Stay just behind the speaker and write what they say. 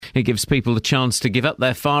It gives people the chance to give up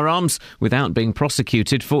their firearms without being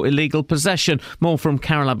prosecuted for illegal possession. More from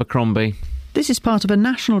Carol Abercrombie. This is part of a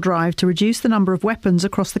national drive to reduce the number of weapons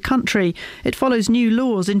across the country. It follows new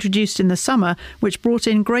laws introduced in the summer, which brought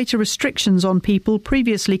in greater restrictions on people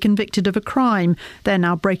previously convicted of a crime. They're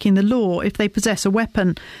now breaking the law if they possess a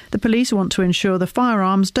weapon. The police want to ensure the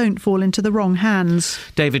firearms don't fall into the wrong hands.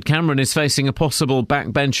 David Cameron is facing a possible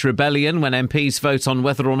backbench rebellion when MPs vote on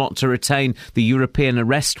whether or not to retain the European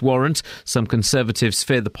arrest warrant. Some Conservatives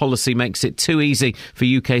fear the policy makes it too easy for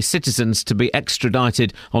UK citizens to be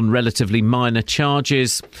extradited on relatively minor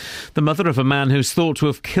charges. The mother of a man who's thought to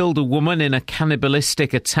have killed a woman in a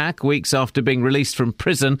cannibalistic attack weeks after being released from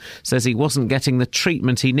prison says he wasn't getting the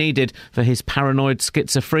treatment he needed for his paranoid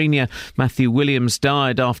schizophrenia. Matthew Williams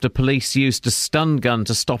died after police used a stun gun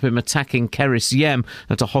to stop him attacking Cerys Yem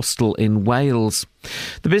at a hostel in Wales.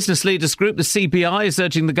 The Business Leaders Group, the CBI, is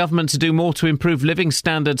urging the government to do more to improve living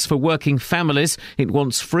standards for working families. It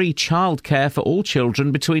wants free childcare for all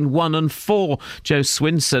children between 1 and 4. Jo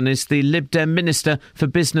Swinson is the Lib Dem Minister for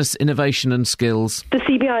Business, Innovation and Skills. The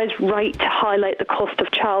CBI is right to highlight the cost of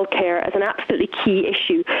childcare as an absolutely key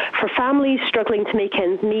issue for families struggling to make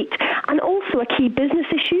ends meet, and also a key business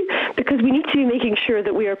issue because we need to be making sure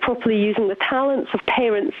that we are properly using the talents of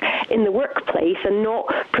parents in the workplace and not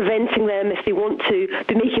preventing them if they want to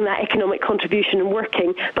be making that economic contribution and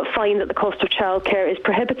working, but find that the cost of childcare is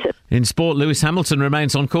prohibitive. In sport, Lewis Hamilton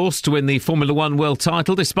remains on course to win the Formula One world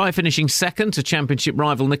title despite finishing second to championship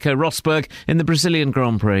rival Nico Rosberg in the Brazilian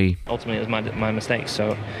Grand Prix. Ultimately, it was my mistake,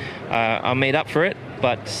 so I made up for it,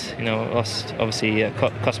 but lost, obviously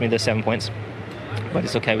cost me the 7 points. But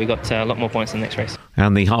it's okay, we got a lot more points in the next race.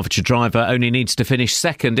 And the Hertfordshire driver only needs to finish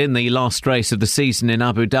second in the last race of the season in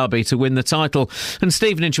Abu Dhabi to win the title. And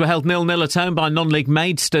Stevenage were held 0-0 at home by non-league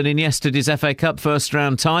Maidstone in yesterday's FA Cup first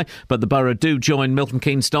round tie, but the Borough do join Milton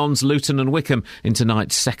Keynes Dons, Luton and Wickham in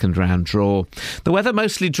tonight's second round draw. The weather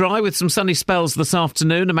mostly dry with some sunny spells this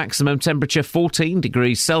afternoon, a maximum temperature 14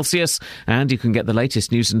 degrees Celsius, and you can get the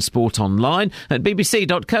latest news and sport online at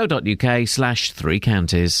bbc.co.uk/3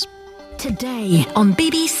 counties. Today on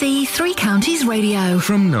BBC Three Counties Radio.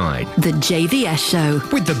 From 9. The JVS Show.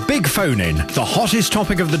 With the big phone-in, the hottest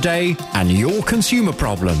topic of the day, and your consumer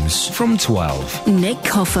problems. From 12. Nick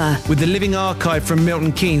Coffer. With the living archive from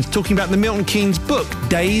Milton Keynes, talking about the Milton Keynes book,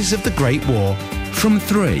 Days of the Great War. From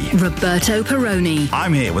 3. Roberto Perroni.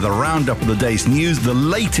 I'm here with a roundup of the day's news, the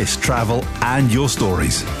latest travel and your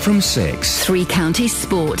stories. From 6. Three Counties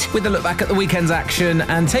Sport. With a look back at the weekend's action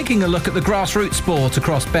and taking a look at the grassroots sport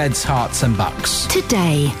across Beds, Herts and Bucks.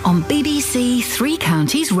 Today on BBC Three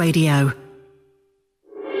Counties Radio.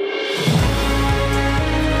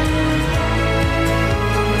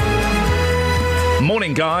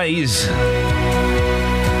 Morning, guys.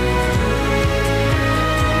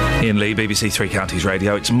 Iain Lee, BBC Three Counties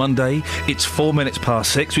Radio. It's Monday. It's 4 minutes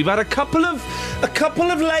past 6. We've had a couple of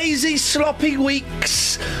lazy, sloppy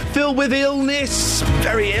weeks filled with illness.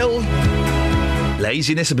 Very ill.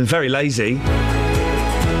 Laziness. I've been very lazy.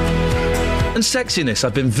 And sexiness.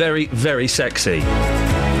 I've been very, very sexy.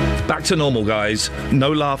 Back to normal, guys.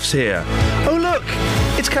 No laughs here. Oh, look.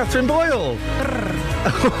 It's Catherine Boyle.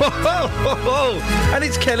 And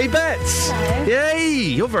it's Kelly Betts. Hello. Yay.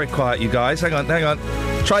 You're very quiet, you guys. Hang on.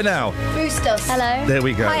 Try now. Boost us. Hello. There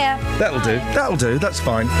we go. Hiya. That'll Hi. do. That'll do. That's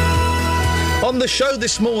fine. On the show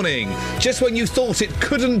this morning, just when you thought it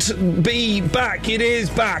couldn't be back, it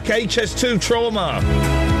is back. HS2 trauma.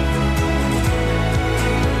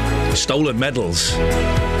 Stolen medals.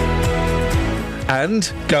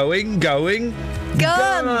 And going. Gun.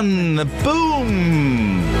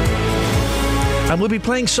 Boom. And we'll be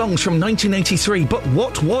playing songs from 1983, but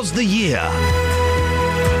what was the year?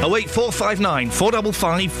 08459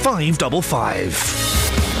 455 555.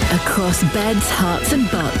 Across Beds, Herts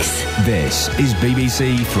and Bucks. This is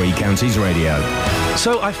BBC Three Counties Radio.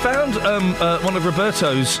 So I found one of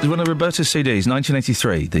Roberto's CDs,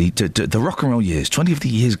 1983, the rock and roll years, 20 of the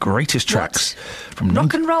year's greatest tracks. From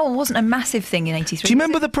rock and roll wasn't a massive thing in 83. Do you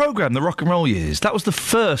remember the programme, the rock and roll years? That was the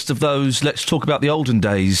first of those let's talk about the olden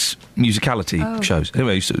days musicality shows.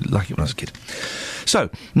 Anyway, I used to like it when I was a kid. So,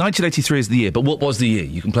 1983 is the year, but what was the year?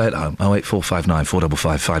 You can play it at home. 08459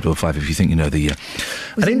 455 555 if you think you know the year.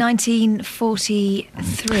 Was it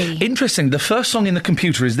 1943? Interesting, the first song in the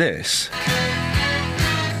computer is this.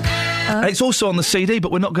 It's also on the CD,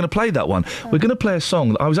 but we're not going to play that one. We're going to play a song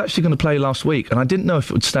that I was actually going to play last week, and I didn't know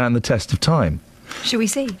if it would stand the test of time. Shall we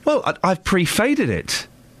see? Well, I've pre-faded it.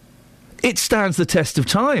 It stands the test of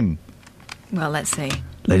time. Well, let's see.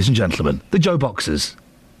 Ladies and gentlemen, the Joe Boxers.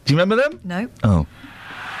 Do you remember them? No. Oh.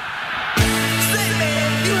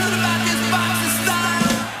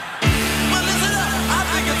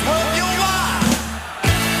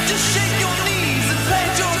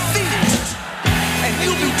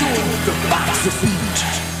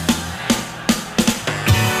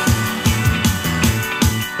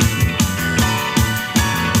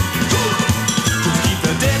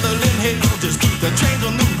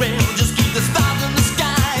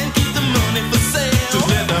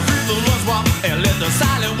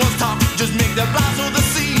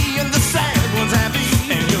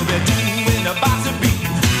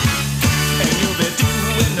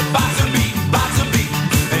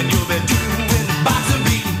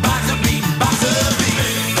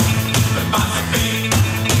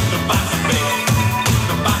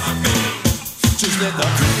 let the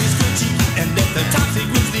critics critique and let the top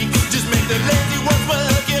secrets leak. Just make the lazy ones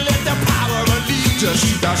work and let the power unleash. Just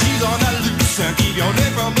shoot the she's on the loose and keep your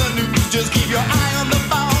neck from the news. Just keep your eye on the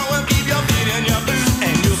ball and keep your feet in your boots.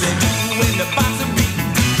 And you'll be doing the boxer beat.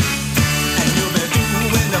 And you'll be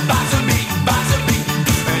doing the boxer beat, boxer beat.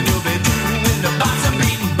 And you'll be doing the boxer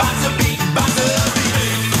beat, boxer beat, boxer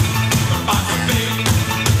beat. The boxer beat,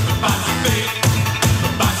 the boxer beat,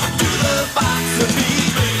 the boxer do the boxer beat.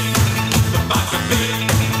 The boxer beat,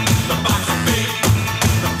 the boxer beat,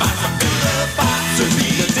 the boxer do the boxer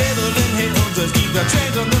beat. The devil in hell, just keep the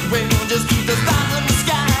chains on the rail, just keep the stars in the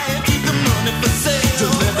sky and keep the money for sale.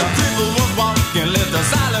 Just let the crippled ones walk and let the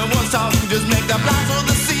silent ones talk. Just make the blind for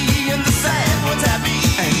the sea and the sad ones happy.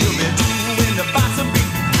 And you'll be doing the boxer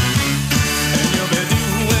beat. And you'll be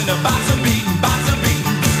doing the boxer beat, boxer beat.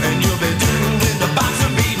 And you'll be doing the boxer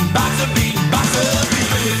beat, boxer beat, boxer beat.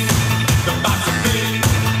 The boxer beat,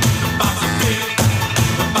 the boxer beat,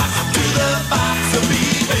 the boxer do the boxer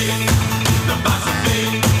beat. The boxer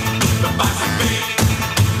beat, the boxer beat,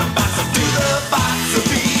 the boxer do the boxer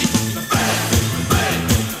beat.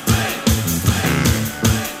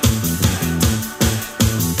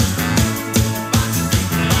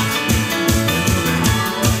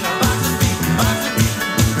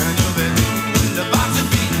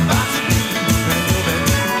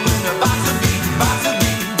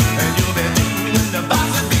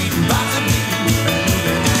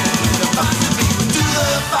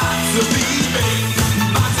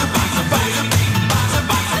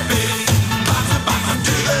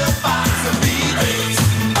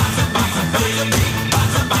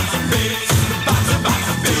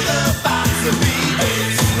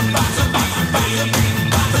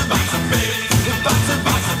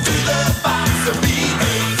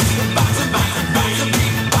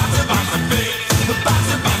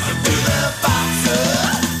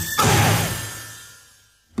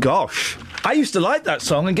 Gosh, I used to like that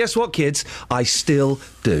song, and guess what, kids? I still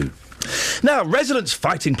do. Now, residents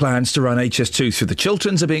fighting plans to run HS2 through the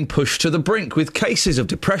Chilterns are being pushed to the brink with cases of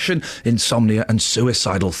depression, insomnia and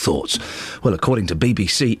suicidal thoughts. Well, according to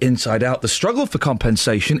BBC Inside Out, the struggle for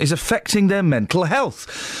compensation is affecting their mental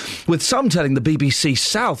health, with some telling the BBC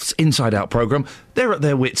South's Inside Out programme they're at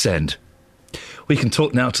their wits' end. We can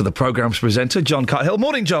talk now to the programme's presenter, John Cuthill.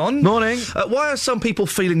 Morning, John. Morning. Why are some people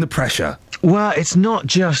feeling the pressure? Well, it's not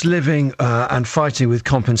just living and fighting with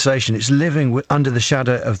compensation. It's living under the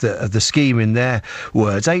shadow of the scheme, in their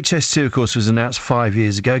words. HS2, of course, was announced 5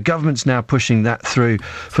 years ago. Government's now pushing that through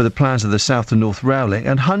for the plans of the South and North Rail Link,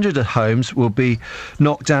 and hundreds of homes will be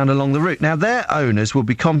knocked down along the route. Now, their owners will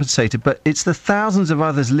be compensated, but it's the thousands of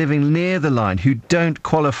others living near the line who don't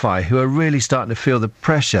qualify who are really starting to feel the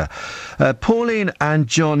pressure. Pauline and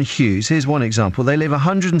John Hughes, here's one example. They live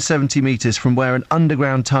 170 metres from where an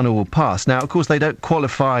underground tunnel will pass. Now, of course, they don't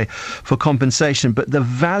qualify for compensation, but the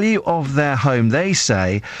value of their home, they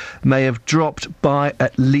say, may have dropped by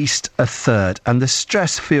at least a third. And the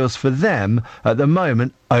stress feels for them, at the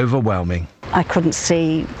moment, overwhelming. I couldn't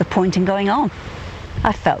see the point in going on.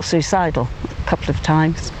 I felt suicidal a couple of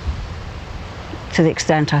times, to the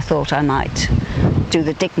extent I thought I might do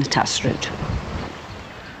the Dignitas route.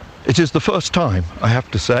 It is the first time, I have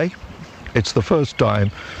to say, it's the first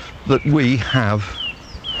time that we have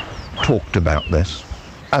talked about this.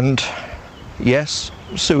 And yes,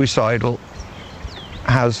 suicidal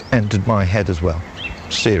has entered my head as well.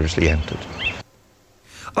 Seriously entered.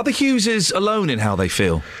 Are the Hugheses alone in how they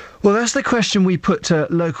feel? Well, that's the question we put to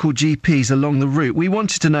local GPs along the route. We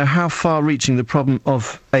wanted to know how far-reaching the problem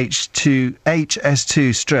of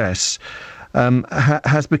HS2 stress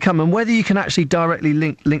has become, and whether you can actually directly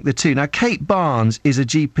link the two. Now, Kate Barnes is a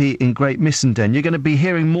GP in Great Missenden. You're going to be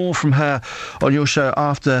hearing more from her on your show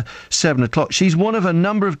after 7 o'clock. She's one of a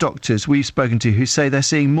number of doctors we've spoken to who say they're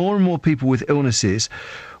seeing more and more people with illnesses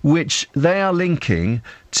which they are linking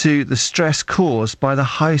to the stress caused by the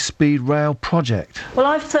high-speed rail project. Well,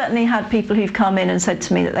 I've certainly had people who've come in and said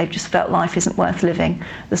to me that they've just felt life isn't worth living.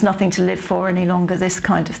 There's nothing to live for any longer, this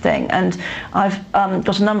kind of thing. And I've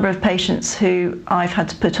got a number of patients who I've had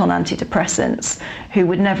to put on antidepressants who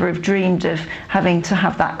would never have dreamed of having to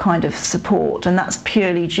have that kind of support. And that's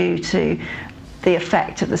purely due to the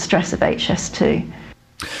effect of the stress of HS2.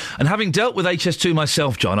 And having dealt with HS2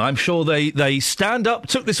 myself, John, I'm sure they stand up,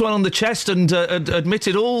 took this one on the chest and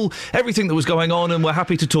admitted everything that was going on and were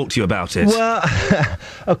happy to talk to you about it. Well,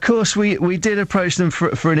 of course, we did approach them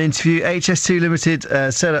for an interview. HS2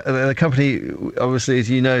 Limited, set up, the company, obviously,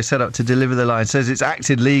 as you know, set up to deliver the line, says it's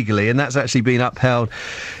acted legally, and that's actually been upheld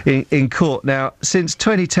in court. Now, since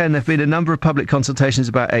 2010, there have been a number of public consultations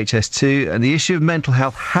about HS2, and the issue of mental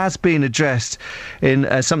health has been addressed in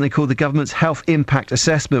something called the Government's Health Impact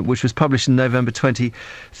Assessment, which was published in November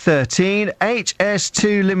 2013.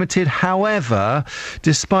 HS2 Limited, however,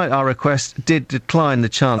 despite our request, did decline the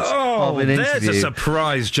chance of an interview. There's a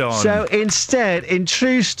surprise, John. So instead, in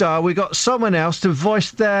true style, we got someone else to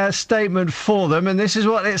voice their statement for them, and this is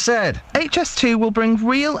what it said. HS2 will bring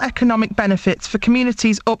real economic benefits for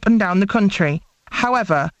communities up and down the country.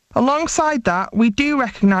 However, alongside that, we do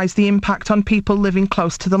recognise the impact on people living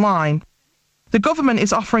close to the line. The government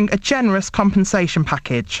is offering a generous compensation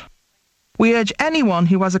package. We urge anyone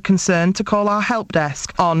who has a concern to call our help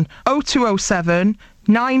desk on 0207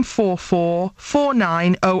 944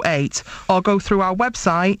 4908 or go through our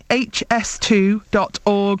website hs2.org.uk.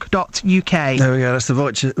 There we go, that's the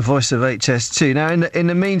voice of HS2. Now, in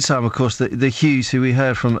the meantime, of course, the Hughes, who we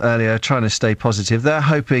heard from earlier, are trying to stay positive. They're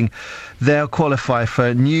hoping they'll qualify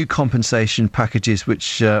for new compensation packages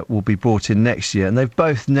which will be brought in next year. And they've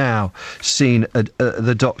both now seen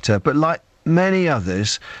the doctor. But like many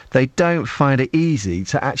others, they don't find it easy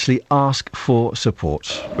to actually ask for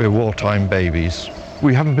support. We're wartime babies.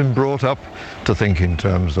 We haven't been brought up to think in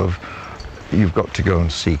terms of you've got to go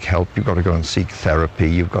and seek help, you've got to go and seek therapy,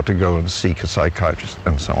 you've got to go and seek a psychiatrist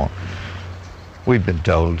and so on. We've been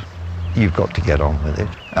told you've got to get on with it.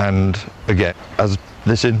 And again, as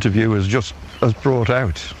this interview has brought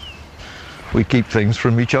out, we keep things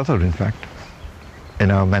from each other, in fact, in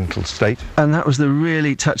our mental state. And that was the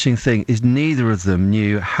really touching thing, is neither of them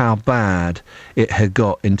knew how bad it had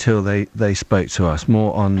got until they spoke to us.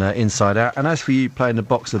 More on Inside Out. And as for you playing the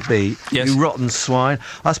box of beat, yes, you rotten swine,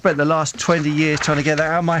 I spent the last 20 years trying to get that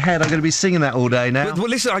out of my head. I'm going to be singing that all day now. Well,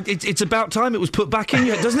 listen, it's about time it was put back in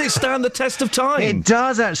you. Doesn't it stand the test of time? It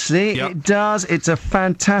does, actually. Yep. It does. It's a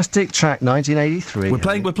fantastic track, 1983.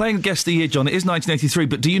 We're playing Guess the Year, John. It is 1983,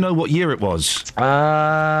 but do you know what year it was?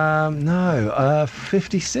 No.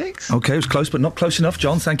 56? OK, it was close, but not close enough,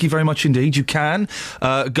 John. Thank you very much indeed. You can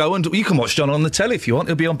go and... You can watch John on the telly if you want.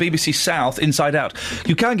 It'll be on BBC South, Inside Out.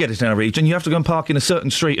 You can get it in our region. You have to go and park in a certain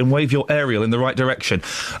street and wave your aerial in the right direction.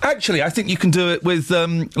 Actually, I think you can do it with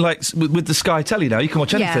with the Sky Telly now. You can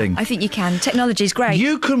watch anything. Yeah, I think you can. Technology's great.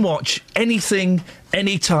 You can watch anything,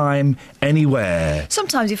 anytime, anywhere.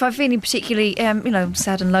 Sometimes, if I'm feeling particularly,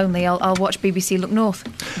 sad and lonely, I'll watch BBC Look North.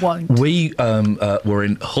 Won't. We were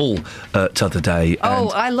in Hull t'other day. Oh,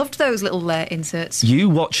 I loved those little inserts. You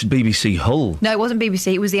watched BBC Hull? No, it wasn't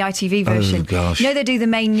BBC. It was the ITV version. Oh, gosh. You know, they do the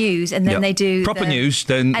main news, and then they do... proper news,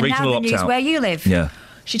 then and regional now the news opt-out. where you live. Yeah.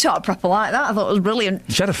 She talked proper like that. I thought it was brilliant.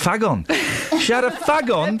 She had a fag on. She had a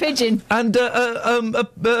fag on. A pigeon. And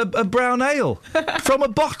a brown ale. From a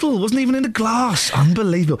bottle. Wasn't even in a glass.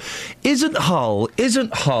 Unbelievable. Isn't Hull...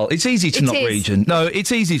 It's easy to not region. No,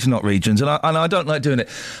 it's easy to not regions, and I don't like doing it.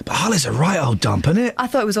 But Hull is a right old dump, isn't it? I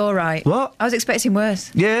thought it was all right. What? I was expecting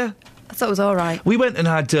worse. Yeah. I thought it was all right. We went and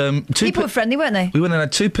had... People were friendly, weren't they? We went and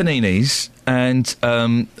had 2 paninis and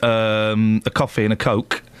a coffee and a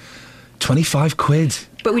Coke. 25 quid.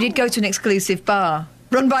 But we did go to an exclusive bar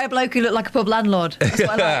run by a bloke who looked like a pub landlord. That's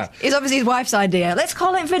what I liked. It's obviously his wife's idea. Let's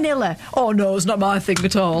call it vanilla. Oh, no, it's not my thing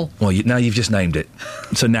at all. Well, now you've just named it.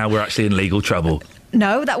 So now we're actually in legal trouble.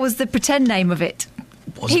 No, that was the pretend name of it.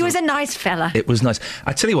 He was a nice fella. It was nice.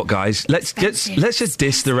 I tell you what, guys, let's just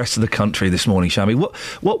diss the rest of the country this morning, shall we?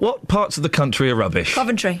 What parts of the country are rubbish?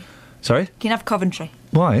 Coventry. Sorry? You can have Coventry.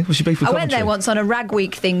 Why? What's your beef with Coventry? I went there once on a rag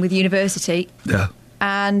week thing with university. Yeah.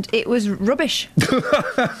 And it was rubbish.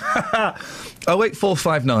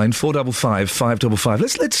 08459 455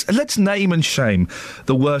 555. Let's name and shame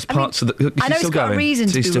the worst parts of the... I know it's got a reason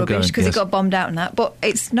to be rubbish because yes. it got bombed out and that, but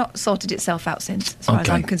it's not sorted itself out since, as far as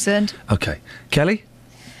I'm concerned. OK. Kelly?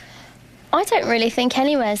 I don't really think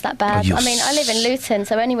anywhere's that bad. I mean, I live in Luton,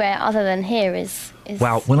 so anywhere other than here is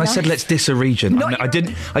wow, when nice. I said let's diss a region, I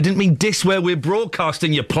didn't mean diss where we're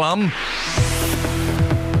broadcasting, you plum.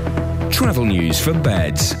 Travel news for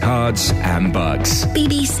beds, cards and bugs.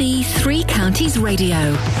 BBC Three Counties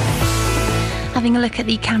Radio. Having a look at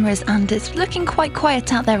the cameras, and it's looking quite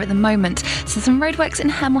quiet out there at the moment. So some roadworks in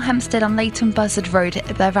Hemel Hempstead on Leighton Buzzard Road.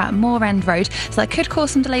 They're at Moor End Road, so that could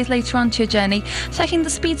cause some delays later on to your journey. Checking the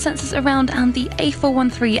speed sensors around, and the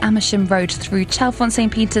A413 Amersham Road through Chalfont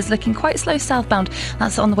St Peters looking quite slow southbound.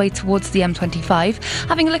 That's on the way towards the M25.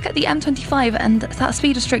 Having a look at the M25 and that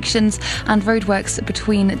speed restrictions and roadworks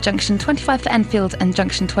between junction 25 for Enfield and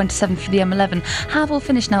junction 27 for the M11 have all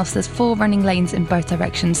finished now, so there's 4 running lanes in both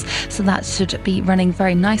directions, so that should be running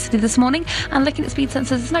very nicely this morning. And looking at speed sensors,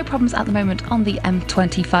 there's no problems at the moment on the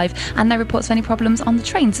M25 and no reports of any problems on the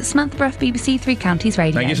trains. Samantha Bruff, BBC Three Counties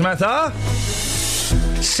Radio. Thank you, Samantha.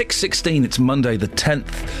 6:16, it's Monday the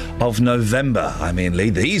 10th of November. I'm Iain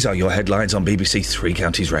Lee. These are your headlines on BBC Three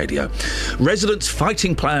Counties Radio. Residents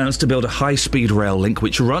fighting plans to build a high-speed rail link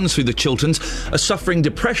which runs through the Chilterns are suffering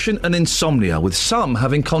depression and insomnia, with some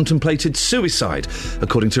having contemplated suicide,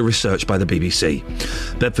 according to research by the BBC.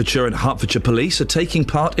 Bedfordshire and Hertfordshire police are taking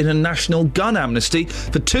part in a national gun amnesty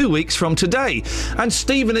for 2 weeks from today. And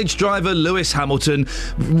Stevenage driver Lewis Hamilton...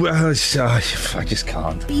 I just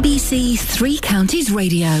can't. BBC Three Counties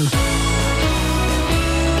Radio.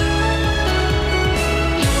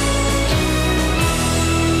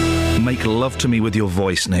 Make love to me with your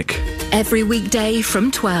voice, Nick. Every weekday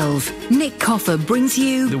from 12, Nick Coffer brings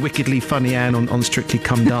you... The wickedly funny Anne on Strictly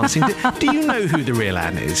Come Dancing. Do you know who the real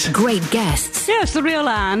Anne is? Great guests. Yes, the real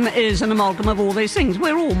Anne is an amalgam of all those things.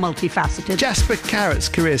 We're all multifaceted. Jasper Carrot's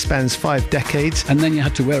career spans 5 decades. And then you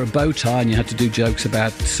had to wear a bow tie and you had to do jokes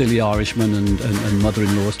about silly Irishmen and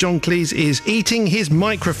mother-in-laws. John Cleese is eating his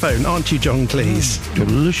microphone, aren't you, John Cleese?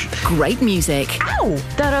 Great music. Ow!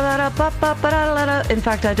 In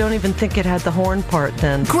fact, I don't even think it had the horn part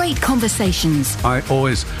then. Great conversations. I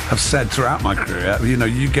always have said throughout my career,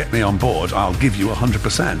 you get me on board, I'll give you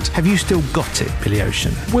 100%. Have you still got it, Billy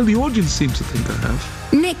Ocean? Well, the audience seems to think I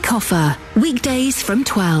have. Nick Coffer, weekdays from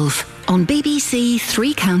 12 on BBC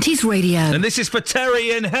Three Counties Radio. And this is for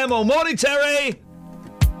Terry in Hemel. Morning, Terry!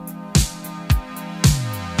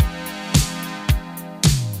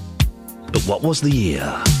 But what was the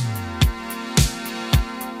year?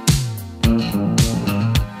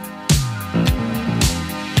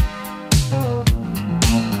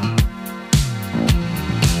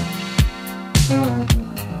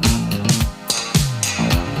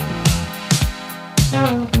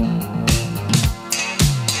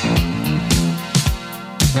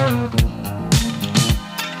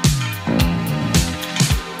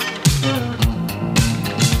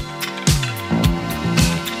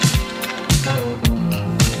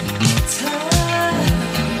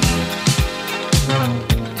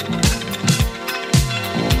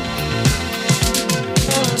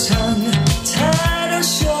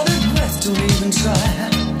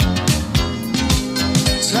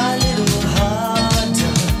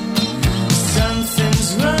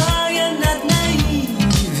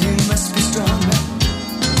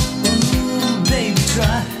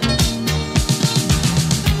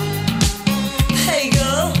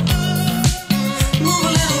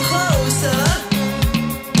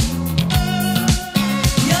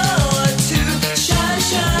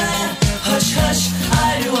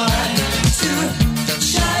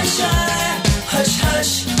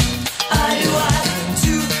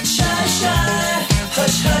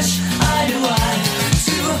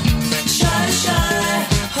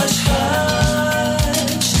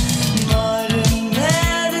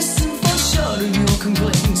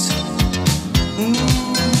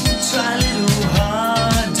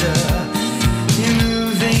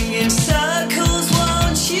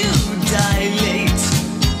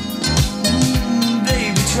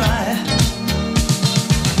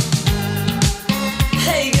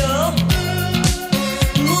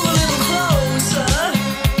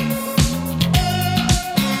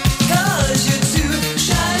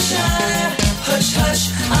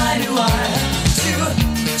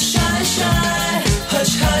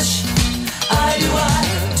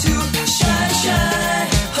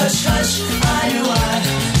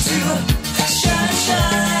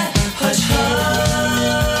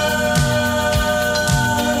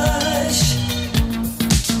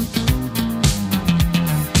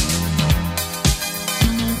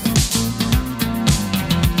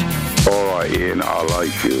 Iain, I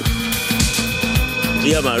like you.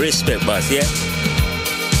 Yeah, man, respect, boss, yeah?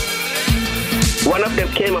 One of them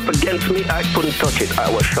came up against me, I couldn't touch it, I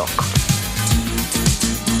was shocked.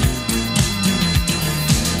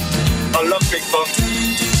 I love Big Boss.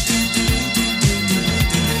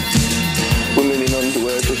 Women in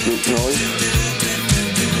underwear just look nice.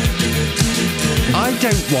 I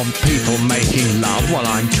don't want people making love while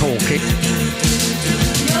I'm talking.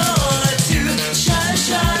 You're too shy,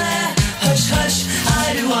 hush, hush.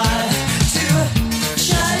 do I to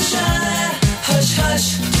shine, shine, hush,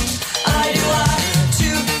 hush. I do I to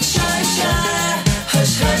shine, shine,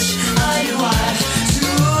 hush, hush. I do I to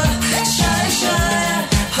shine, shine,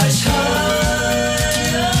 hush, hush.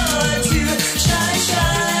 To shine,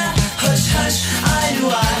 shine, hush, hush. I do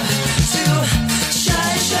I to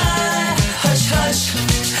shine, shine, hush, hush.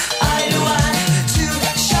 I do I to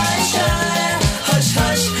shine, shine, hush,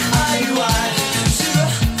 hush. I do I to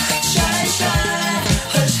shine, shine,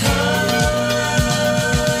 hush, hush.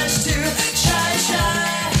 To shine,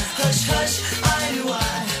 shine, hush, hush. I do I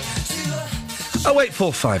to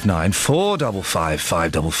 08459 455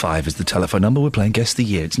 555 is the telephone number. We're playing Guess the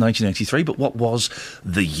Year. It's 1983, but what was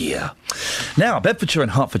the year? Now, Bedfordshire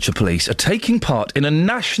and Hertfordshire Police are taking part in a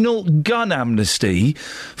national gun amnesty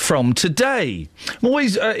from today. I'm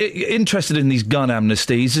always interested in these gun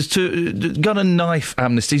amnesties, gun and knife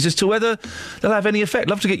amnesties, as to whether they'll have any effect.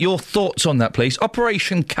 Love to get your thoughts on that, please.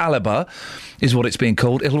 Operation Calibre is what it's being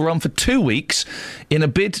called. It'll run for 2 weeks in a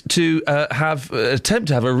bid to attempt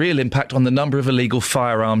to have a real impact on the number of illegal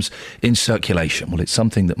firearms in circulation. Well, it's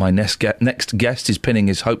something that my next guest is pinning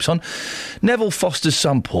his hopes on. Neville Foster's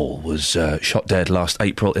son Paul was shot dead last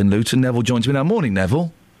April in Luton. Neville joins me now. Morning,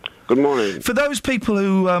 Neville. Good morning. For those people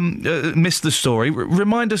who missed the story,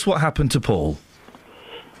 remind us what happened to Paul.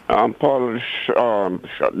 Paul was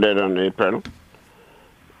shot dead on April.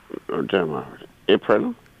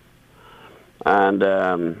 And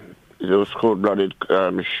it was cold-blooded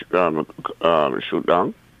shoot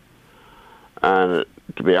down. And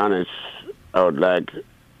to be honest, I would like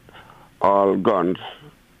all guns,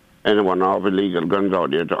 anyone of illegal guns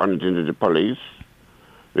out there, to hand it into the police,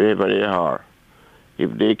 wherever they are.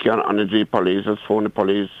 If they can't hand it to the police, just phone the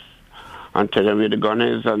police and tell them where the gun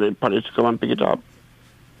is, and the police come and pick it up.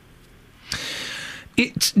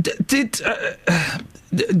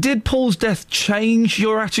 Did Paul's death change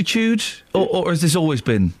your attitude, or has this always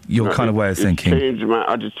been your kind of way of thinking? It changed my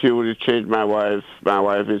attitude. It changed my wife. My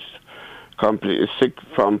wife is completely sick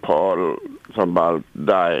from Paul. From Paul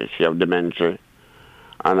died. She has dementia,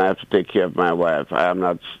 and I have to take care of my wife. I am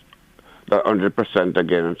not 100%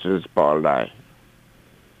 again since Paul died.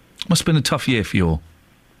 Must have been a tough year for you all.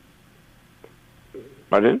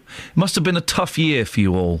 Pardon? It must have been a tough year for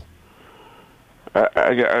you all. I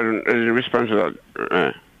respond to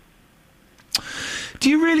that. Do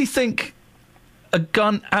you really think a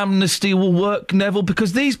gun amnesty will work, Neville?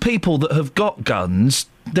 Because these people that have got guns,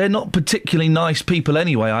 they're not particularly nice people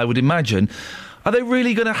anyway, I would imagine. Are they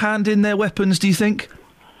really going to hand in their weapons, do you think?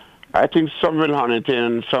 I think some will hand it in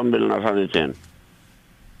and some will not hand it in.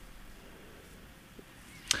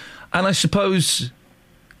 And I suppose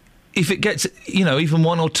if it gets, even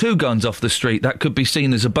 1 or 2 guns off the street, that could be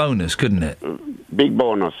seen as a bonus, couldn't it? Big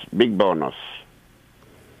bonus.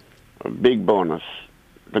 A big bonus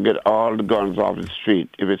to get all the guns off the street,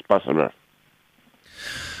 if it's possible.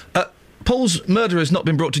 Paul's murderer has not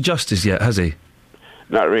been brought to justice yet, has he?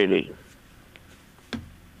 Not really.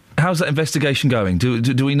 How's that investigation going?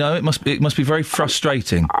 Do we know? It must be very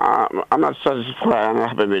frustrating. I'm not satisfied. I'm not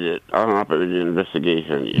happy with it. I'm not happy with the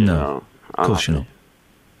investigation. You know. Of course you're not.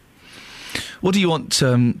 What do you want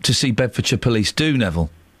to see Bedfordshire Police do, Neville?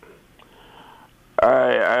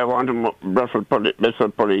 I want Bedford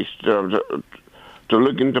Police to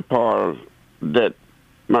look into Paul, dead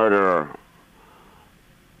murderer,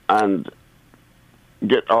 and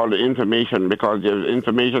get all the information, because there's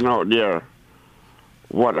information out there.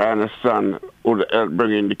 What I understand would help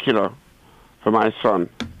bring in the killer for my son,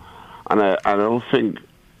 and I don't think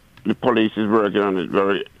the police is working on it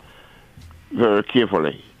very, very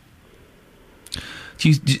carefully.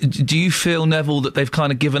 Do you feel, Neville, that they've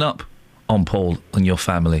kind of given up on Paul and your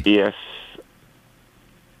family? Yes,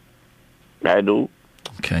 I do.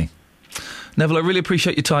 Okay. Neville, I really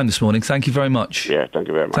appreciate your time this morning. Thank you very much. Yeah, thank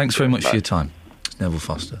you very much. Thanks very much for your time. It's Neville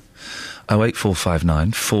Foster.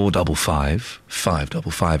 08459 455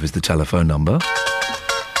 555 is the telephone number.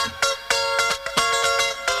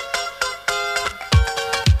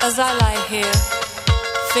 As I lie here,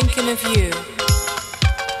 thinking of you,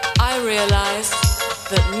 I realise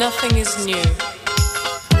that nothing is new.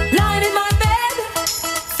 Lying in my bed,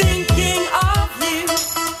 thinking of you,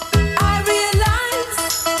 I realise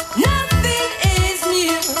nothing is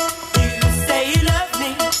new. You say you love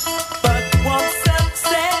me, but want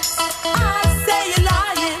success. I say you're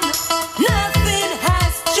lying, nothing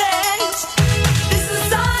has changed. This is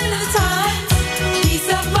a sign of the times,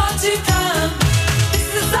 peace of more to come.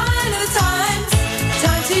 This is a sign of the times,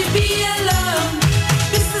 time to be alone.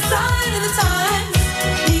 This is a sign of the times,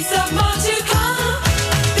 peace of more to come.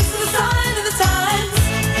 This is a sign of the times,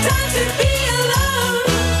 time to be alone.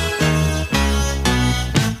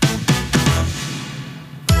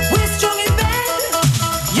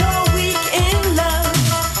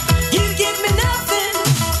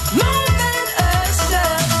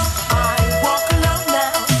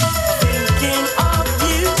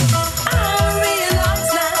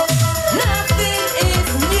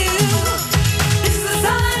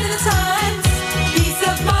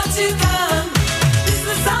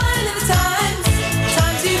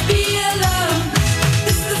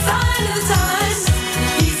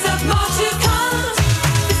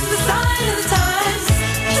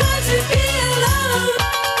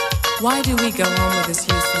 Why do we go on with this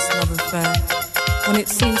useless love affair when it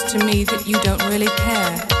seems to me that you don't really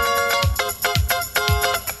care?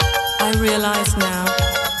 I realize now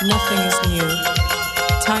nothing is new.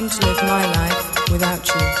 Time to live my life without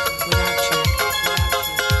you.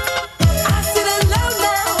 I sit alone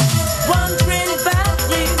now, wondering about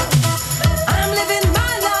you. I'm living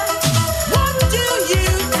my life. What do you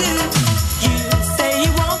do? You say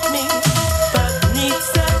you want me, but need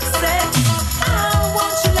success. I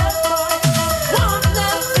want your love, boy. Want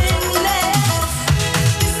nothing less.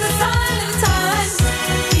 It's the sign of the times.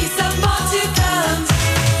 Peace of more to come.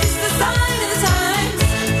 It's the sign of the times.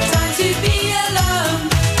 Time to be alone.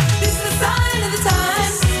 It's the sign of the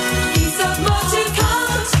times. Peace of more to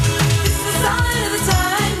come. It's the sign of the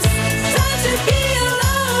times. Time to be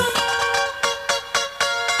alone.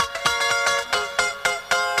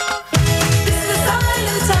 It's the sign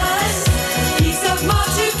of the times. Peace of more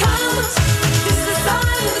to come. It's the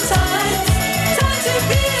sign of the times. Time to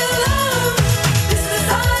be alone. It's the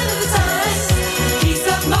sign of the times. Peace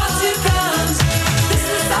of more to come. It's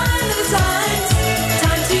the sign of the times.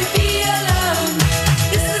 Time to be alone.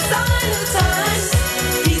 It's the sign of the times.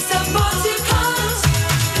 Peace of more to come.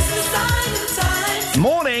 It's the sign of the times.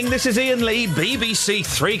 Morning, this is Iain Lee, BBC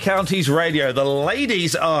Three Counties Radio. The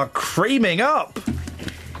ladies are creaming up.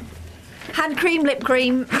 Hand cream, lip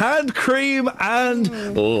cream. Hand cream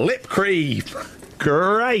and lip cream.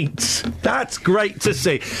 Great. That's great to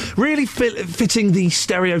see. Really fitting the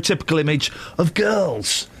stereotypical image of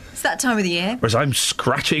girls. It's that time of the year. Whereas I'm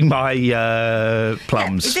scratching my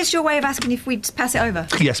plums. Is this your way of asking if we'd pass it over?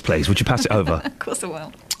 Yes, please. Would you pass it over? Of course I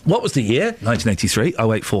will. What was the year? 1983.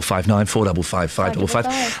 08459 455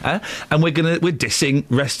 555. And we're dissing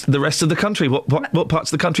the rest of the country. What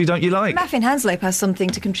parts of the country don't you like? Maffin Hanslope has something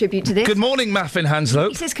to contribute to this. Good morning, Maffin Hanslope.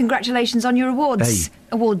 He says congratulations on your awards. Hey.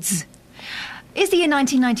 Awards. Is the year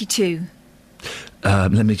 1992?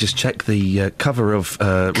 Let me just check the cover of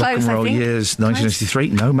Rock and Roll Years 1983.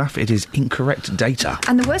 No, Maff, it is incorrect data.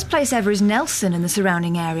 And the worst place ever is Nelson and the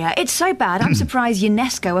surrounding area. It's so bad, I'm surprised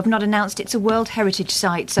UNESCO have not announced it's a World Heritage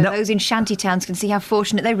Site, so those in shanty towns can see how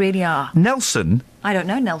fortunate they really are. Nelson? I don't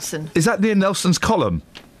know Nelson. Is that near Nelson's Column?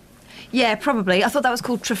 Yeah, probably. I thought that was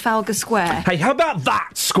called Trafalgar Square. Hey, how about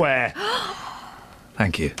that square?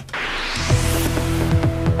 Thank you.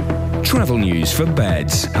 Travel news for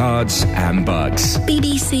beds, cards and bugs.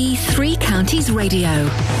 BBC Three Counties Radio.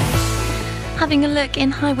 Having a look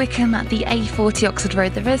in High Wycombe at the A40 Oxford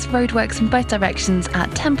Road, there is roadworks in both directions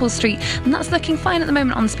at Temple Street, and that's looking fine at the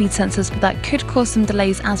moment on the speed sensors, but that could cause some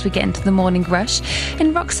delays as we get into the morning rush.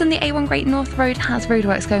 In Roxton, the A1 Great North Road has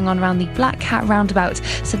roadworks going on around the Black Cat roundabout,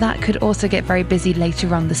 so that could also get very busy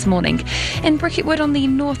later on this morning. In Bricketwood on the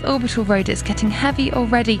North Orbital Road, it's getting heavy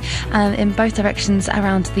already in both directions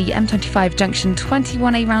around the M25 junction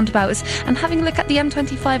 21A roundabouts, and having a look at the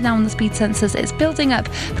M25 now on the speed sensors, it's building up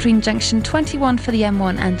between junction 21 for the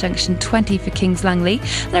M1 and junction 20 for Kings Langley.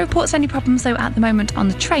 No reports of any problems though at the moment on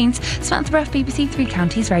the trains. Samantha Ruff, BBC Three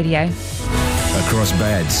Counties Radio. Across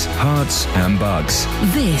beds, hearts and bugs.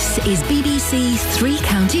 This is BBC Three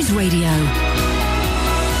Counties Radio.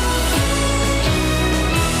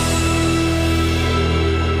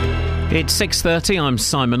 It's 6:30, I'm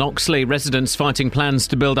Simon Oxley. Residents fighting plans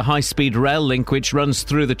to build a high-speed rail link which runs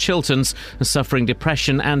through the Chilterns are suffering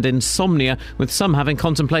depression and insomnia, with some having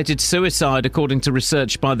contemplated suicide, according to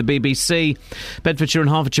research by the BBC. Bedfordshire and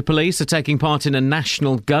Hertfordshire Police are taking part in a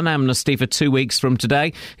national gun amnesty for 2 weeks from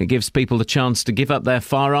today. It gives people the chance to give up their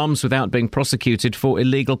firearms without being prosecuted for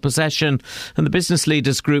illegal possession. And the business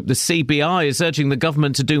leaders group, the CBI, is urging the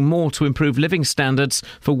government to do more to improve living standards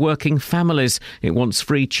for working families. It wants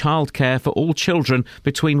free childcare for all children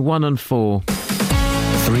between 1 and 4.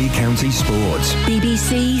 Three Counties Sports.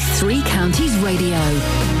 BBC Three Counties Radio.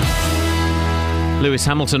 Lewis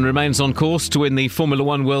Hamilton remains on course to win the Formula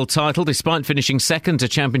One World title despite finishing second to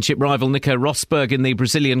championship rival Nico Rosberg in the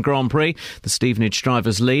Brazilian Grand Prix. The Stevenage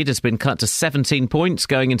driver's lead has been cut to 17 points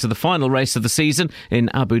going into the final race of the season in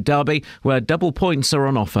Abu Dhabi, where double points are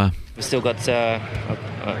on offer. We've still got a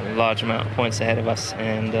large amount of points ahead of us,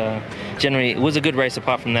 and generally it was a good race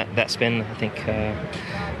apart from that spin. I think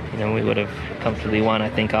we would have comfortably won, I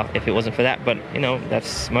think, if it wasn't for that. But,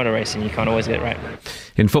 that's motor racing. You can't always get it right.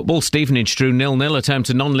 In football, Stevenage drew 0-0 at home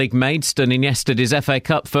to non-league Maidstone in yesterday's FA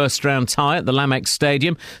Cup first-round tie at the Lamex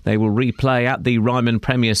Stadium. They will replay at the Ryman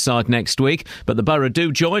Premier side next week. But the Borough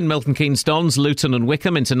do join Milton Keynes Dons, Luton and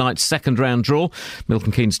Wickham in tonight's second-round draw.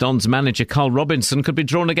 Milton Keynes Dons manager Carl Robinson could be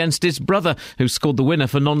drawn against his brother, who scored the winner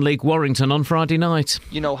for non-league Warrington on Friday night.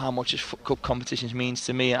 You know how much cup competitions means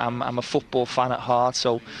to me. I'm a football fan at heart,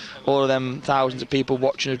 so all of them thousands of people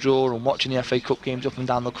watching a draw and watching the FA Cup games up and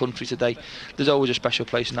down the country today, there's always a special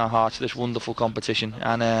place in our hearts for this wonderful competition.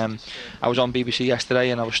 And I was on BBC yesterday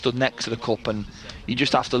and I was stood next to the cup, and you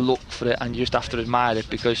just have to look for it and you just have to admire it,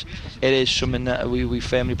 because it is something that we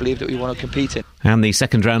firmly believe that we want to compete in. And the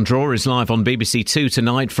second round draw is live on BBC Two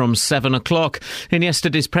tonight from 7 o'clock. In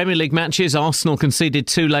yesterday's Premier League matches, Arsenal conceded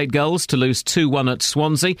 2 late goals to lose 2-1 at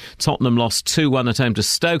Swansea. Tottenham lost 2-1 at home to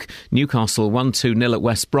Stoke. Newcastle won 2-0 at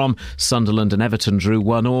West Brom. Sunderland and Everton drew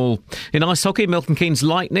 1-1. In ice hockey, Milton Keynes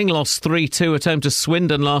Lightning lost 3-2 at home to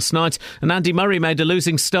Swindon last night. And Andy Murray made a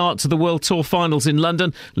losing start to the World Tour Finals in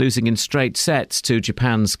London, losing in straight sets to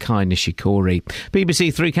Japan's Kai Nishikori.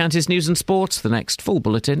 BBC Three Counties News and Sport. The next full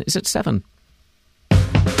bulletin is at 7.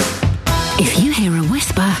 If you hear a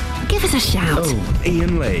whisper, give us a shout. Oh,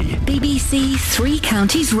 Iain Lee. BBC Three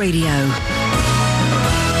Counties Radio.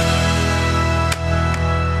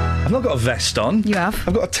 I've not got a vest on. You have?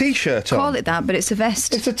 I've got a T-shirt on. Call it that, but it's a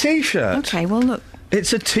vest. It's a T-shirt. OK, well, look.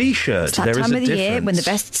 It's a T-shirt. It's that there time is a of the difference. year when the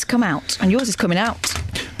vests come out, and yours is coming out.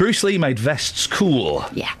 Bruce Lee made vests cool.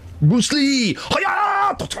 Yeah. Bruce Lee!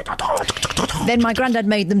 Then my granddad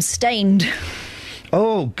made them stained.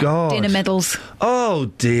 Oh, God. Dinner medals. Oh,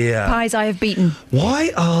 dear. Pies I have beaten.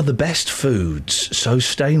 Why are the best foods so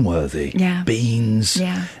stain-worthy? Yeah. Beans.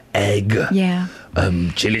 Yeah. Egg. Yeah.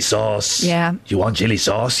 Chilli sauce. Yeah. You want chilli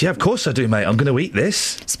sauce? Yeah, of course I do, mate. I'm going to eat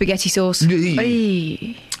this. Spaghetti sauce.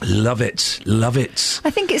 Eee. Love it. Love it.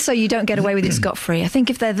 I think it's so you don't get away with it scot-free. I think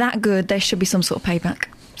if they're that good, there should be some sort of payback.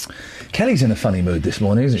 Kelly's in a funny mood this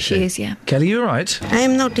morning, isn't she? She is, yeah. Kelly, you all right? I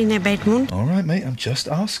am not in a bad mood. All right, mate. I'm just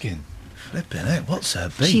asking. Flipping it. What's her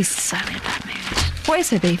beef? She's so in a bad mood. What is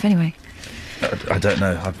her beef, anyway? I don't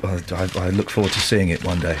know. I look forward to seeing it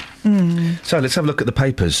one day. So let's have a look at the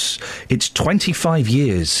papers. It's 25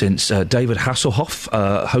 years since David Hasselhoff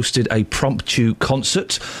hosted a promptu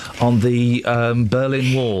concert on the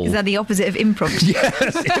Berlin Wall. Is that the opposite of impromptu?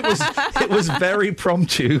 Yes, it was very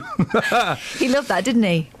promptu. He loved that, didn't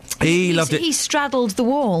he? He loved it. He straddled the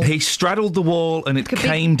wall. He straddled the wall and it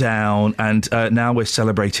came down, and now we're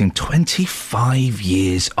celebrating 25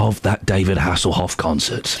 years of that David Hasselhoff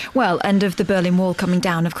concert. Well, and of the Berlin Wall coming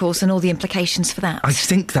down, of course, and all the implications for that. I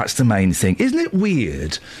think that's the main thing. Isn't it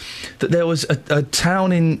weird that there was a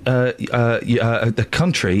town in a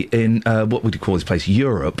country in, what would you call this place,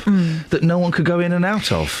 Europe, that no one could go in and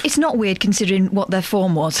out of? It's not weird considering what their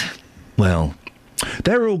form was. Well,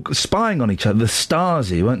 they were all spying on each other. The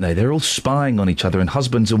Stasi, weren't they? They were all spying on each other, and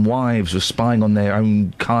husbands and wives were spying on their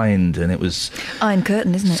own kind, and it was... Iron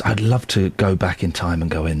Curtain, isn't it? I'd love to go back in time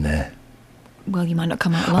and go in there. Well, you might not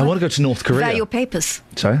come out alive. I want to go to North Korea. Where are your papers?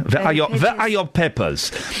 Sorry? Where are your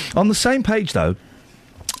papers? On the same page, though...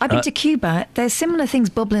 I've been to Cuba. There's similar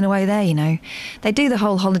things bubbling away there, you know. They do the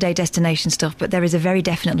whole holiday destination stuff, but there is a very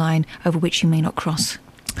definite line over which you may not cross.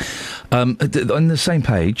 On the same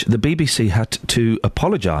page, the BBC had to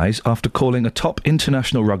apologise after calling a top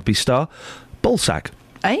international rugby star ballsack.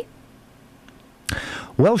 Eh?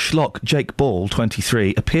 Welsh lock Jake Ball,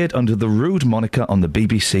 23, appeared under the rude moniker on the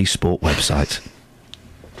BBC Sport website.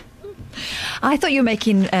 I thought you were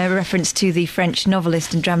making a reference to the French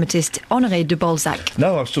novelist and dramatist Honoré de Balzac.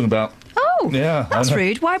 No, I was talking about... Oh, yeah, that's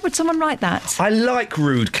rude. Why would someone write that? I like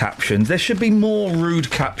rude captions. There should be more rude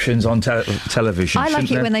captions on television. I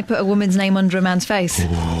like it when they put a woman's name under a man's face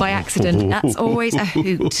by accident. That's always a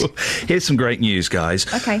hoot. Here's some great news,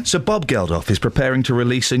 guys. Okay. So Bob Geldof is preparing to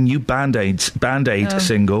release a new Band-Aid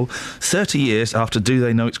single 30 years after Do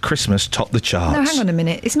They Know It's Christmas topped the charts. No, hang on a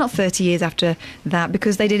minute. It's not 30 years after that,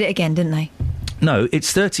 because they did it again, didn't they? No,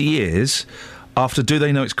 it's 30 years... after Do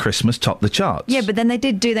They Know It's Christmas topped the charts. Yeah, but then they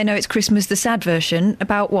did Do They Know It's Christmas, the sad version,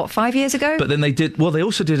 about, 5 years ago? But then they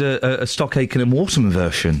also did a Stock Aitken and Waterman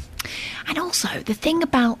version. And also, the thing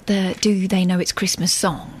about the Do They Know It's Christmas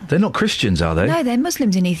song... They're not Christians, are they? No, they're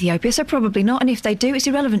Muslims in Ethiopia, so probably not, and if they do, it's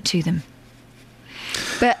irrelevant to them.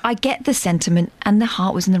 But I get the sentiment, and the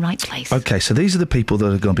heart was in the right place. OK, so these are the people that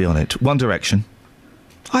are going to be on it. One Direction.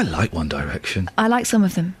 I like One Direction. I like some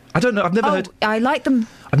of them. I don't know, I've never heard... I like them.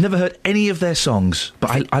 I've never heard any of their songs,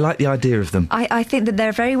 but I like the idea of them. I think that they're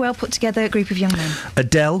a very well put together group of young men.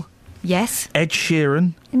 Adele. Yes. Ed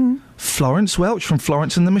Sheeran. Florence Welch from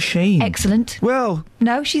Florence and the Machine. Excellent. Well...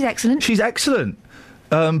 No, she's excellent. She's excellent.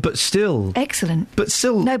 But still... Excellent. But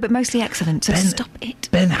still... No, but mostly excellent, so stop it.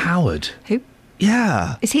 Ben Howard. Who?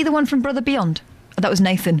 Yeah. Is he the one from Brother Beyond? Oh, that was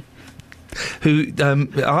Nathan. Who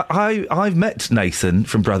I've met Nathan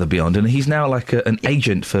from Brother Beyond, and he's now like an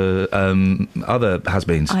agent for other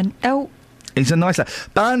has-beens. He's a nice lad.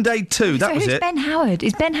 Band-Aid 2, that was who's it. Ben Howard?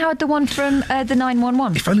 Is Ben Howard the one from the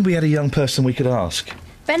 911? If only we had a young person we could ask.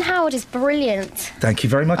 Ben Howard is brilliant. Thank you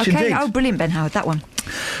very much indeed. Oh, brilliant, Ben Howard, that one.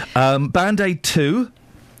 Band Aid 2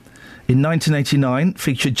 in 1989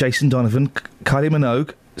 featured Jason Donovan, Kylie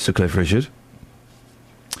Minogue, Sir Cliff Richard.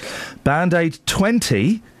 Band Aid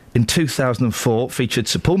 20 in 2004 featured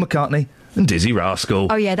Sir Paul McCartney and Dizzy Rascal.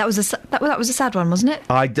 Oh yeah, that was a sad one, wasn't it?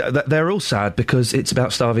 They're all sad because it's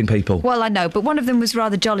about starving people. Well, I know, but one of them was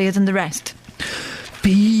rather jollier than the rest.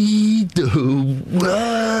 Feed the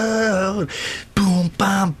world. Boom,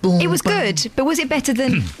 bam, boom. It was good, but was it better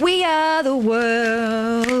than We Are the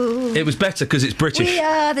World? It was better because it's British. We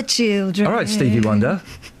are the children. All right, Stevie Wonder.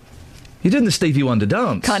 You're doing the Stevie Wonder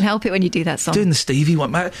dance. Can't help it when you do that song. Doing the Stevie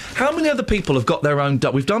Wonder. How many other people have got their own...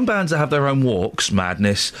 We've done bands that have their own walks.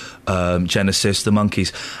 Madness, Genesis, The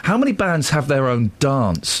Monkees. How many bands have their own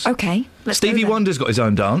dance? OK, let's Stevie Wonder's got his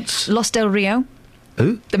own dance. Los Del Rio.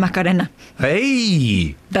 Who? The Macarena.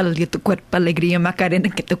 Hey! Dale tu cuerpo alegría, Macarena,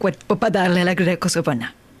 que tu cuerpo pa darle la cosa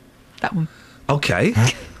buena. That one. OK.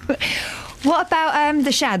 What about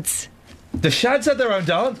the Shads? The Shads had their own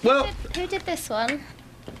dance? Well... Who did this one?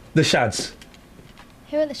 The Shads.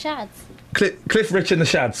 Who are the Shads? Cliff Richard and the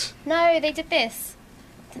Shads. No, they did this.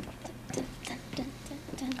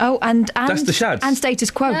 Oh, and that's the Shads. And Status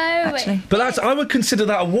Quo, actually. But I would consider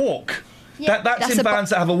that a walk. Yeah. That's in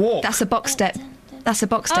bands that have a walk. That's a box step. That's a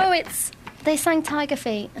box step. Oh, they sang Tiger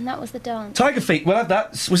Feet, and that was the dance. Tiger Feet. Well,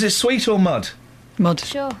 was it Sweet or Mud? Mud.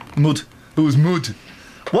 Sure. Mud. It was Mud.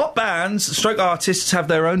 What bands, stroke artists, have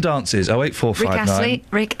their own dances? 08459.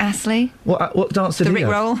 Rick Astley. What dance did he have? The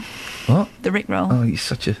Rick Roll. What? The Rick Roll. Oh, he's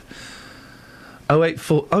such a...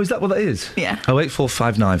 084... Oh, is that what that is? Yeah.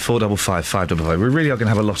 08459 455 555. We really are going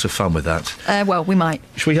to have a lot of fun with that. Well, we might.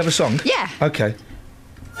 Shall we have a song? Yeah. OK.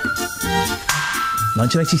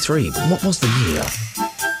 1983. What was the year?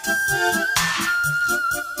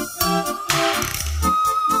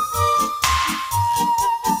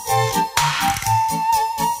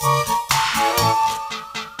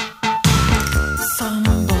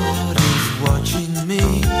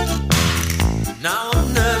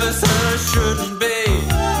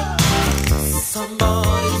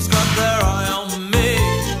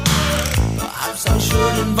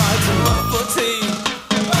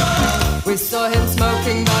 We saw him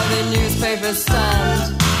smoking by the newspaper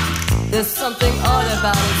stand. There's something odd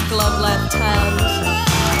about his gloved left hand.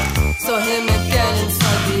 Saw him again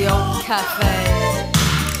inside the old cafe.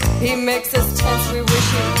 He makes us tense, we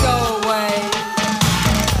wish he'd go away.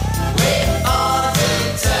 We are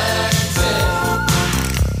detective.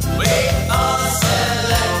 We are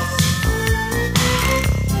select.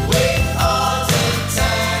 We are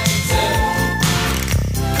detective.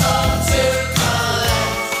 Come to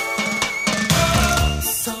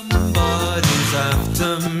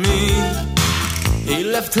after me. He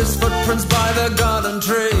left his footprints by the garden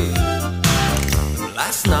tree.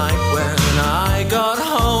 Last night when I got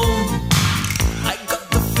home, I got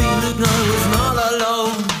the feeling I was not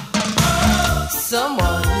alone.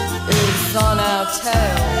 Someone is on our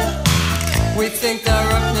tail. We think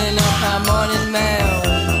they're opening up our morning mail.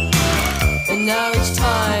 And now each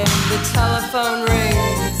time the telephone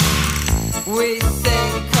rings, we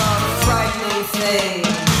think of frightening things.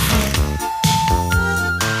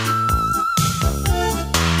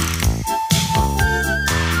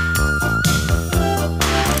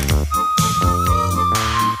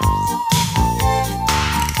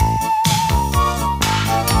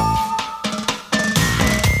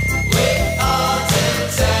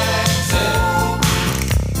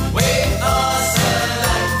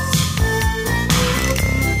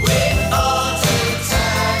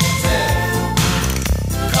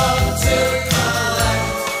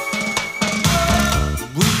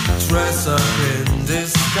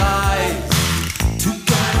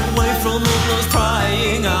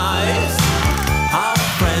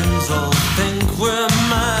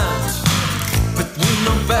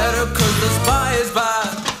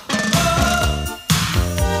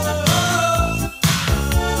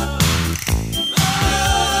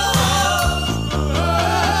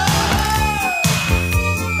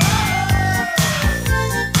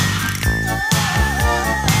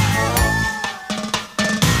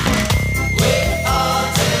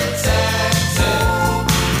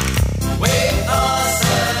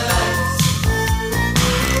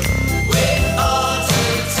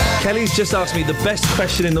 Kelly's just asked me the best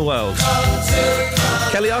question in the world.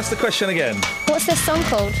 Kelly, ask the question again. What's this song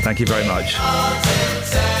called? Thank you very much.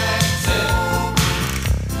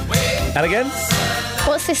 And again?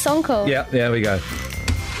 What's this song called? Yeah, there we go.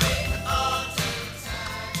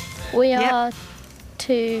 We are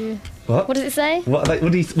to... What? What does it say? What do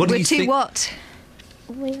you We're think? to what?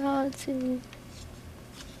 We are to...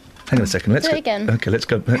 Hang on a second. Let's Do it go again. Okay, let's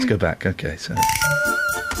go back. Okay, so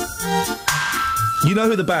you know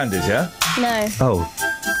who the band is, yeah? No. Oh,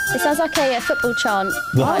 It sounds like a football chant.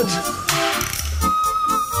 what?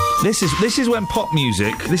 This is when pop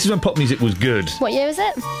music. This is when pop music was good. What year is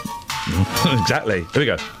it? Exactly. Here we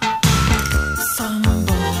go.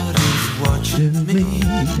 Somebody's watching me.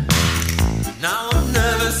 Now I'm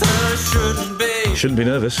nervous and I shouldn't be. Shouldn't be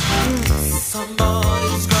nervous.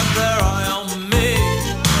 Somebody's got their eye on me.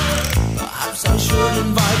 Perhaps I should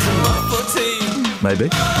invite them up for tea. Maybe.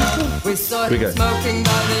 We saw Here we him go. smoking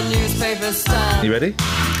by the newspaper stand. You ready?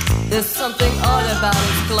 There's something odd about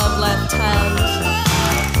his glove left hand.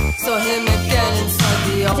 Saw him again inside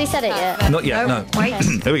the Has he said it yet? Not yet. No. Wait.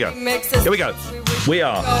 Here we go. Here we go. We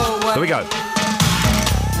are. Here we go.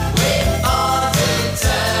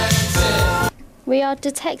 We are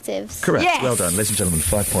detectives. Correct. Yes. Well done, ladies and gentlemen.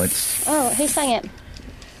 5 points. Oh, who sang it?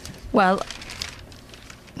 Well,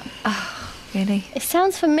 really? It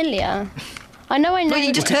sounds familiar. I know. Well,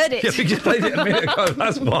 you just heard it. Yeah, we just played it a minute ago.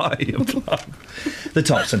 That's why. The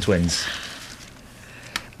Thompson twins.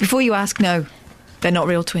 Before you ask, no, they're not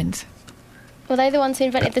real twins. Were they the ones who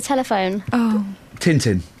invented the telephone? Oh.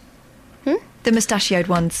 Tintin. The mustachioed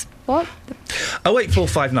ones. What?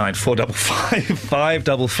 08459 455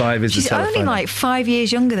 555 is She's the telephone. only like 5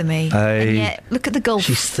 years younger than me. Hey. And yet, look at the gulf.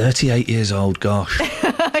 She's 38 years old, gosh.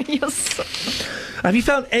 You're so... Have you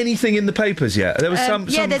found anything in the papers yet? There was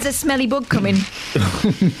Yeah, there's a smelly bug coming.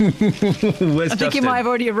 Where's I think it might have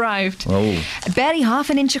already arrived. Oh. Barely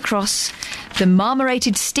half an inch across, the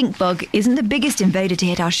marmorated stink bug isn't the biggest invader to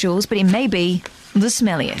hit our shores, but it may be the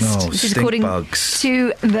smelliest. Oh, this is stink according bugs.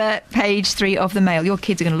 to the page 3 of the Mail. Your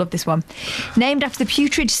kids are going to love this one. Named after the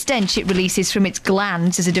putrid stench it releases from its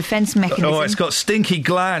glands as a defence mechanism. Oh, it's got stinky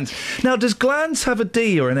glands. Now, does glands have a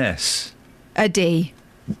D or an S? A D.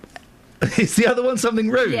 Is the other one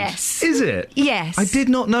something rude? Yes. Is it? Yes. I did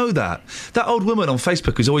not know that. That old woman on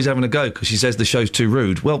Facebook is always having a go because she says the show's too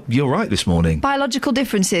rude. Well, you're right this morning. Biological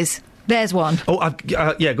differences. There's one. Oh,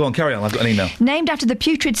 yeah, go on, carry on. I've got an email. Named after the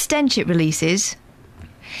putrid stench it releases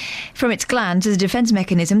from its glands as a defence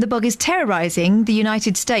mechanism, the bug is terrorising the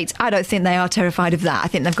United States. I don't think they are terrified of that. I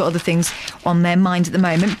think they've got other things on their minds at the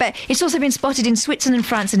moment. But it's also been spotted in Switzerland,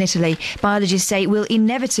 France and Italy. Biologists say it will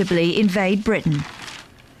inevitably invade Britain.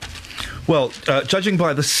 Well, judging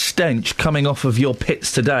by the stench coming off of your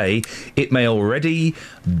pits today, it may already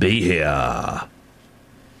be here.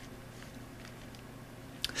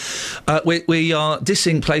 We are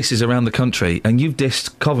dissing places around the country, and you've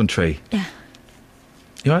dissed Coventry. Yeah.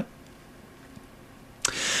 You all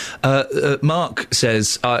right? Mark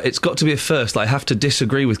says, it's got to be a first. I have to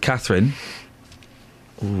disagree with Catherine.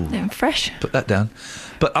 Ooh. They're fresh. Put that down.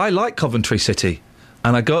 But I like Coventry City,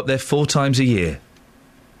 and I go up there 4 times a year.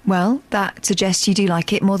 Well, that suggests you do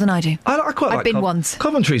like it more than I do. I quite like I've been once.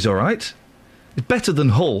 Coventry's all right. It's better than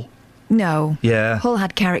Hull. No. Yeah. Hull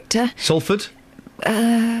had character. Salford?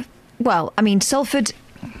 Well, I mean, Salford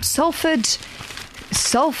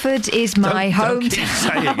is my Don't keep hometown,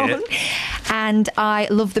 saying it. and I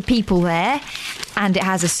love the people there, and it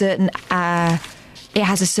has a certain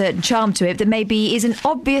charm to it that maybe isn't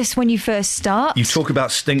obvious when you first start. You talk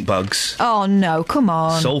about stink bugs. Oh no, come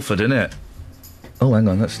on! Salford, innit? Oh, hang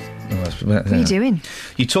on, that's What are you doing?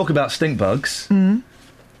 You talk about stink bugs. Mm.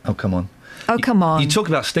 Oh, come on. Oh, come on. You talk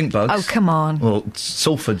about stink bugs. Oh, come on. Well,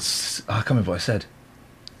 Salford's... I can't remember what I said.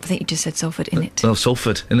 I think you just said Salford, innit? Oh,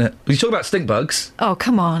 Salford, innit? You talk about stink bugs. Oh,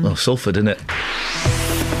 come on. Oh, Salford, innit?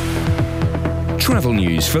 Travel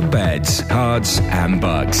news for beds, cards and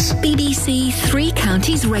bugs. BBC Three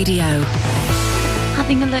Counties Radio.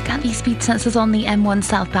 Having a look at the speed sensors on the M1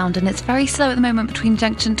 southbound, and it's very slow at the moment between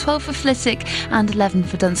junction 12 for Flitwick and 11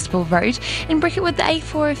 for Dunstable Road. In Bricketwood, the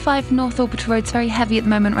A405 North Orbital Road's very heavy at the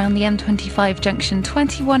moment around the M25 junction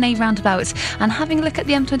 21A roundabout, and having a look at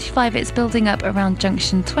the M25, it's building up around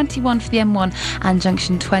junction 21 for the M1 and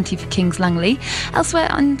junction 20 for Kings Langley. Elsewhere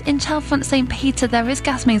in Chalfont St Peter, there is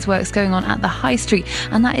gas mains works going on at the High Street,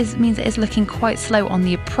 and that means it is looking quite slow on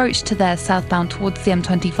the approach to there southbound towards the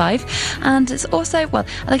M25. And it's also, well,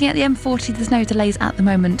 looking at the M40, there's no delays at the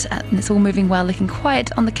moment, and it's all moving well, looking quiet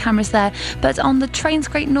on the cameras there. But on the trains,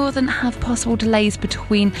 Great Northern have possible delays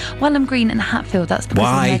between Welham Green and Hatfield. That's because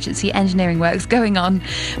of emergency engineering works going on.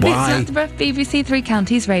 Why? Vince Attenborough, BBC Three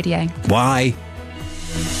Counties Radio. Why?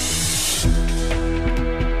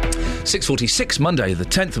 6:46, Monday, the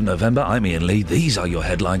 10th of November. I'm Iain Lee. These are your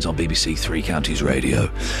headlines on BBC Three Counties Radio.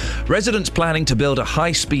 Residents planning to build a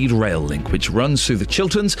high-speed rail link which runs through the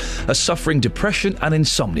Chilterns are suffering depression and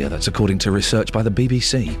insomnia. That's according to research by the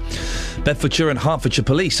BBC. Bedfordshire and Hertfordshire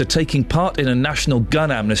police are taking part in a national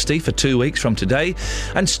gun amnesty for 2 weeks from today.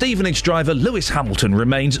 And Stevenage driver Lewis Hamilton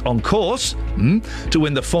remains on course to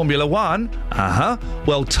win the Formula One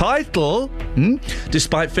title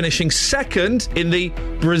despite finishing second in the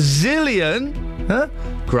Brazilian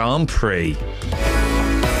Grand Prix.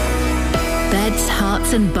 Beds,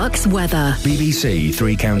 Hearts and Bucks weather. BBC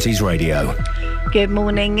Three Counties Radio. Good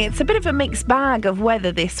morning. It's a bit of a mixed bag of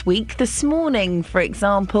weather this week. This morning, for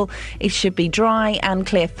example, it should be dry and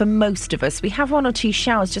clear for most of us. We have one or two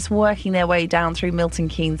showers just working their way down through Milton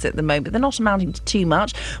Keynes at the moment. They're not amounting to too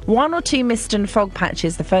much. One or two mist and fog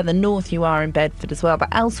patches the further north you are in Bedford as well. But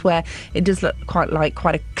elsewhere, it does look quite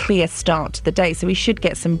a clear start to the day. So we should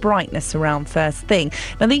get some brightness around first thing.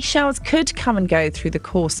 Now, these showers could come and go through the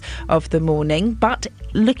course of the morning, but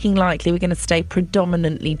looking likely we're going to stay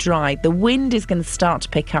predominantly dry. The wind is going to start to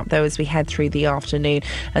pick up though as we head through the afternoon,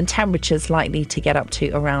 and temperatures likely to get up to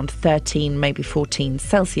around 13, maybe 14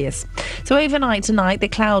 Celsius. So overnight tonight the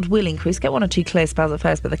cloud will increase, get one or two clear spells at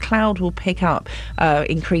first, but the cloud will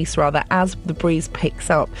increase as the breeze picks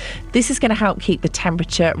up. This is going to help keep the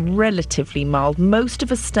temperature relatively mild, most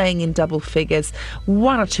of us staying in double figures,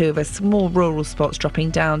 one or two of us, more rural spots, dropping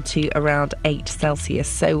down to around 8 Celsius.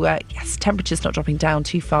 So yes, temperatures not dropping down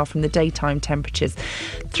too far from the daytime temperatures.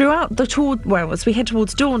 Throughout as we head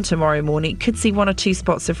towards dawn tomorrow morning, could see one or two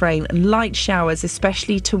spots of rain and light showers,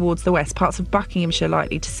 especially towards the west. Parts of Buckinghamshire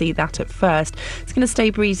likely to see that at first. It's going to stay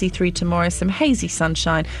breezy through tomorrow, some hazy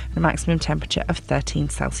sunshine and a maximum temperature of 13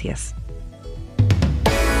 Celsius.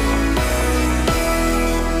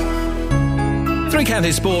 Three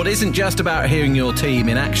Counties Sport isn't just about hearing your team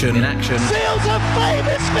in action. Feels a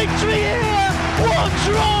famous victory here! What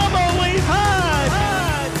drama we've had!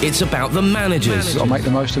 It's about the managers. You've got to make the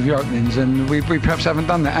most of your openings, and we perhaps haven't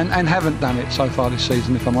done that, and haven't done it so far this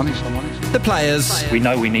season, if I'm honest. The players. We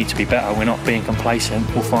know we need to be better. We're not being complacent.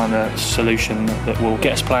 We'll find a solution that will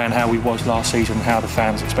get us playing how we was last season, how the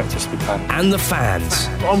fans expect us to be playing. And the fans.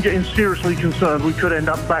 I'm getting seriously concerned we could end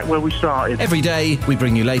up back where we started. Every day, we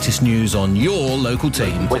bring you latest news on your local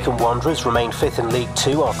team. Wycombe Wanderers remain 5th in League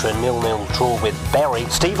 2 after a 0-0 draw with Bury.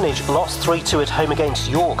 Stevenage lost 3-2 at home against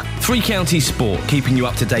York. Three Counties Sport, keeping you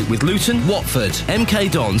up to date with Luton, Watford, MK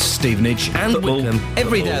Dons, Stevenage and Wycombe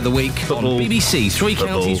every day of the week on BBC Three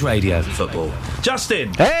Counties Radio. Football.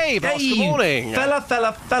 Justin. Hey, boss, good morning.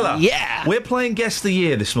 Fella. Yeah. We're playing Guess the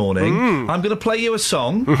Year this morning. I'm going to play you a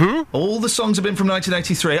song. All the songs have been from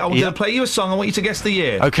 1983. I'm going to play you a song. I want you to guess the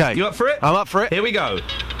year. Okay. You up for it? I'm up for it. Here we go.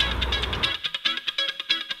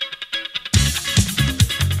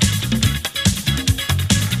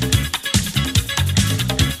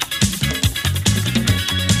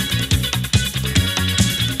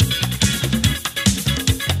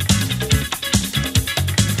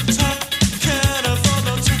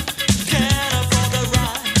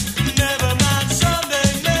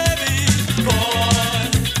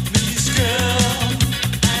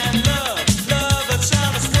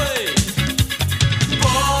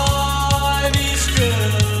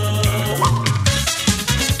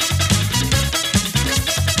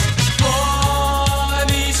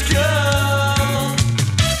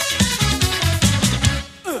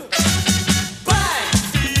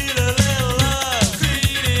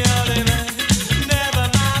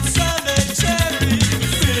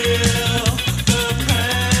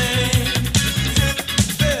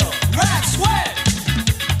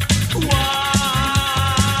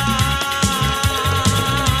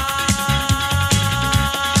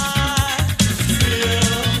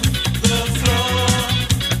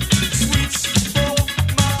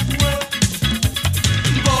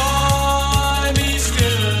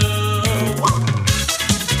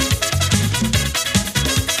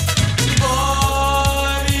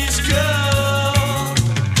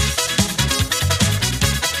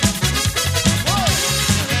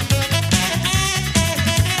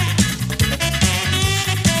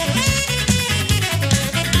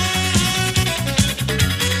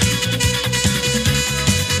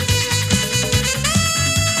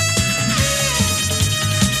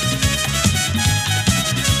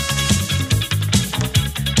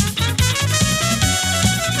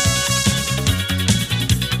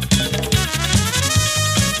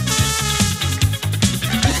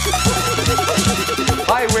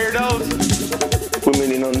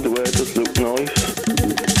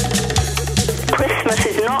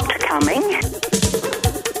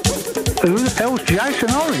 Who the hell's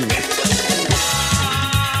Jason Orange?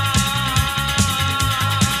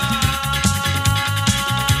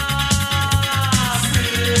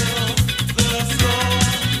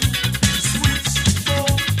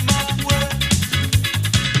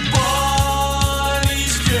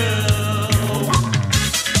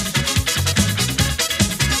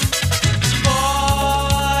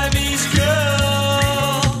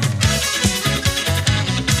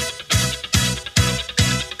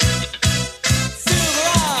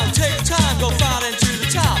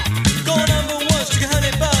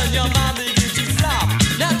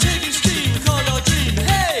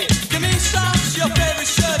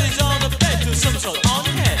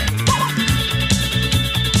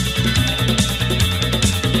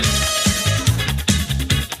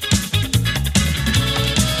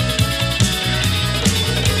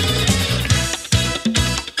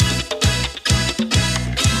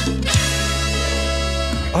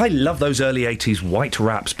 I love those early 80s white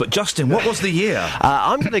wraps. But, Justin, what was the year?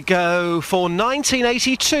 I'm going to go for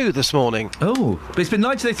 1982 this morning. Oh, but it's been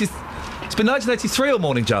 1983 all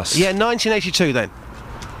morning, Just. Yeah, 1982 then.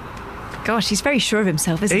 Gosh, he's very sure of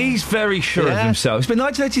himself, isn't he? He's very sure of himself. It's been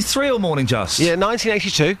 1983 all morning, Just. Yeah,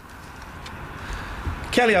 1982.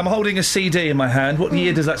 Kelly, I'm holding a CD in my hand. What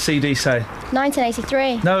year does that CD say?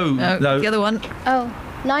 1983. No. The other one. Oh,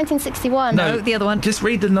 1961. No, the other one. Just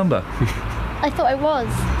read the number. I thought it was.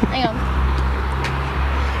 Hang on.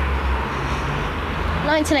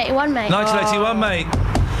 1981, mate. 1981, mate.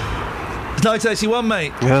 1981,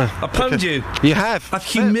 mate. Yeah. I pwned you. You have. I've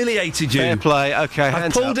humiliated you. Fair play. Okay, I've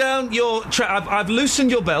hands pulled up. down your... I've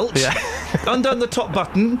loosened your belt. Yeah. Undone the top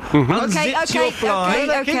button. Unzipped your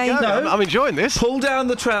fly. Okay. No. I'm enjoying this. Pull down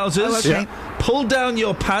the trousers. Oh, okay. Pull down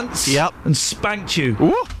your pants. Yep. And spanked you.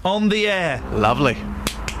 Ooh. On the air. Lovely.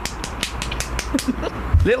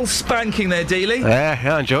 Little spanking there, Dealey.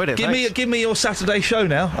 Yeah, I enjoyed it. Give me your Saturday show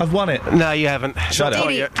now. I've won it. No, you haven't. Shut up.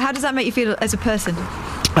 Dealey, how does that make you feel as a person?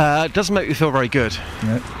 It doesn't make me feel very good.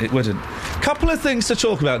 No, it wouldn't. Couple of things to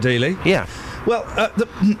talk about, Dealey. Yeah. Well, do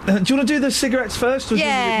you want to do the cigarettes first? Or do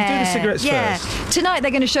the cigarettes first? Tonight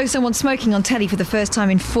they're going to show someone smoking on telly for the first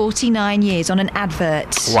time in 49 years on an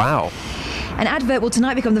advert. Wow. An advert will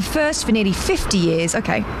tonight become the first for nearly 50 years.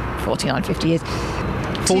 Okay, 49, 50 years.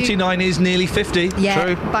 49 is nearly 50.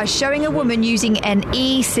 Yeah, True. by showing a woman using an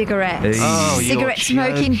e-cigarette. Oh, cigarette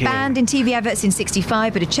smoking joking. banned in TV adverts in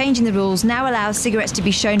 65, but a change in the rules now allows cigarettes to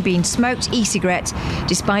be shown being smoked e-cigarettes,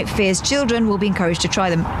 despite fears children will be encouraged to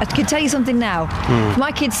try them. I can tell you something now. If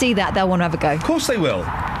my kids see that, they'll want to have a go. Of course they will.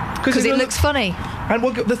 Because it looks funny. And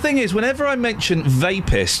the thing is, whenever I mention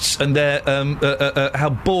vapists and their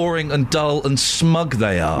how boring and dull and smug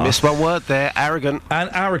they are... Missed one word there, arrogant.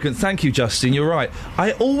 And arrogant, thank you, Justin, you're right.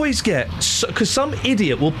 I always get... Because some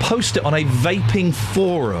idiot will post it on a vaping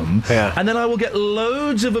forum, and then I will get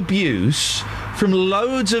loads of abuse from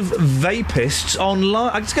loads of vapists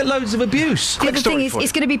online. I just get loads of abuse. The other thing is,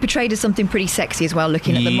 it's going to be portrayed as something pretty sexy as well,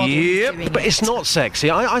 looking at the model. Yep, but it's not sexy.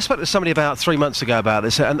 I spoke to somebody about 3 months ago about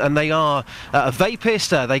this, and they are a vapist.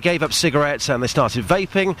 They gave up cigarettes and they started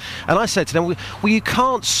vaping. And I said to them, well, you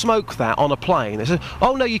can't smoke that on a plane. They said,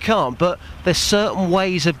 oh, no, you can't, but there's certain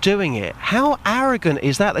ways of doing it. How arrogant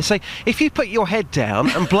is that? They say, if you put your head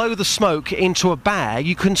down and blow the smoke into a bag,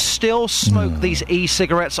 you can still smoke these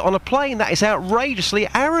e-cigarettes on a plane. That is outrageously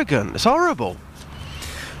arrogant. It's horrible.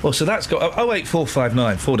 Well, so that's got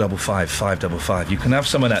 08459 455 555. You can have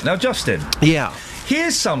some of that. Now, Justin. Yeah.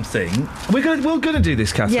 Here's something. We're going to do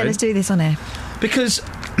this, Catherine. Yeah, let's do this on air. Because...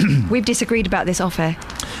 we've disagreed about this off air.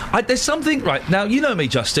 There's something... Right, now, you know me,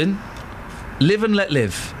 Justin. Live and let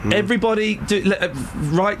live. Everybody...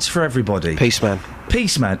 rights for everybody. Peace, man.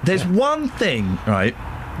 Peace, man. There's one thing, right,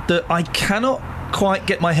 that I cannot quite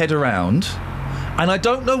get my head around, and I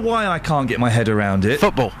don't know why I can't get my head around it.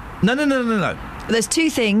 Football. No. There's two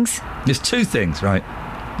things. There's two things, right?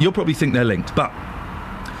 You'll probably think they're linked, but...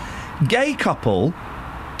 Gay couple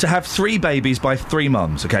to have 3 babies by 3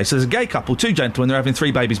 months, okay? So there's a gay couple, 2 gentlemen, they're having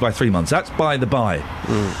 3 babies by 3 months. That's by the by.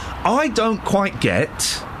 I don't quite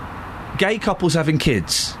get gay couples having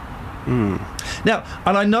kids. Now,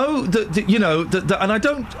 and I know that you know that, and I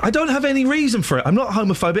don't have any reason for it. I'm not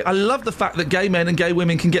homophobic. I love the fact that gay men and gay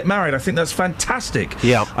women can get married. I think that's fantastic.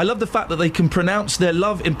 Yeah. I love the fact that they can pronounce their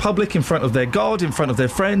love in public, in front of their God, in front of their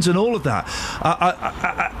friends, and all of that.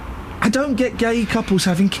 I don't get gay couples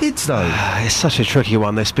having kids, though. It's such a tricky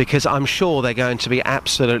one, this, because I'm sure they're going to be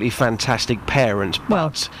absolutely fantastic parents.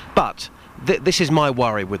 But this is my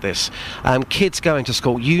worry with this. Kids going to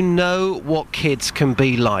school, you know what kids can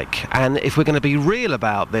be like. And if we're going to be real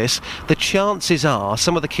about this, the chances are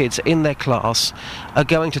some of the kids in their class are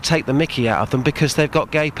going to take the mickey out of them because they've got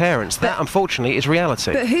gay parents. That, unfortunately, is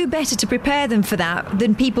reality. But who better to prepare them for that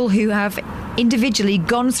than people who have individually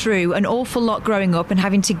gone through an awful lot growing up and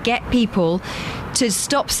having to get people to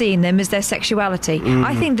stop seeing them as their sexuality.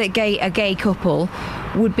 I think that a gay couple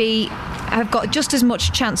would have got just as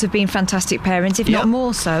much chance of being fantastic parents, if not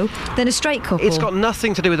more so, than a straight couple. It's got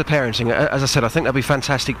nothing to do with the parenting. As I said, I think they'll be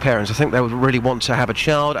fantastic parents. I think they would really want to have a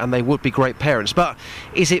child, and they would be great parents. But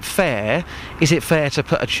is it fair? Is it fair to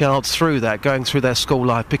put a child through that, going through their school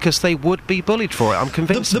life, because they would be bullied for it? I'm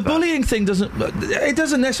convinced. The bullying thing doesn't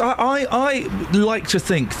necessarily. I like to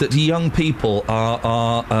think that young people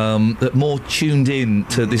are more tuned in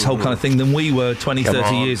to this whole kind of thing than we were 20,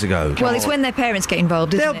 30 years ago. Well, it's when their parents get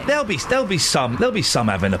involved, isn't it? They'll there'll be some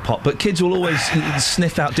having a pop, but kids will always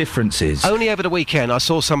sniff out differences. Only over the weekend, I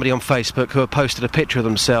saw somebody on Facebook who had posted a picture of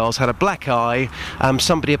themselves, had a black eye.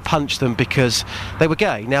 Somebody had punched them because they were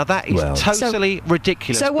gay. Now that is totally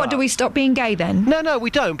ridiculous. So what? Do we stop being gay then? No, we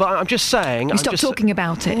don't. But I'm just saying. We stop talking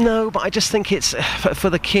about it. No, but I just think it's for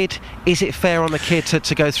the kid. Is it fair on the kid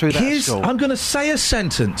to go through that at school? I'm going to say a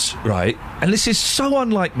sentence, right? And this is so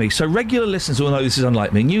unlike me. So regular listeners will know this is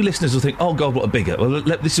unlike me. New listeners will think, "Oh God, what a bigot." Well,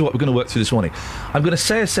 this is what we're going to work through this morning. I'm going to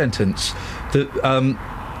say a sentence that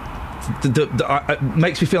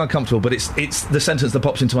makes me feel uncomfortable, but it's the sentence that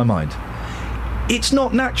pops into my mind. It's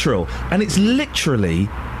not natural, and it's literally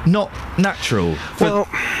not natural for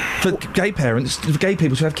gay parents, for gay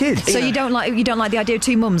people to have kids. So you don't like the idea of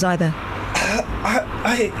two mums either?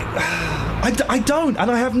 I don't, and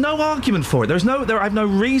I have no argument for it. I have no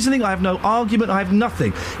reasoning, I have no argument, I have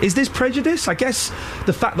nothing. Is this prejudice? I guess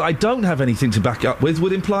the fact that I don't have anything to back it up with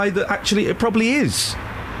would imply that actually it probably is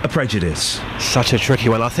a prejudice. Such a tricky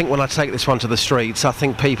one. I think when I take this one to the streets, I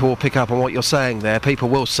think people will pick up on what you're saying there. People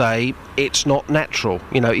will say it's not natural.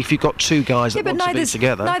 You know, if you've got two guys that want to be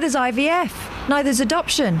together. Neither's IVF, neither's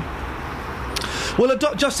adoption. Well,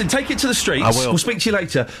 Justin, take it to the streets. I will. We'll speak to you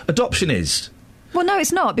later. Adoption is. Well, no,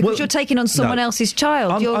 it's not, because you're taking on someone else's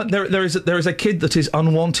child. There is a kid that is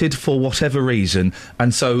unwanted for whatever reason,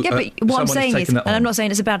 and so yeah. But what I'm saying is, and I'm not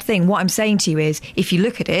saying it's a bad thing. What I'm saying to you is, if you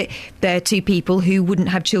look at it, there are two people who wouldn't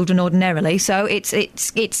have children ordinarily. So it's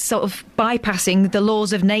sort of bypassing the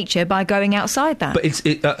laws of nature by going outside that. But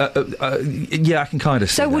yeah, I can kind of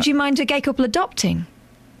see So that. would you mind a gay couple adopting?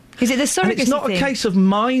 Is it the surrogacy And it's not thing? a case of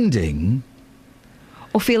minding.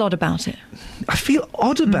 Or feel odd about it? I feel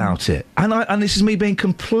odd about it. And this is me being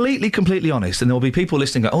completely honest. And there'll be people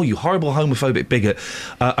listening going, "Oh, you horrible homophobic bigot."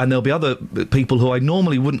 And there'll be other people who I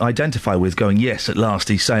normally wouldn't identify with going, "Yes, at last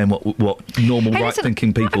he's saying what normal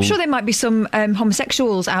right-thinking people..." I'm sure there might be some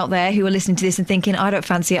homosexuals out there who are listening to this and thinking, "I don't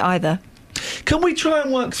fancy it either." Can we try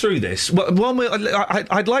and work through this?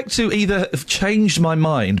 I'd like to either have changed my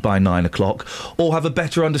mind by 9 o'clock or have a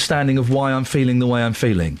better understanding of why I'm feeling the way I'm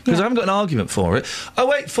feeling. Because I haven't got an argument for it.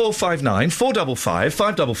 08459 455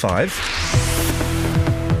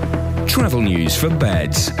 555. Travel news for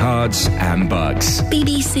beds, cards and bugs.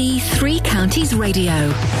 BBC Three Counties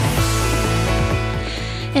Radio.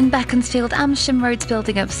 In Beaconsfield, Amersham Road's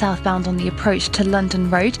building up southbound on the approach to London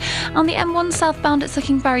Road. On the M1 southbound, it's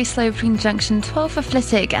looking very slow between junction 12 for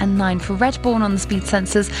Flitwick and 9 for Redbourne on the speed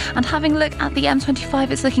sensors. And having a look at the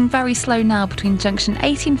M25, it's looking very slow now between junction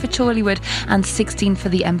 18 for Chorleywood and 16 for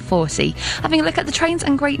the M40. Having a look at the trains,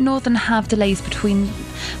 and Great Northern have delays between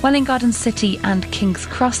Welwyn Garden City and King's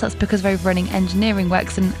Cross. That's because of overrunning engineering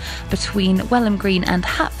works in between Welham Green and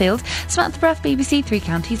Hatfield. Samantha Breath, BBC Three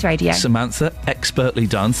Counties Radio. Samantha, expertly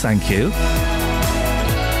done. Thank you.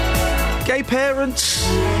 Gay parents,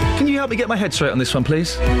 can you help me get my head straight on this one,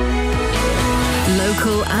 please?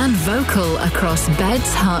 Local and vocal across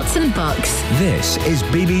beds, hearts and bucks. This is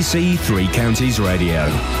BBC Three Counties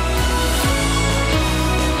Radio.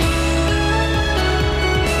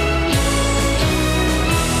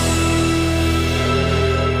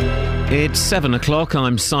 It's 7 o'clock.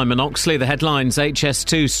 I'm Simon Oxley. The headlines: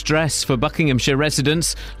 HS2 stress for Buckinghamshire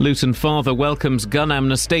residents. Luton father welcomes gun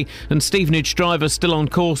amnesty. And Stevenage driver still on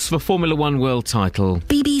course for Formula One world title.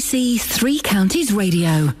 BBC Three Counties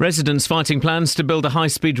Radio. Residents fighting plans to build a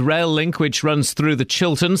high-speed rail link which runs through the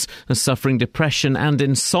Chilterns are suffering depression and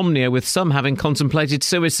insomnia, with some having contemplated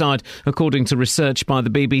suicide, according to research by the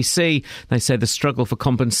BBC. They say the struggle for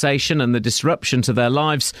compensation and the disruption to their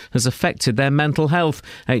lives has affected their mental health.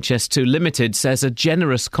 HS2 Limited says a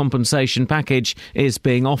generous compensation package is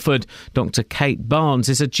being offered. Dr Kate Barnes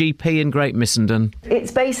is a GP in Great Missenden.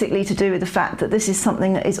 It's basically to do with the fact that this is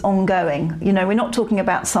something that is ongoing. You know, we're not talking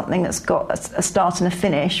about something that's got a start and a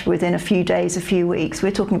finish within a few days, a few weeks. We're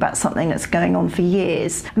talking about something that's going on for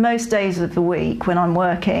years. Most days of the week when I'm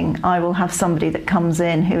working, I will have somebody that comes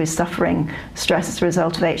in who is suffering stress as a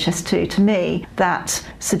result of HS2. To me, that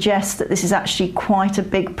suggests that this is actually quite a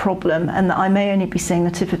big problem and that I may only be seeing the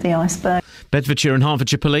tip of the iceberg. Bedfordshire and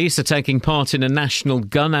Hertfordshire police are taking part in a national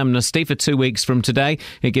gun amnesty for 2 weeks from today.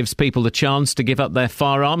 It gives people the chance to give up their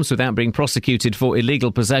firearms without being prosecuted for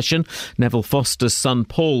illegal possession. Neville Foster's son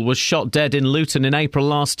Paul was shot dead in Luton in April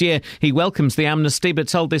last year. He welcomes the amnesty but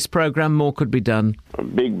told this programme more could be done. A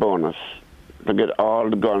big bonus to get all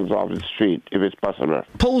the guns off the street if it's possible.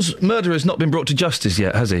 Paul's murderer has not been brought to justice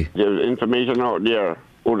yet, has he? There's information out there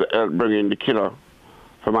would help bring in the killer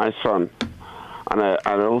for my son. And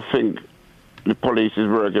I don't think the police is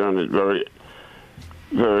working on it very,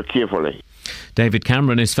 very carefully. David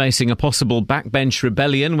Cameron is facing a possible backbench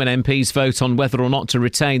rebellion when MPs vote on whether or not to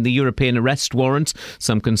retain the European arrest warrant.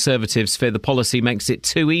 Some Conservatives fear the policy makes it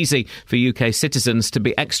too easy for UK citizens to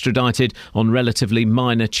be extradited on relatively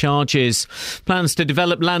minor charges. Plans to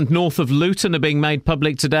develop land north of Luton are being made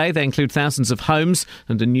public today. They include thousands of homes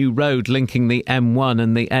and a new road linking the M1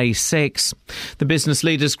 and the A6. The business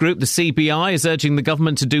leaders group, the CBI, is urging the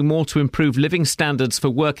government to do more to improve living standards for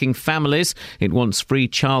working families. It wants free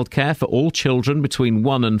childcare for all children between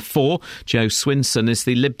 1 and 4. Jo Swinson is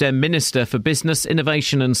the Lib Dem Minister for Business,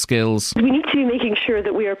 Innovation and Skills. We need to be making sure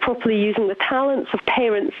that we are properly using the talents of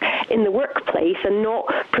parents in the workplace and not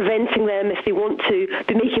preventing them, if they want to,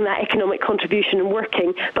 be making that economic contribution and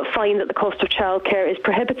working, but find that the cost of childcare is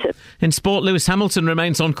prohibitive. In sport, Lewis Hamilton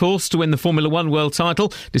remains on course to win the Formula One world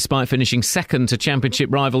title, despite finishing second to championship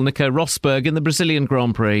rival Nico Rosberg in the Brazilian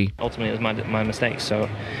Grand Prix. Ultimately, it was my mistake, so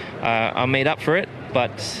I made up for it,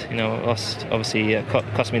 but, lost, obviously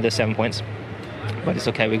cost me the 7 points. But it's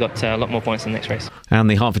okay, we got a lot more points in the next race. And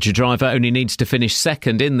the Hertfordshire driver only needs to finish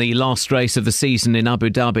second in the last race of the season in Abu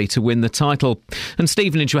Dhabi to win the title. And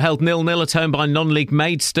Stevenage were held 0-0 at home by non-league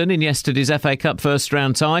Maidstone in yesterday's FA Cup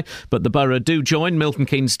first-round tie, but the Borough do join Milton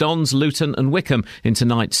Keynes Dons, Luton and Wickham in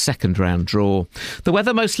tonight's second-round draw. The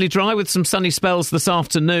weather mostly dry with some sunny spells this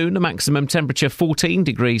afternoon, a maximum temperature 14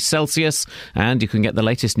 degrees Celsius, and you can get the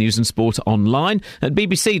latest news and sport online at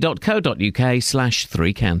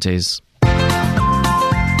bbc.co.uk/3 counties.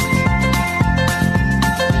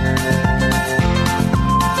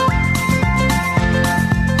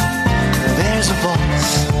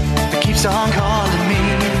 On calling me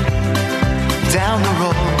down the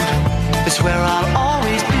road is where I'll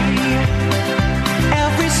always be.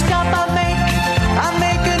 Every stop I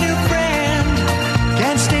make a new friend.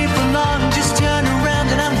 Can't stay for long, just turn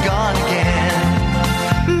around and I'm gone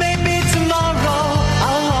again. Maybe tomorrow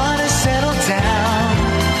I'll wanna settle down.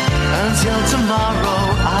 Until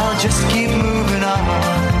tomorrow I'll just keep moving on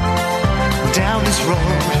down this road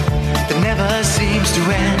that never seems to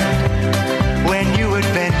end. When your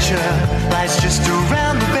adventure lies just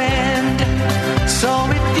around the bend. So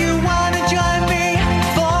if you want to join me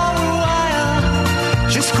for a while,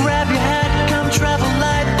 just grab your hat, come travel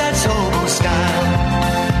light, that's hobo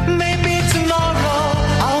style. Maybe tomorrow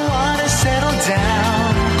I'll want to settle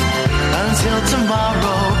down. Until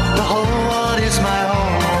tomorrow, the whole world is my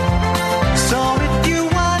home. So if you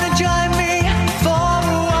want to join me for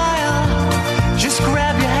a while, just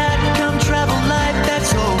grab your hat, come travel light,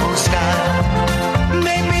 that's hobo style.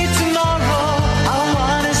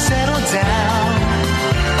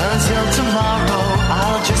 Until tomorrow,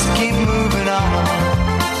 I'll just keep moving on.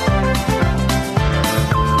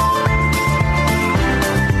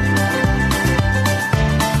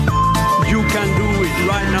 You can do it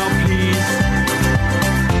right now, please.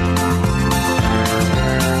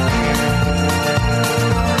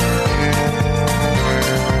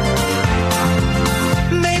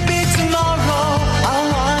 Maybe tomorrow, I'll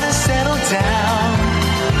wanna settle down.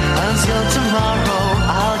 Until tomorrow,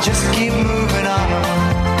 I'll just keep moving on.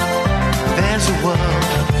 There's a world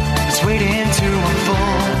that's waiting to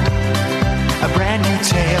unfold, a brand new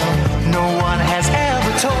tale no one has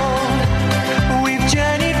ever told. We've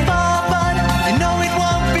journeyed far, but you know it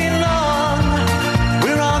won't be long.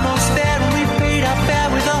 We're almost there and we paid our fare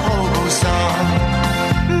with a hobo song.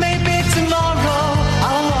 Maybe tomorrow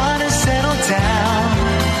I'll wanna settle down.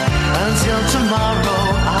 Until tomorrow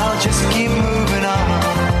I'll just keep moving on.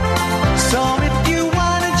 So if you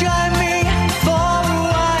wanna join me for a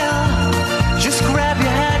while, just grab your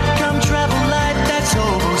hat, come travel light, that's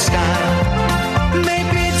hobo style.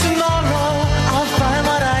 Maybe tomorrow I'll find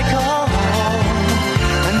what I call home.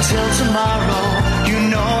 Until tomorrow, you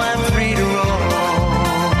know I'm free to roll.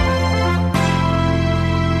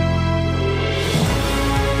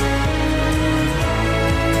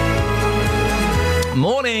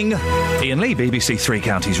 Morning, Iain Lee, BBC Three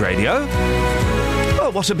Counties Radio. Oh,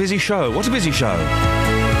 what a busy show, what a busy show.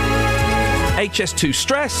 HS2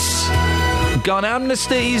 stress, gun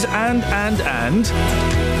amnesties and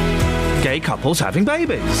gay couples having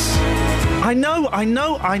babies. I know.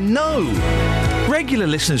 Regular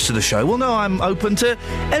listeners to the show will know I'm open to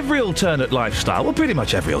every alternate lifestyle. Well, pretty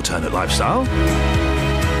much every alternate lifestyle.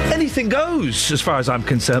 Anything goes, as far as I'm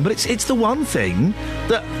concerned, but it's the one thing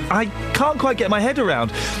that I can't quite get my head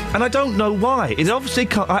around, and I don't know why. It obviously,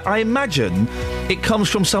 I imagine it comes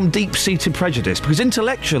from some deep-seated prejudice, because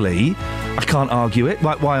intellectually, I can't argue it,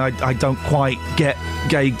 like why I don't quite get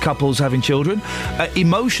gay couples having children.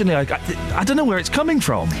 Emotionally, I don't know where it's coming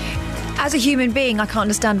from. As a human being, I can't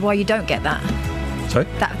understand why you don't get that. Sorry?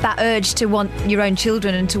 That urge to want your own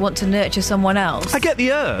children and to want to nurture someone else. I get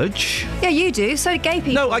the urge. Yeah, you do. So do gay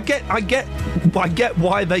people. No, I get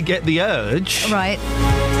why they get the urge. Right.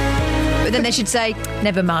 But then they should say,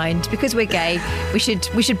 never mind, because we're gay, we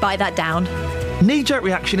should bite that down. Knee-jerk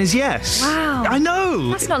reaction is yes. Wow. I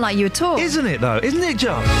know. That's not like you at all. Isn't it, though? Isn't it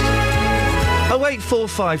just?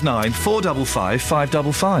 08459 455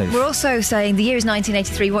 555. We're also saying the year is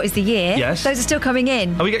 1983. What is the year? Yes. Those are still coming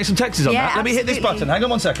in. Are we getting some texts on that? Let me hit this button. Hang on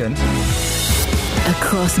 1 second.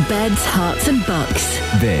 Across beds, hearts and bucks.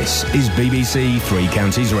 This is BBC Three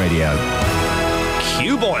Counties Radio.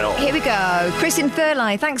 Q Boyle. Here we go. Chris in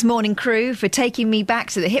Thurline. Thanks, morning crew, for taking me back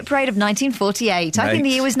to the hit parade of 1948. I think the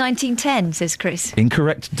year was 1910, says Chris.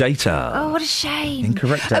 Incorrect data. Oh, what a shame.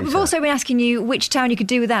 Incorrect data. We've also been asking you which town you could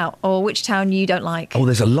do without or which town you don't like. Oh,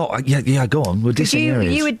 there's a lot. Yeah, go on. We're dissing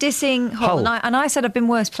areas. You were dissing Hull, and I said I've been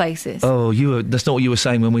worse places. Oh, that's not what you were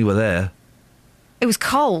saying when we were there. It was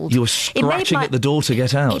cold. You were scratching at the door to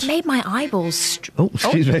get out. It made my eyeballs...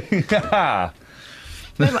 excuse me.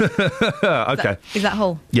 Okay. Is that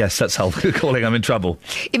Hull? Yes, that's Hull. Calling, I'm in trouble.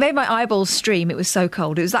 It made my eyeballs stream. It was so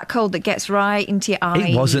cold. It was that cold that gets right into your eyes.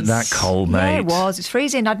 It wasn't that cold, mate. Yeah, it was. It was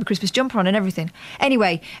freezing. I had my Christmas jumper on and everything.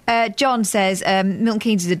 Anyway, John says Milton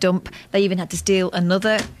Keynes is a dump. They even had to steal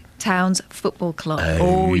another town's football club.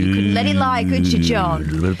 Oh, you couldn't let it lie, could you, John? A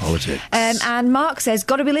little bit of politics. And Mark says,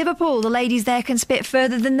 got to be Liverpool. The ladies there can spit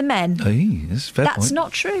further than the men. Hey, that's a fair point. That's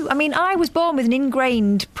not true. I mean, I was born with an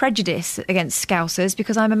ingrained prejudice against Scousers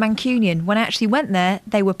because I'm a Mancunian. When I actually went there,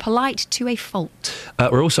 they were polite to a fault.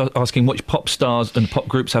 We're also asking which pop stars and pop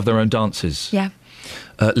groups have their own dances. Yeah.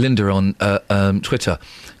 Linda on Twitter.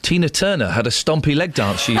 Tina Turner had a stompy leg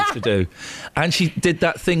dance she used to do. And she did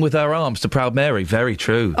that thing with her arms to Proud Mary. Very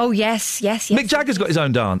true. Oh, yes. Mick Jagger's got his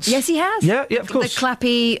own dance. Yes, he has. Yeah, of course. The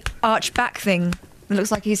clappy arch back thing. It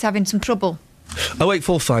looks like he's having some trouble.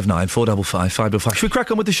 08459 455 555. Should we crack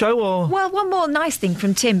on with the show, or...? Well, one more nice thing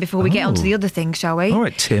from Tim before we get on to the other thing, shall we? All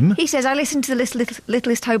right, Tim. He says, I listen to the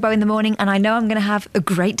Littlest Hobo in the morning and I know I'm going to have a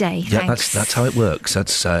great day. Yeah, Thanks. that's how it works.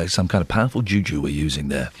 That's some kind of powerful juju we're using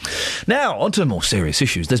there. Now, on to more serious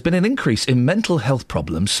issues. There's been an increase in mental health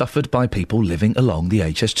problems suffered by people living along the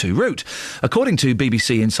HS2 route. According to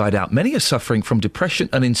BBC Inside Out, many are suffering from depression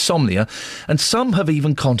and insomnia, and some have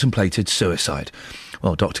even contemplated suicide.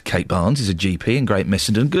 Well, Dr. Kate Barnes is a GP in Great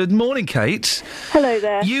Missenden. Good morning, Kate. Hello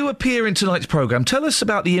there. You appear in tonight's programme. Tell us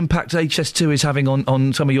about the impact HS2 is having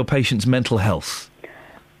on some of your patients' mental health.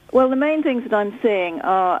 Well, the main things that I'm seeing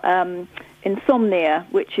are insomnia,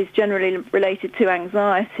 which is generally related to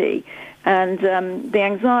anxiety. And the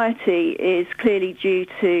anxiety is clearly due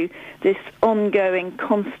to this ongoing,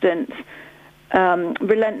 constant,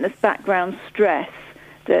 relentless background stress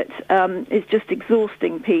that is just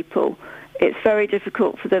exhausting people. It's very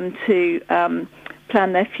difficult for them to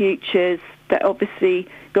plan their futures. They're obviously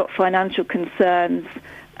got financial concerns.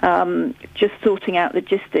 Just sorting out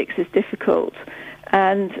logistics is difficult.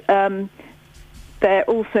 And they're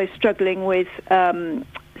also struggling with, some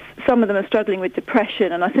of them are struggling with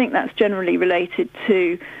depression, and I think that's generally related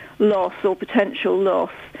to loss or potential loss.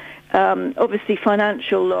 Obviously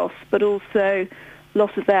financial loss, but also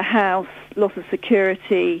loss of their house, loss of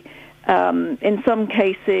security. In some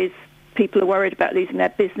cases, people are worried about losing their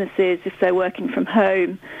businesses if they're working from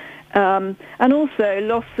home. And also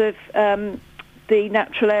loss of the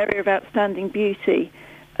natural area of outstanding beauty.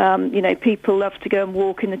 People love to go and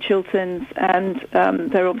walk in the Chilterns, and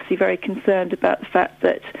they're obviously very concerned about the fact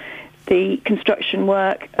that the construction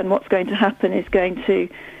work and what's going to happen is going to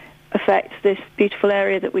affect this beautiful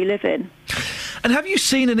area that we live in. And have you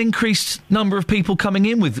seen an increased number of people coming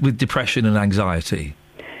in with depression and anxiety?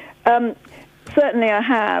 Certainly I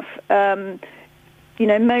have.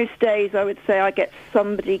 Most days I would say I get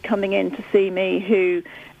somebody coming in to see me who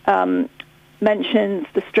mentions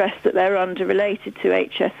the stress that they're under related to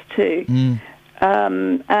HS2.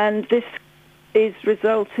 And this is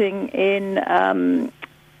resulting in,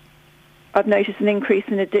 I've noticed an increase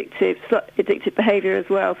in addictive behaviour as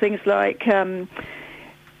well. Things like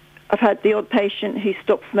I've had the odd patient who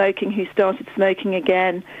stopped smoking, who started smoking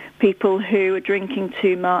again, people who are drinking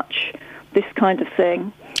too much, this kind of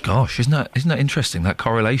thing. Gosh, isn't that interesting, that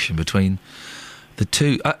correlation between the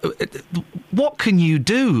two? What can you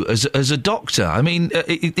do as a doctor? I mean,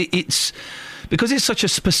 it's because it's such a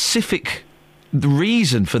specific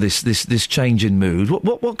reason for this change in mood.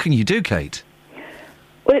 What can you do, Kate?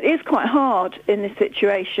 Well, it is quite hard in this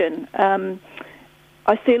situation.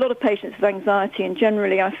 I see a lot of patients with anxiety, and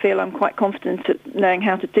generally I feel I'm quite confident at knowing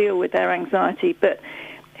how to deal with their anxiety. But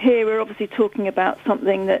here we're obviously talking about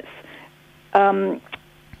something that's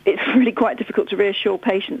it's really quite difficult to reassure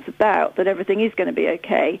patients about that everything is going to be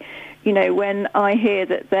okay. You know, when I hear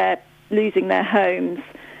that they're losing their homes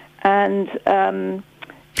and,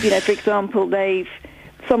 you know, for example,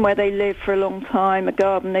 somewhere they live for a long time, a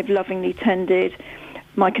garden they've lovingly tended.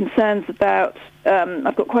 My concerns about,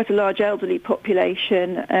 I've got quite a large elderly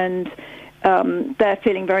population and they're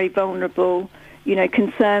feeling very vulnerable. You know,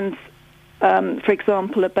 concerns, for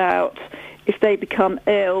example, about if they become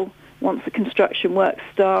ill once the construction work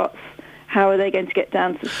starts, how are they going to get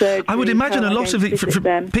down to surgery? I would imagine a lot of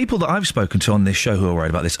people that I've spoken to on this show who are worried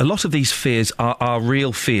about this, a lot of these fears are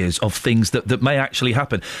real fears of things that may actually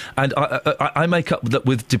happen. And I make up that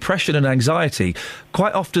with depression and anxiety,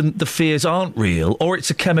 quite often the fears aren't real, or it's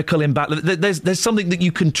a chemical imbalance. There's something that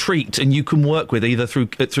you can treat and you can work with either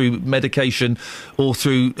through medication or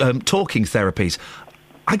through talking therapies.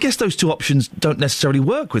 I guess those two options don't necessarily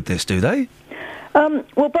work with this, do they?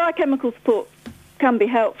 Well, biochemical support can be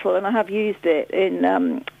helpful, and I have used it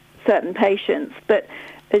in certain patients. But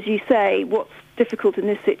as you say, what's difficult in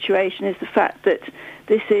this situation is the fact that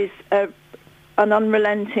this is an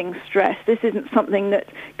unrelenting stress. This isn't something that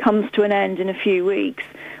comes to an end in a few weeks.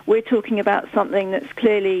 We're talking about something that's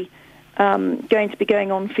clearly going to be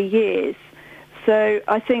going on for years. So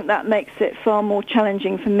I think that makes it far more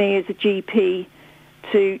challenging for me as a GP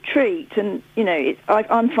to treat, and you know,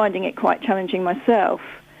 I'm finding it quite challenging myself.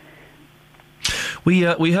 We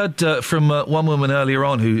heard from one woman earlier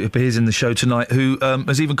on who appears in the show tonight who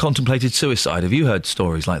has even contemplated suicide. Have you heard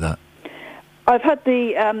stories like that? I've had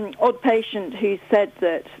the odd patient who said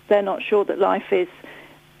that they're not sure that life is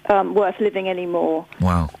worth living anymore.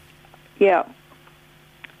 Wow. Yeah.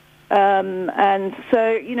 And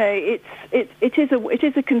so, you know, it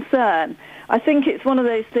is a concern. I think it's one of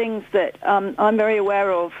those things that I'm very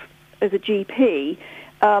aware of as a GP.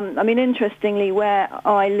 I mean, interestingly, where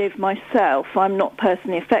I live myself, I'm not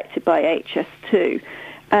personally affected by HS2.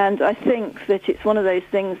 And I think that it's one of those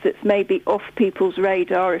things that's maybe off people's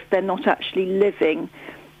radar if they're not actually living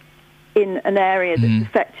in an area that's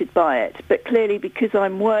affected by it. But clearly, because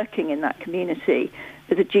I'm working in that community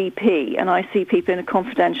as a GP and I see people in a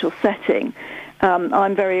confidential setting,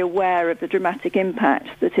 I'm very aware of the dramatic impact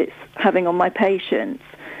that it's having on my patients.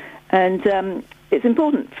 And it's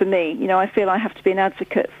important for me. You know, I feel I have to be an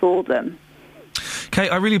advocate for them. Kate,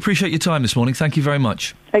 I really appreciate your time this morning. Thank you very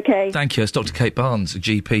much. OK. Thank you. It's Dr Kate Barnes, a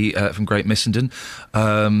GP from Great Missenden.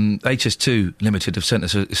 HS2 Limited have sent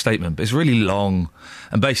us a statement, but it's really long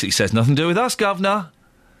and basically says nothing to do with us, Governor.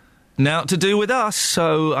 Now to do with us,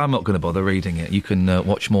 so I'm not going to bother reading it. You can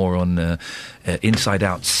watch more on Inside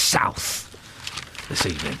Out South this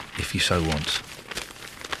evening, if you so want.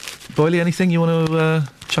 Boyley, anything you want to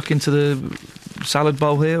chuck into the salad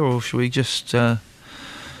bowl here, or should we just...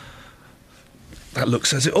 That looks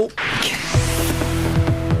says it all.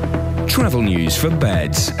 Travel news for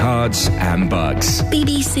beds, cards and bugs.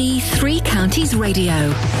 BBC Three Counties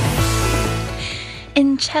Radio.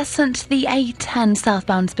 In Cheshunt, the A10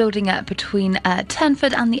 southbound is building up between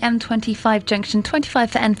Turnford and the M25 junction,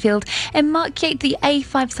 25 for Enfield. In Markyate, the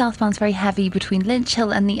A5 southbound is very heavy between Lynch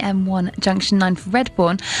Hill and the M1 junction 9 for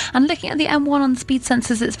Redbourne. And looking at the M1 on speed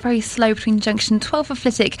sensors, it's very slow between junction 12 for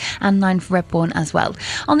Flitwick and 9 for Redbourne as well.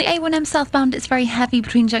 On the A1M southbound, it's very heavy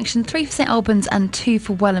between junction 3 for St Albans and 2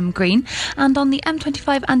 for Welham Green. And on the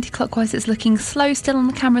M25 anti-clockwise, it's looking slow still on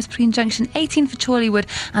the cameras between junction 18 for Chorleywood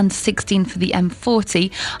and 16 for the M40.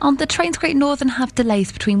 On the trains, Great Northern have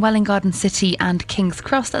delays between Welwyn Garden City and King's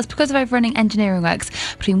Cross. That's because of overrunning engineering works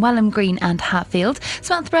between Welham Green and Hatfield.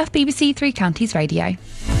 Samantha Breath, BBC Three Counties Radio.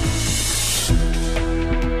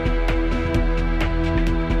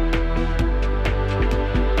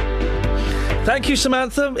 Thank you,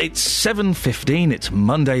 Samantha. It's 7:15. It's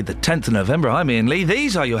Monday, the 10th of November. I'm Iain Lee.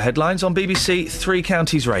 These are your headlines on BBC Three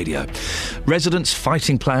Counties Radio. Residents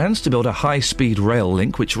fighting plans to build a high-speed rail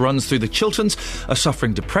link which runs through the Chilterns are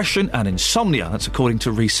suffering depression and insomnia. That's according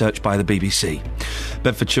to research by the BBC.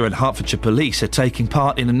 Bedfordshire and Hertfordshire police are taking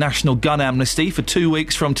part in a national gun amnesty for 2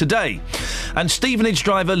 weeks from today. And Stevenage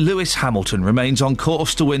driver Lewis Hamilton remains on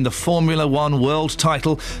course to win the Formula One world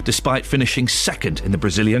title despite finishing second in the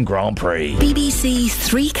Brazilian Grand Prix. BBC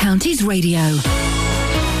Three Counties Radio.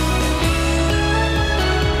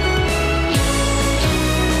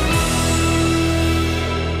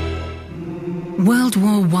 World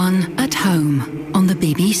War I at home on the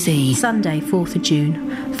BBC. Sunday, 4th of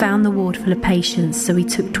June. Found the ward full of patients, so we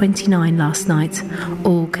took 29 last night,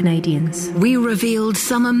 all Canadians. We revealed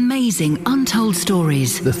some amazing untold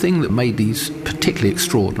stories. The thing that made these particularly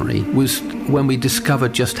extraordinary was when we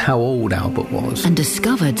discovered just how old Albert was. And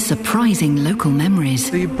discovered surprising local memories.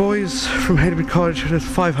 The boys from Haileybury College had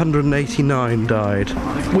 589 died,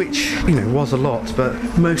 which, was a lot, but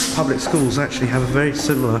most public schools actually have a very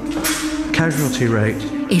similar casualty rate.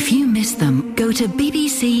 If you missed them, go to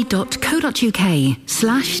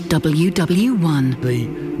bbc.co.uk/WW1. The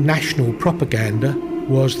national propaganda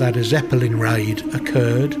was that a Zeppelin raid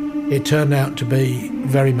occurred. It turned out to be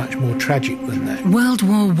very much more tragic than that. World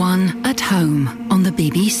War I at home on the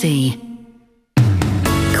BBC.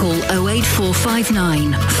 Call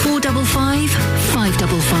 08459 455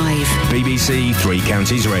 555. BBC Three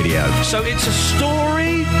Counties Radio. So it's a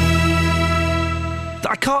story.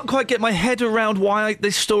 I can't quite get my head around why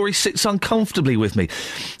this story sits uncomfortably with me.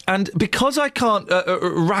 And because I can't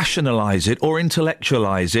rationalise it or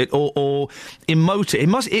intellectualise it or emote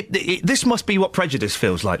it, this must be what prejudice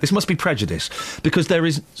feels like. This must be prejudice. Because there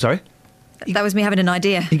is... Sorry? That was me having an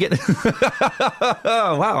idea. You get...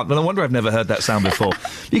 Oh, wow. No wonder I've never heard that sound before.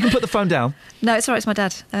 You can put the phone down. No, it's all right. It's my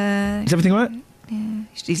dad. Is everything all right? Yeah,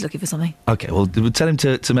 he's looking for something. OK, well, we'll tell him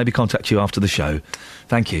to maybe contact you after the show.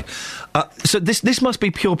 Thank you. So this must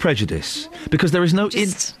be pure prejudice, because there is no...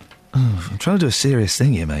 I'm trying to do a serious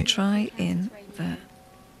thing here, mate. Try in the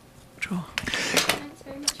drawer.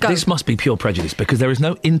 This must be pure prejudice, because there is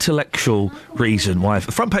no intellectual reason why...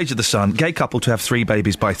 Front page of The Sun, gay couple to have 3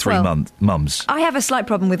 babies by 3 mums. I have a slight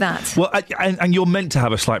problem with that. Well, and you're meant to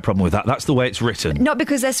have a slight problem with that. That's the way it's written. Not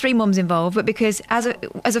because there's 3 mums involved, but because as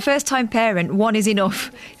a first-time parent, 1 is enough.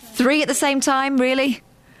 3 at the same time, really?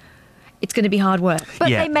 It's going to be hard work. But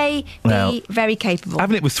they may be very capable.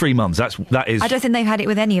 Having it with 3 mums, that is... I don't think they've had it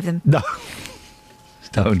with any of them. No.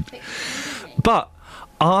 Don't. But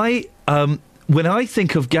when I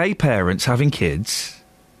think of gay parents having kids,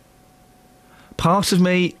 part of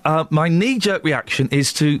me, my knee-jerk reaction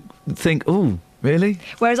is to think, oh, really?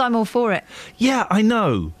 Whereas I'm all for it. Yeah, I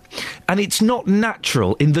know. And it's not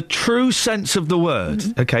natural in the true sense of the word,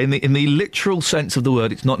 OK? In the literal sense of the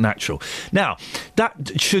word, it's not natural. Now,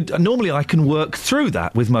 that should... Normally I can work through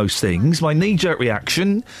that with most things. My knee-jerk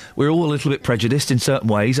reaction, we're all a little bit prejudiced in certain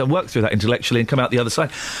ways. I work through that intellectually and come out the other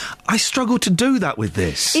side. I struggle to do that with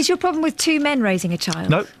this. Is your problem with 2 men raising a child?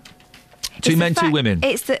 No. 2 men, 2 women.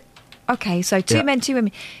 It's the... OK, so 2 men, 2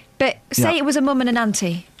 women. But say it was a mum and an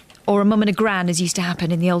auntie, or a mum and a gran, as used to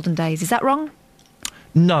happen in the olden days. Is that wrong?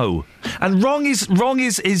 No. And wrong is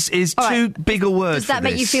too big a word. Does that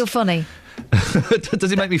make you feel funny?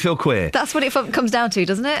 Does it make me feel queer? That's what it comes down to,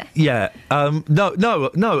 doesn't it? Yeah.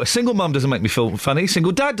 No. A single mum doesn't make me feel funny. A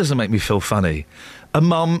single dad doesn't make me feel funny. A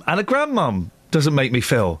mum and a grandmum doesn't make me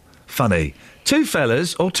feel funny. 2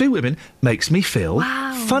 fellas or 2 women makes me feel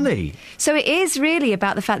funny. So it is really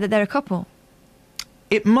about the fact that they're a couple?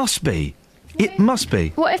 It must be. It must be.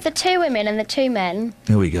 What if the 2 women and the 2 men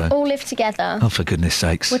Here we go. all live together? Oh, for goodness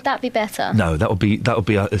sakes. Would that be better? No, that would be a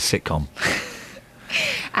sitcom.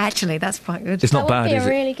 Actually, that's quite good. It's not bad, is it? That would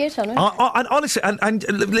be a really good one, wouldn't it? And honestly, and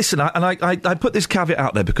listen, I put this caveat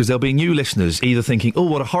out there because there'll be new listeners either thinking, oh,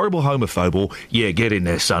 what a horrible homophobe, or, yeah, get in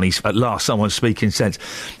there, sonny, at last someone's speaking sense.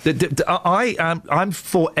 I'm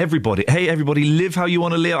for everybody. Hey, everybody, live how you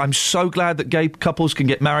want to live. I'm so glad that gay couples can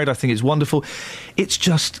get married. I think it's wonderful. It's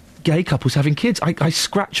just... gay couples having kids. I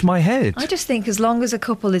scratch my head. I just think as long as a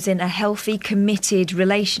couple is in a healthy, committed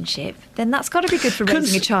relationship, then that's got to be good for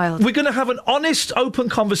raising a child. We're going to have an honest, open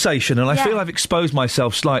conversation, and I feel I've exposed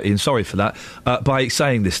myself slightly, and sorry for that, by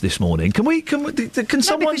saying this morning. Can someone...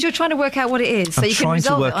 because you're trying to work out what it is, so you can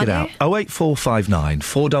resolve it, aren't you? I'm trying to work it out. 08459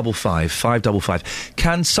 455 555.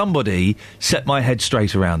 Can somebody set my head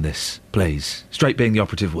straight around this, please? Straight being the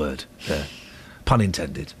operative word there. Pun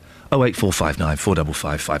intended. 08459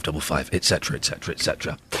 455 555, etc, etc,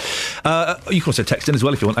 etc. You can also text in as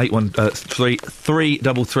well if you want. 813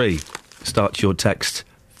 333. Start your text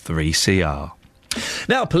 3CR.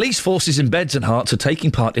 Now, police forces in Beds and Herts are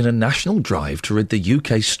taking part in a national drive to rid the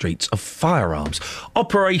UK streets of firearms.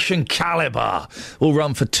 Operation Calibre will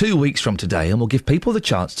run for 2 weeks from today and will give people the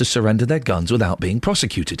chance to surrender their guns without being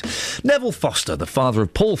prosecuted. Neville Foster, the father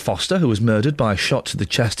of Paul Foster, who was murdered by a shot to the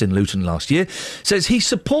chest in Luton last year, says he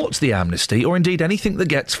supports the amnesty, or indeed anything that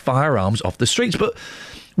gets firearms off the streets, but...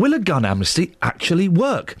 will a gun amnesty actually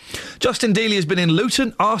work? Justin Dealey has been in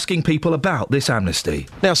Luton asking people about this amnesty.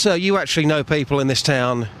 Now, sir, you actually know people in this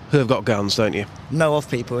town who have got guns, don't you? Know of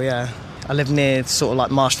people, yeah. I live near sort of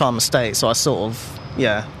like Marsh Farm Estate, so I sort of,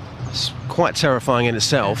 yeah. It's quite terrifying in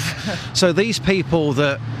itself. So these people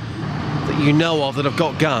that you know of that have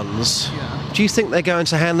got guns, do you think they're going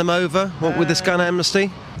to hand them over with this gun amnesty?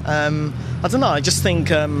 I don't know. I just think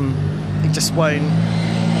it just won't.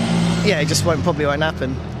 Yeah, it just probably won't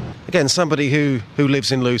happen. Again, somebody who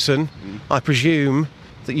lives in Luton, I presume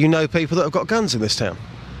that you know people that have got guns in this town.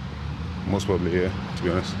 Most probably, yeah. To be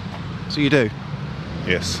honest. So you do?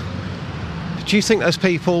 Yes. Do you think those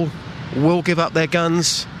people will give up their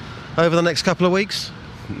guns over the next couple of weeks?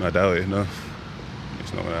 I doubt it. No,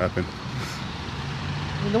 it's not going to happen.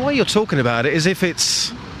 The way you're talking about it is if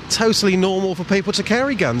it's totally normal for people to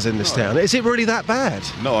carry guns in this town. Is it really that bad?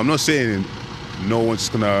 No, I'm not saying no one's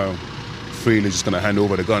just going to freely just going to hand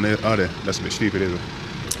over the gun, are they? That's a bit stupid, isn't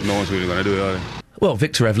it? No one's really going to do it, are they? Well,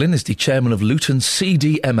 Victor Evelyn is the chairman of Luton's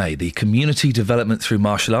CDMA, the Community Development Through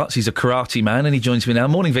Martial Arts. He's a karate man and he joins me now.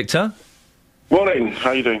 Morning, Victor. Morning, how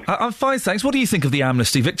are you doing? I'm fine, thanks. What do you think of the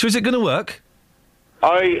amnesty, Victor? Is it going to work?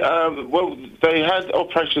 Well, they had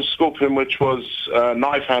Operation Scorpion, which was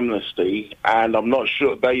knife amnesty, and I'm not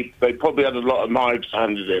sure, they probably had a lot of knives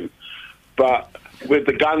handed in. But with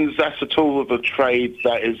the guns, that's a tool of the trade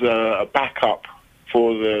that is a backup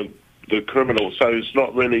for the criminal. So it's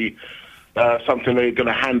not really something they're going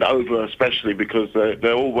to hand over, especially because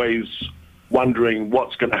they're always wondering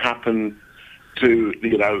what's going to happen to,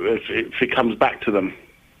 if it comes back to them.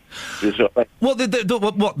 What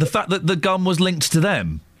the fact that the gun was linked to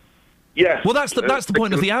them? Yeah. Well, that's the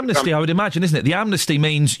point of the amnesty, I would imagine, isn't it? The amnesty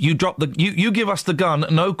means you drop you give us the gun,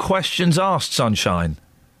 no questions asked, sunshine.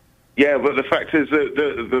 Yeah, but the fact is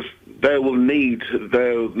that they'll need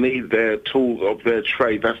their tool of their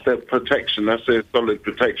trade. That's their protection. That's their solid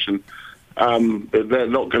protection. They're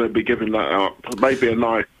not going to be giving that up. Maybe a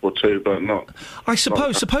knife or two, but not. I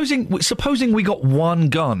suppose. Supposing we got one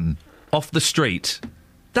gun off the street.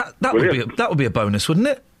 That would be a bonus, wouldn't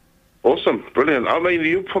it? Awesome, brilliant. I mean,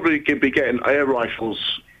 you'll probably be getting air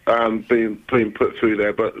rifles being put through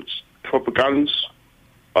there, but proper guns,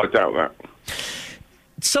 I doubt that.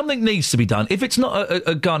 Something needs to be done. If it's not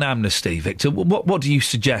a gun amnesty, Victor, what do you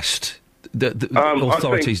suggest that the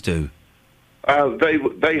authorities do?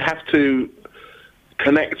 They have to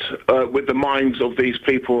connect with the minds of these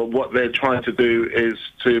people. What they're trying to do is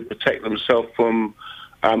to protect themselves from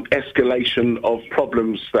escalation of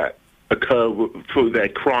problems that occur through their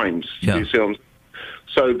crimes. Yeah. You see what I'm saying?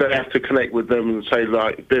 So they have to connect with them and say,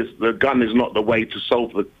 like, the gun is not the way to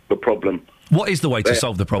solve the problem. What is the way to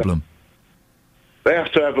solve the problem? They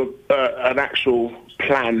have to have an actual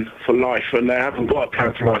plan for life, and they haven't got a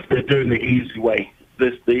plan for life. They're doing the easy way.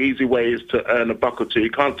 The easy way is to earn a buck or two.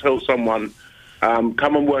 You can't tell someone,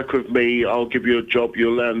 come and work with me, I'll give you a job,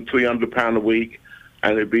 you'll earn £300 a week,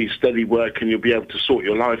 and it'll be steady work and you'll be able to sort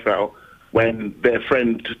your life out, when their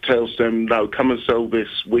friend tells them, no, come and sell this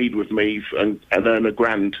weed with me and earn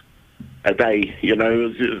 £1,000 a day.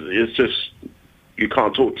 It's just, you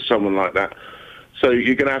can't talk to someone like that. So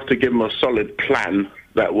you're going to have to give them a solid plan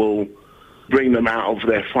that will bring them out of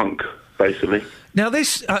their funk, basically. Now,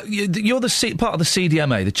 this you're part of the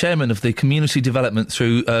CDMA, the chairman of the Community Development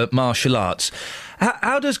Through Martial Arts.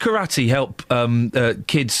 How does karate help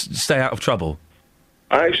kids stay out of trouble?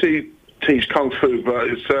 I actually teach Kung Fu, but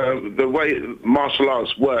it's, the way martial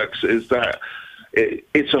arts works is that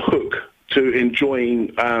it's a hook to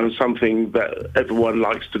enjoying something that everyone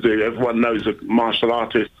likes to do. Everyone knows a martial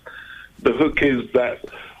artist. The hook is that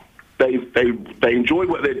they enjoy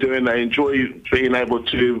what they're doing. They enjoy being able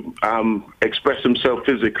to express themselves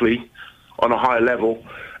physically on a higher level,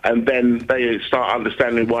 and then they start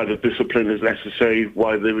understanding why the discipline is necessary,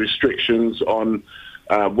 why the restrictions on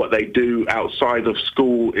what they do outside of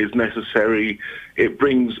school is necessary. It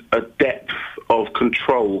brings a depth of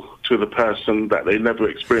control to the person that they never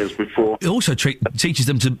experienced before. It also teaches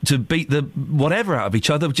them to beat the whatever out of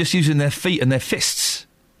each other just using their feet and their fists.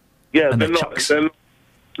 Yeah,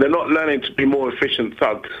 they're not learning to be more efficient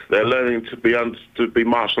thugs. They're learning to be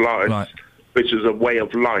martial artists, right, which is a way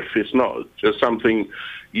of life. It's not just something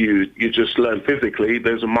you just learn physically.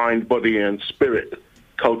 There's a mind, body, and spirit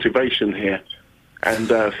cultivation here. And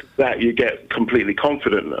that you get completely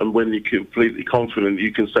confident, and when you're completely confident,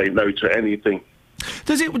 you can say no to anything.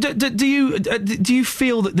 Do you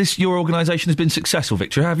feel that your organisation has been successful,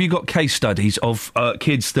 Victor? Have you got case studies of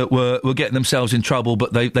kids that were getting themselves in trouble,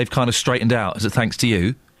 but they've kind of straightened out? Is it thanks to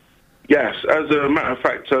you? Yes, as a matter of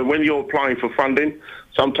fact, when you're applying for funding,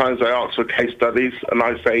 sometimes they ask for case studies, and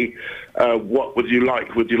I say, what would you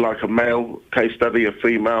like? Would you like a male case study, a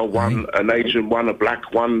female one, an Asian one, a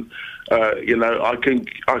black one? I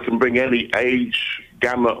can bring any age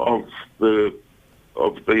gamut of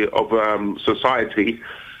society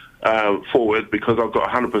forward, because I've got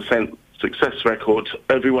 100% success record.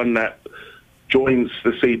 Everyone that joins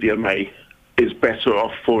the CDMA is better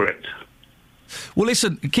off for it. Well,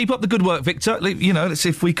 listen, keep up the good work, Victor. You know, let's see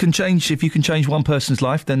if we can change. If you can change one person's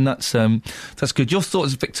life, then that's good. Your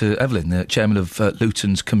thoughts, Victor Evelyn, the chairman of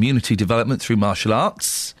Luton's Community Development through Martial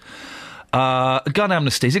Arts. Gun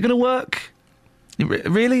amnesty, is it going to work?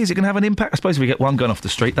 Really? Is it going to have an impact? I suppose if we get one gun off the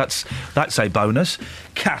street, that's a bonus.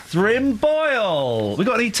 Catherine Boyle! We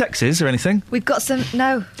got any texts or anything? We've got some...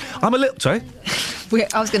 No. I'm a little... Sorry?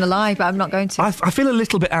 I was going to lie, but I'm not going to. I feel a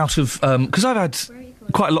little bit out of... Because I've had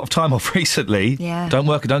quite a lot of time off recently. Yeah. Don't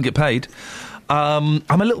work, I don't get paid. I'm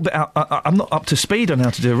a little bit out... I'm not up to speed on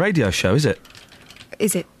how to do a radio show, is it?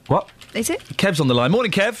 Is it? What? Is it? Kev's on the line.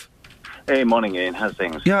 Morning, Kev. Hey, morning, Ian. How's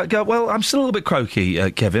things? Yeah, well, I'm still a little bit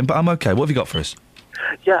croaky, Kevin, but I'm okay. What have you got for us?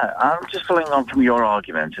 Yeah, I'm just following on from your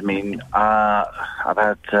argument. I mean,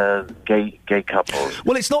 about gay couples.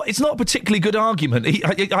 Well, it's not a particularly good argument.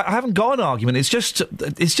 I haven't got an argument. It's just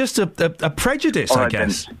a prejudice, I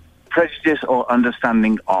guess. Then. Prejudice or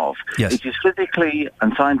understanding of. Yes. It is physically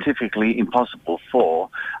and scientifically impossible for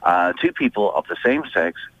two people of the same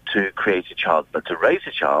sex to create a child, but to raise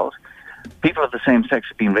a child. People of the same sex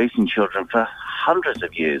have been raising children for hundreds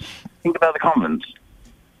of years. Think about the convents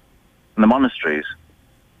and the monasteries.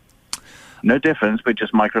 No difference, but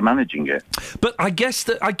just micromanaging it. But I guess,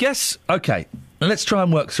 okay, let's try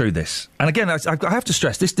and work through this. And again, I have to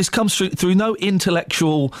stress, this comes through no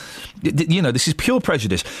intellectual, this is pure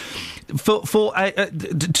prejudice. For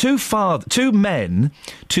two men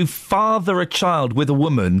to father a child with a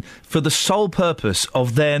woman for the sole purpose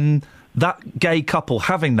of then that gay couple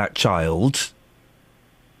having that child...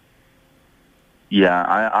 Yeah,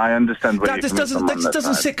 I understand where that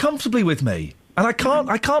doesn't sit comfortably with me. And I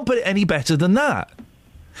can't put it any better than that.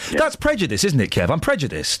 Yeah. That's prejudice, isn't it, Kev? I'm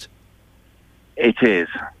prejudiced. It is.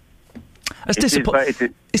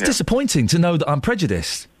 It's disappointing to know that I'm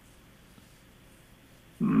prejudiced.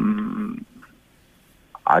 I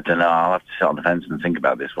don't know. I'll have to sit on the fence and think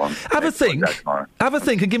about this one. Have a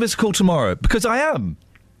think and give us a call tomorrow, because I am.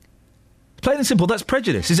 Plain and simple, that's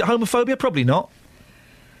prejudice. Is it homophobia? Probably not.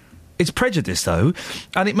 It's prejudice, though,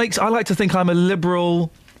 and I like to think I'm a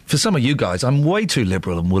liberal... For some of you guys, I'm way too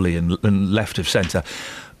liberal and woolly and left of centre.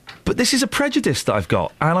 But this is a prejudice that I've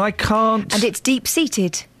got, and I can't... And it's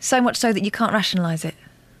deep-seated, so much so that you can't rationalise it.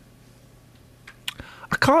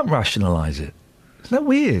 I can't rationalise it. Isn't that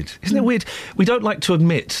weird? Isn't it weird? We don't like to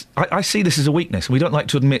admit... I see this as a weakness. We don't like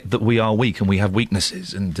to admit that we are weak and we have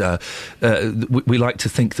weaknesses. And we like to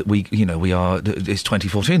think that we are... It's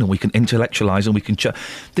 2014 and we can intellectualise and we can...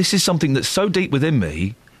 This is something that's so deep within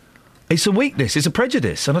me... It's a weakness, it's a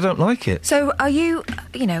prejudice, and I don't like it. So are you,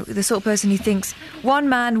 the sort of person who thinks one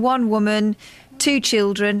man, one woman, 2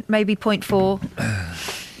 children, maybe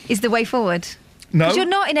 0.4, is the way forward? No. Because you're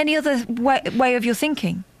not in any other way of your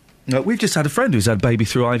thinking. No, we've just had a friend who's had a baby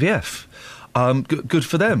through IVF. Good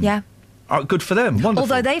for them. Yeah. Good for them, wonderful.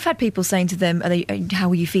 Although they've had people saying to them, how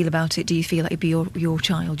will you feel about it? Do you feel like it'd be your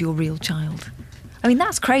child, your real child? I mean,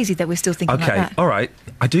 that's crazy that we're still thinking like that. Okay, all right.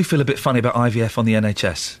 I do feel a bit funny about IVF on the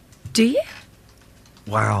NHS. Do you?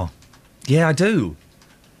 Wow. Yeah, I do.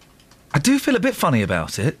 I do feel a bit funny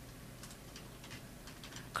about it.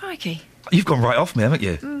 Crikey. You've gone right off me, haven't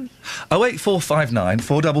you? 08459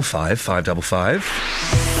 455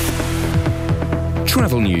 555.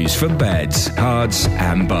 Travel news for beds, cards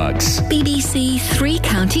and bugs. BBC Three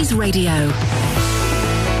Counties Radio.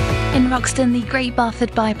 In Roxton, the Great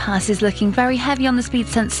Barford bypass is looking very heavy on the speed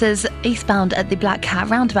sensors eastbound at the Black Cat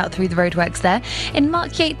roundabout through the roadworks there. In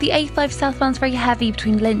Markyate, the A5 southbound's very heavy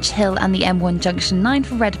between Lynch Hill and the M1 junction 9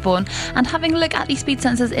 for Redbourne. And having a look at the speed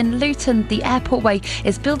sensors in Luton, the Airport Way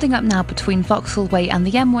is building up now between Vauxhall Way and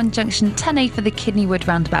the M1 junction 10A for the Kidneywood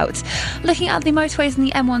roundabout. Looking at the motorways in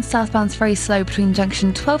the M1 southbound's very slow between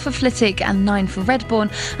junction 12 for Flitwick and 9 for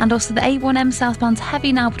Redbourne. And also the A1M southbound's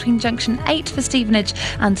heavy now between junction 8 for Stevenage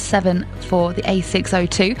and 7 for the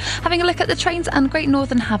A602. Having a look at the trains, and Great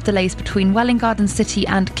Northern have delays between Welwyn Garden City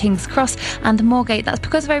and King's Cross and Moorgate. That's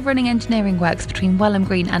because of overrunning engineering works between Welham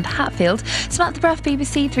Green and Hatfield. Samantha Bruff,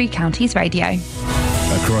 BBC Three Counties Radio.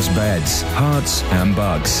 Across beds, hearts and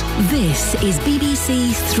bugs. This is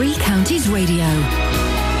BBC Three Counties Radio.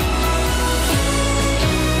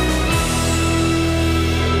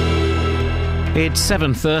 It's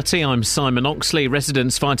 7:30. I'm Simon Oxley.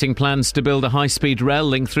 Residents fighting plans to build a high-speed rail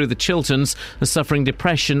link through the Chilterns are suffering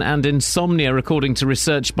depression and insomnia, according to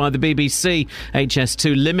research by the BBC.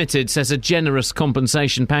 HS2 Limited says a generous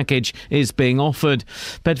compensation package is being offered.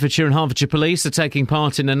 Bedfordshire and Hertfordshire Police are taking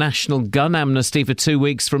part in a national gun amnesty for 2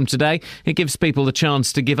 weeks from today. It gives people the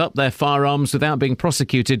chance to give up their firearms without being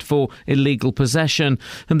prosecuted for illegal possession.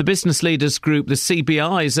 And the business leaders group, the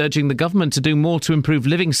CBI, is urging the government to do more to improve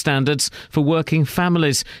living standards for working working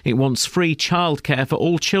families. It wants free childcare for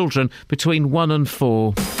all children between 1 and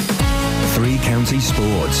 4. Three Counties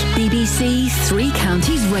Sports. BBC Three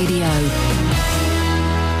Counties Radio.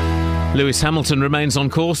 Lewis Hamilton remains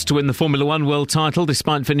on course to win the Formula One world title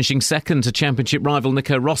despite finishing second to championship rival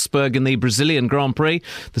Nico Rosberg in the Brazilian Grand Prix.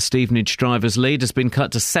 The Stevenage driver's lead has been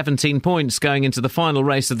cut to 17 points going into the final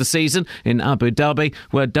race of the season in Abu Dhabi,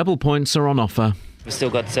 where double points are on offer. We've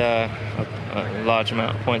still got a large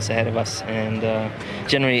amount of points ahead of us, and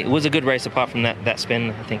generally it was a good race apart from that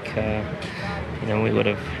spin. I think we would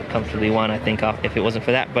have comfortably won, I think, if it wasn't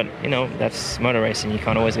for that. But, that's motor racing. You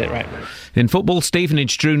can't always get it right. In football,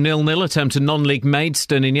 Stevenage drew 0-0 at home to non-league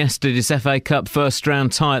Maidstone in yesterday's FA Cup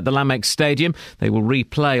first-round tie at the Lamex Stadium. They will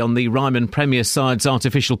replay on the Ryman Premier side's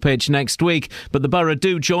artificial pitch next week. But the Borough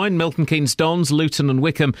do join Milton Keynes Dons, Luton and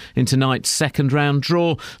Wickham in tonight's second-round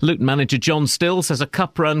draw. Luton manager John Still says a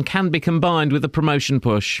cup run can be combined with a promotion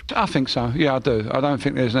push. I think so, yeah, I do. I don't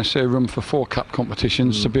think there's necessarily room for 4 cup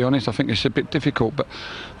competitions, to be honest. I think it's a bit difficult, but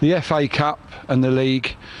the FA Cup and the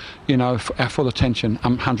league, are full attention,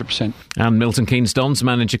 100%. And Milton Keynes Dons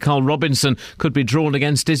manager Carl Robinson could be drawn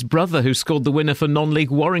against his brother, who scored the winner for non-league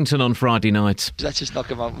Warrington on Friday night. Let's just not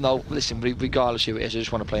give up. No, listen, regardless who it is, I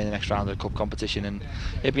just want to play in the next round of the cup competition, and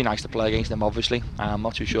it'd be nice to play against them, obviously. I'm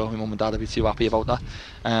not too sure my mum and dad would be too happy about that.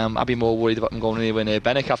 I'd be more worried about them going anywhere near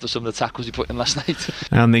Benwick after some of the tackles he put in last night.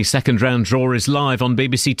 And the second round draw is live on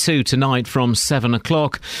BBC Two tonight from 7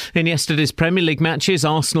 o'clock. In yesterday's Premier League matches,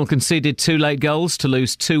 Arsenal conceded 2 late goals to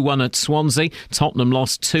lose 2-1 at Swansea. Tottenham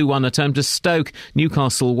lost 2-1 at home to Stoke.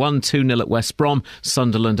 Newcastle won 2-0 at West Brom.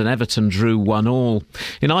 Sunderland and Everton drew 1-1.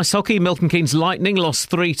 In ice hockey, Milton Keynes Lightning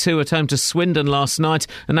lost 3-2 at home to Swindon last night,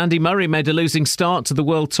 and Andy Murray made a losing start to the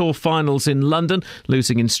World Tour Finals in London,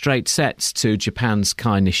 losing in straight sets to Japan's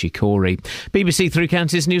Kai Nishikori. BBC Three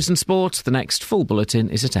Counties News and Sport. The next full bulletin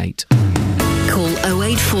is at 8. Call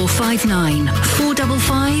 08459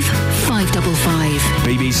 455 555.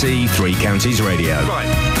 BBC Three Counties Radio.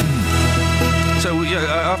 Right. So,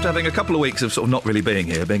 after having a couple of weeks of sort of not really being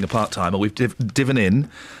here, being a part-timer, we've dived in?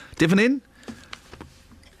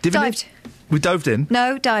 Dived. We dove in?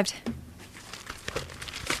 No, dived.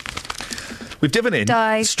 We've dived in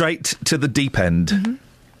Dive. straight to the deep end. Mm-hmm.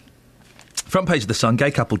 Front page of The Sun, gay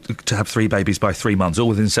couple to have 3 babies by 3 months, all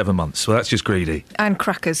within 7 months. Well, that's just greedy. And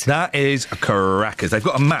crackers. That is crackers. They've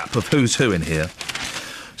got a map of who's who in here.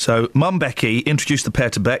 So, Mum Becky introduced the pair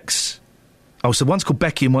to Bex. Oh, so one's called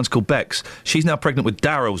Becky and one's called Bex. She's now pregnant with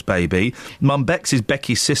Daryl's baby. Mum Bex is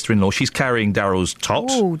Becky's sister-in-law. She's carrying Daryl's tot.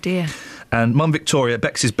 Oh, dear. And Mum Victoria,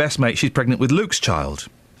 Bex's best mate, she's pregnant with Luke's child.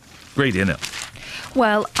 Greedy, isn't it?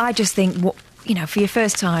 Well, I just think, for your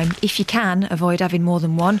first time, if you can avoid having more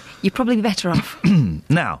than one, you're probably better off.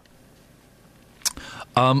 Now,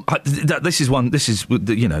 this is a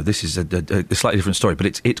slightly different story, but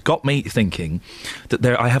it's got me thinking that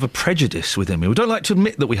I have a prejudice within me. We don't like to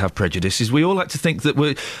admit that we have prejudices. We all like to think that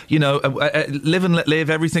we're, live and let live,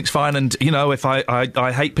 everything's fine. And, if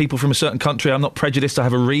I hate people from a certain country, I'm not prejudiced, I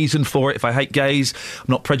have a reason for it. If I hate gays, I'm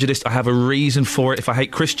not prejudiced, I have a reason for it. If I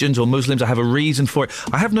hate Christians or Muslims, I have a reason for it.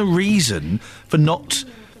 I have no reason for not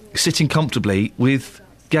sitting comfortably with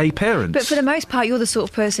gay parents. But for the most part, you're the sort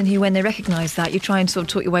of person who, when they recognise that, you try and sort of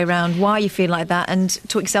talk your way around why you feel like that and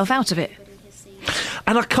talk yourself out of it.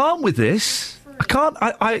 And I can't with this. I can't.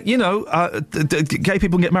 Gay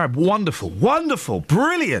people can get married. Wonderful,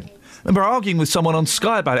 brilliant. I remember arguing with someone on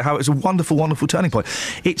Sky about it, how it's a wonderful, wonderful turning point.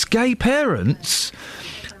 It's gay parents.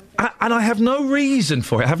 And I have no reason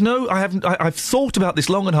for it. I've thought about this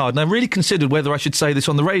long and hard, and I really considered whether I should say this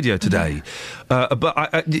on the radio today.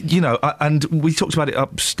 And we talked about it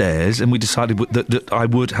upstairs, and we decided that I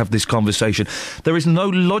would have this conversation. There is no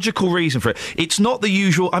logical reason for it. It's not the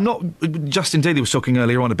usual. Justin Dealey was talking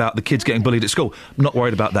earlier on about the kids getting bullied at school. I'm not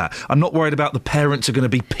worried about that. I'm not worried about the parents are going to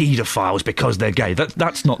be paedophiles because they're gay.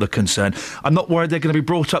 That's not the concern. I'm not worried they're going to be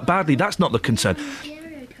brought up badly. That's not the concern.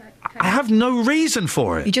 I have no reason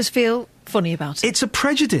for it. You just feel funny about it. It's a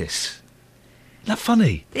prejudice. Isn't that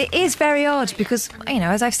funny? It is very odd because,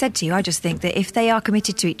 as I've said to you, I just think that if they are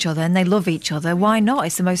committed to each other and they love each other, why not?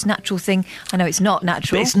 It's the most natural thing. I know it's not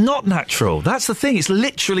natural. But it's not natural. That's the thing. It's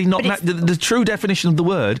literally not the true definition of the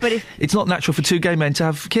word. But it's not natural for 2 gay men to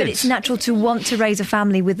have kids. But it's natural to want to raise a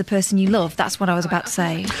family with the person you love. That's what I was about to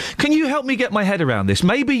say. Can you help me get my head around this?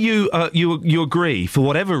 Maybe you agree for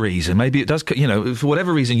whatever reason. Maybe it does. For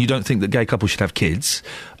whatever reason, you don't think that gay couples should have kids.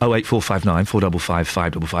 08459 455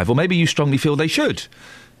 555. Or maybe you strongly feel they should.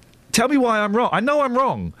 Tell me why I'm wrong. I know I'm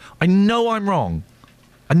wrong. I know I'm wrong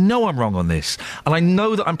on this. And I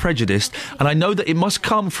know that I'm prejudiced. And I know that it must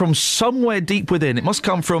come from somewhere deep within. It must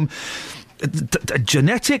come from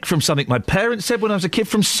genetic, from something my parents said when I was a kid,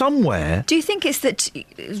 from somewhere. Do you think it's that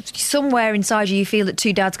somewhere inside you feel that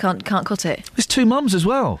two dads can't cut it? There's two mums as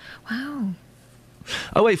well. Wow.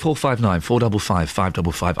 08459 455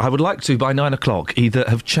 555. I would like to, by 9 o'clock, either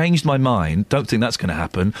have changed my mind, don't think that's going to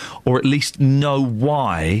happen, or at least know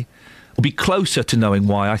why, or be closer to knowing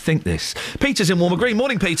why I think this. Peter's in Walmer Green.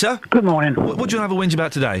 Morning, Peter. Good morning. What do you have a whinge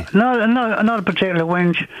about today? No, not a particular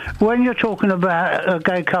whinge. When you're talking about a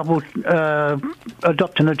gay couple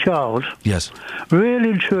adopting a child, yes,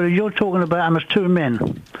 really and truly, you're talking about them as two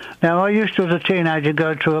men. Now, I used to, as a teenager,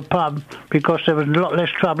 go to a pub because there was a lot less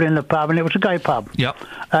trouble in the pub, and it was a gay pub. Yep.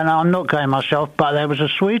 And I'm not gay myself, but they was the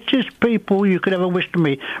sweetest people you could ever wish to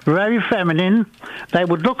meet. Very feminine. They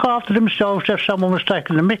would look after themselves if someone was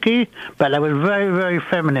taking the mickey, but they were very, very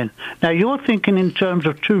feminine. Now, you're thinking in terms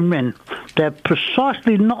of two men. They're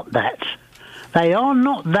precisely not that. They are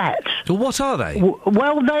not that. Well, what are they?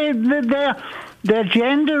 Well, their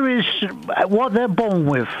gender is what they're born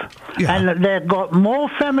with. Yeah. And they've got more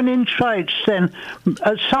feminine traits than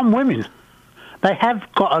some women. They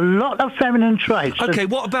have got a lot of feminine traits. Okay,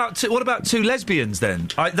 what about two lesbians then?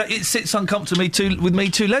 It sits uncomfortably with me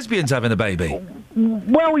two lesbians having a baby.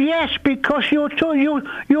 Well, yes, because you're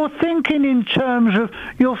thinking in terms of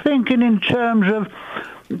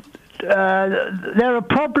they're a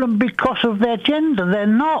problem because of their gender. They're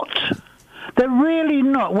not. They're really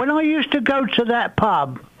not. When I used to go to that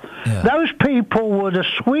pub, those people were the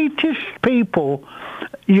sweetest people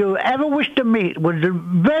you ever wish to meet, with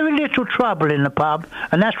very little trouble in the pub,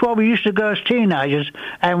 and that's why we used to go as teenagers,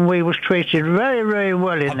 and we was treated very, very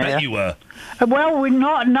well in there. I bet you were. Well, we're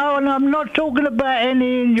not. No, and I'm not talking about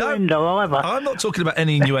any innuendo either. I'm not talking about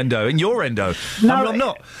any innuendo. In your endo. No, I'm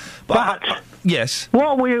not. But yes.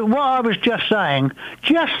 What I was just saying,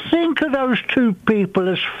 just think of those two people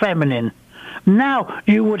as feminine. Now,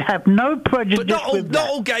 you would have no prejudice But not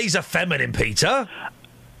all gays are feminine, Peter.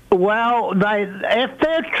 Well, if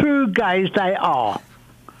they're true gays, they are.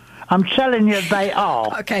 I'm telling you, they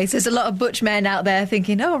are. Okay, so there's a lot of butch men out there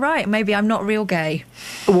thinking, oh, right, maybe I'm not real gay.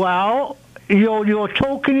 Well, you're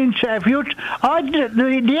talking in terms... The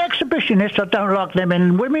exhibitionists, I don't like them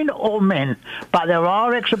in women or men, but there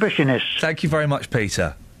are exhibitionists. Thank you very much,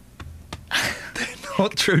 Peter.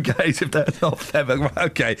 Not true gays if they're not feminine. Right,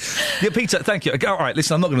 okay. Yeah, Peter, thank you. All right,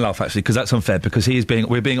 listen, I'm not going to laugh, actually, because that's unfair, because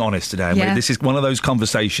we're being honest today. And this is one of those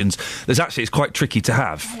conversations it's quite tricky to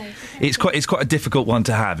have. It's quite a difficult one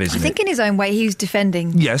to have, isn't it? I think in his own way he was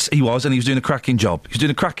defending. Yes, he was, and he was doing a cracking job.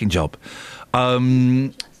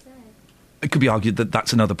 It could be argued that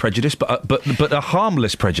that's another prejudice, but a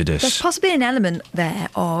harmless prejudice. There's possibly an element there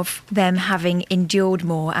of them having endured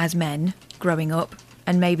more as men growing up,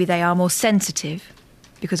 and maybe they are more sensitive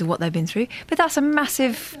because of what they've been through. But that's a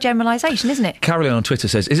massive generalisation, isn't it? Caroline on Twitter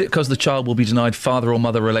says, is it because the child will be denied father or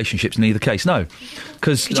mother relationships in either case? No.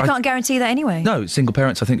 Because you can't guarantee that anyway. No, single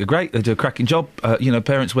parents I think are great. They do a cracking job.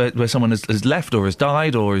 Parents where someone has left or has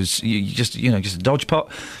died or is just a dodge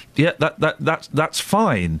pot. Yeah, that's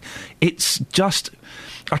fine. It's just...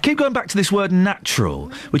 I keep going back to this word natural,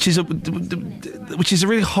 which is a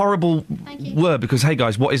really horrible word because, hey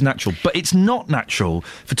guys, what is natural? But it's not natural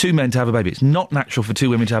for two men to have a baby. It's not natural for two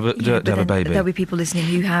women to have a baby. There'll be people listening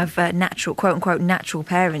who have natural, quote-unquote, natural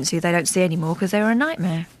parents who they don't see anymore because they were a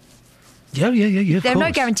nightmare. Yeah. There are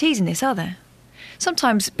no guarantees in this, are there?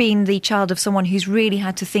 Sometimes being the child of someone who's really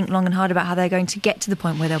had to think long and hard about how they're going to get to the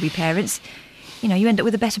point where they'll be parents, you end up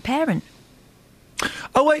with a better parent.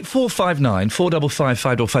 08459 455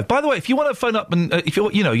 555. By the way, if you want to phone up and if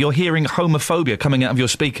you're hearing homophobia coming out of your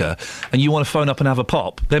speaker and you want to phone up and have a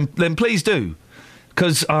pop, then please do,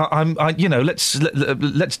 because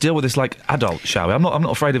let's deal with this like adults, shall we? I'm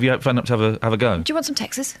not afraid of you phoning up to have a go. Do you want some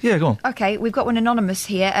texts? Yeah, go on. Okay, we've got one anonymous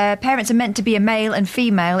here. Parents are meant to be a male and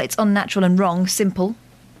female. It's unnatural and wrong. Simple.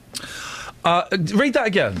 Read that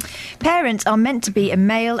again. Parents are meant to be a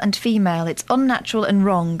male and female. It's unnatural and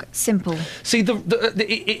wrong. Simple. See,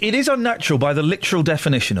 it is unnatural by the literal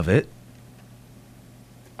definition of it.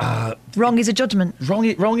 Wrong is a judgment.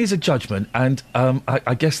 Wrong is a judgment, and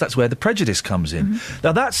I guess that's where the prejudice comes in. Mm-hmm.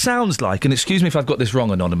 Now, that sounds like, and excuse me if I've got this wrong,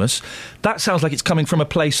 Anonymous, that sounds like it's coming from a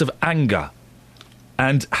place of anger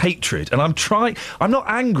and hatred. And I'm not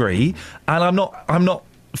angry, and I'm not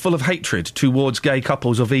full of hatred towards gay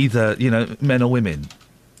couples of either, men or women.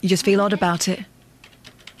 You just feel odd about it.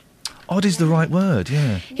 Odd is the right word,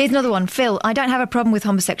 yeah. Here's another one. Phil, I don't have a problem with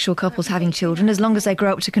homosexual couples having children as long as they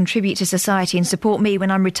grow up to contribute to society and support me when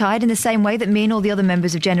I'm retired in the same way that me and all the other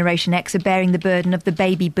members of Generation X are bearing the burden of the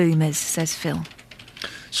baby boomers, says Phil.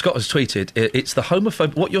 Scott has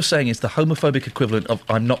tweeted, what you're saying is the homophobic equivalent of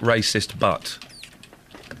I'm not racist, but...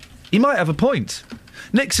 He might have a point.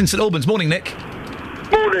 Nick's in St Albans. Morning, Nick.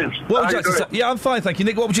 Morning. What would you like to say? Yeah, I'm fine, thank you.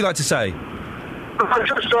 Nick, what would you like to say?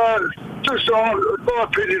 Just my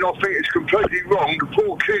opinion, I think it's completely wrong. The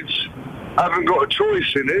poor kids haven't got a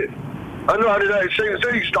choice in it. And not only that, it seems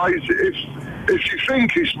these days, if you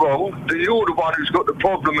think it's wrong, then you're the one who's got the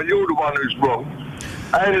problem and you're the one who's wrong.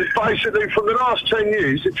 And basically, from the last 10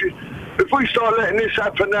 years, if we start letting this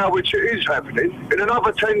happen now, which it is happening, in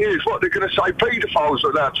another 10 years, what they're going to say, paedophiles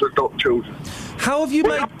are allowed to adopt children. How have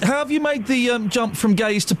you made the jump from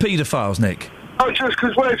gays to paedophiles, Nick? Oh, just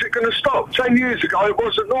because where's it going to stop? 10 years ago, it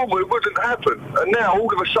wasn't normal, it wouldn't happen. And now,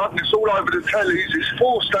 all of a sudden, it's all over the tellies, it's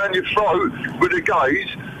forced down your throat with the gays.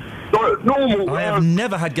 Like, normal... I have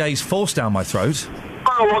never had gays forced down my throat.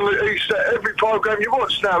 Oh, on every programme you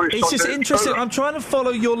watch now is... It's just interesting. I'm trying to follow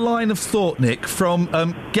your line of thought, Nick, from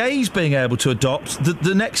gays being able to adopt,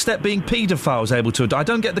 the next step being paedophiles able to adopt. I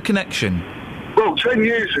don't get the connection. Well, 10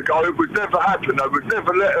 years ago, it would never happen. They would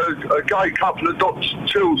never let a gay couple adopt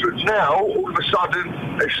children. Now, all of a sudden,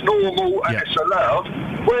 it's normal and it's allowed.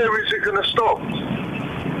 Where is it going to stop?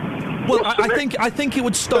 Well, I think it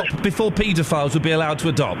would stop before paedophiles would be allowed to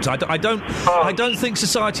adopt. I don't think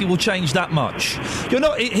society will change that much. You're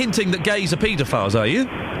not hinting that gays are paedophiles, are you?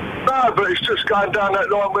 No, but it's just going down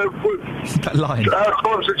that line where that line. Our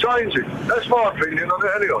times are changing. That's my opinion on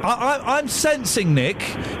it anyway. I'm sensing,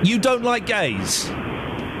 Nick, you don't like gays.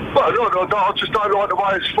 Well, no, I just don't like the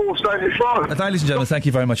way it's forced down your throat. Ladies and gentlemen, thank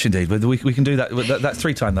you very much indeed. We can do that. That's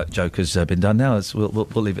 3 times that joke has been done now. We'll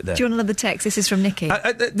leave it there. Do you want another text? This is from Nikki.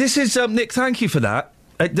 This is Nick. Thank you for that.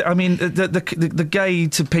 I mean, the gay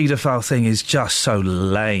to paedophile thing is just so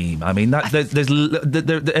lame. I mean, there's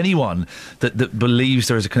anyone that believes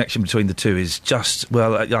there is a connection between the two is just,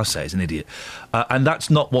 well, I'll say is an idiot. And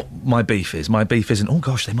that's not what my beef is. My beef isn't, oh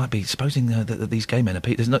gosh, they might be supposing that these gay men are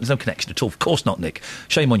there's no connection at all. Of course not, Nick.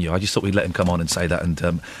 Shame on you. I just thought we'd let him come on and say that and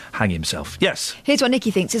hang himself. Yes. Here's what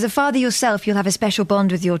Nikki thinks. As a father yourself, you'll have a special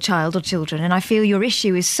bond with your child or children, and I feel your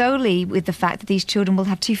issue is solely with the fact that these children will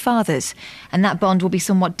have 2 fathers, and that bond will be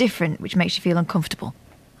somewhat different, which makes you feel uncomfortable.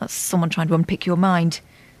 That's someone trying to unpick your mind.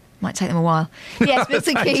 Might take them a while. P.S.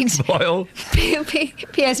 Milton Keynes.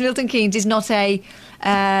 P.S. Milton Keynes is not a...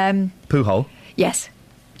 Poo hole? Yes.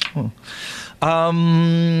 Oh.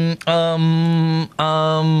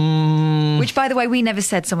 Which, by the way, we never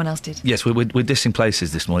said, someone else did. Yes, we're dissing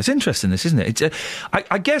places this morning. It's interesting, this, isn't it? It's,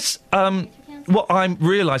 I guess... what I'm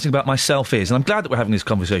realising about myself is, and I'm glad that we're having this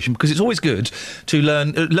conversation, because it's always good to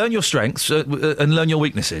learn your strengths and learn your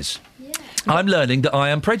weaknesses. Yeah. I'm learning that I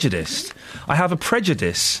am prejudiced. I have a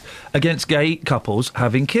prejudice against gay couples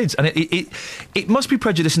having kids, and it must be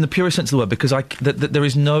prejudice in the purest sense of the word, because there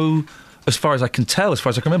is no... As far as I can tell, as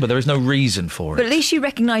far as I can remember, there is no reason for it. But at least you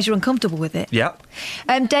recognise you're uncomfortable with it. Yeah.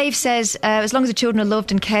 Dave says, as long as the children are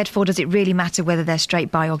loved and cared for, does it really matter whether they're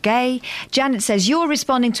straight, bi or gay? Janet says, you're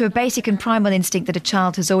responding to a basic and primal instinct that a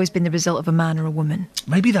child has always been the result of a man or a woman.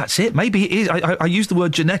 Maybe that's it. Maybe it is. I used the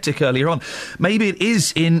word genetic earlier on. Maybe it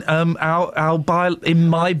is in in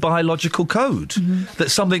my biological code. Mm-hmm.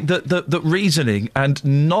 That something that reasoning and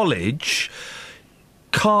knowledge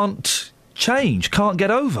can't change, can't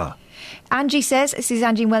get over. Angie says, this is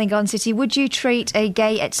Angie in Welling Garden City, would you treat a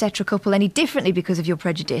gay etc. couple any differently because of your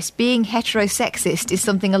prejudice? Being heterosexist is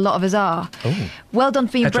something a lot of us are. Ooh. Well done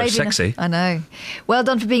for being brave enough. I know. Well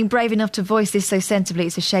done for being brave enough to voice this so sensibly.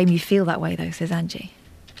 It's a shame you feel that way, though, says Angie.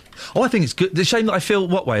 Oh, I think it's good. The shame that I feel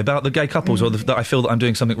what way? About the gay couples, or that I feel that I'm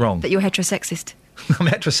doing something wrong? That you're heterosexist. I'm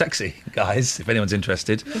heterosexy, guys, if anyone's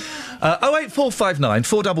interested. 08459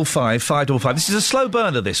 455 555. This is a slow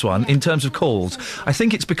burner, this one, in terms of calls. I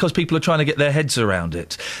think it's because people are trying to get their heads around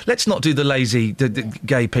it. Let's not do the lazy, the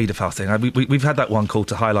gay paedophile thing. We've had that one call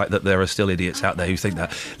to highlight that there are still idiots out there who think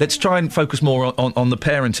that. Let's try and focus more on the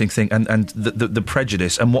parenting thing and the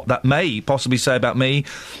prejudice and what that may possibly say about me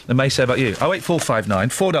and may say about you. 08459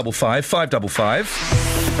 455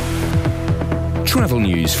 555. Travel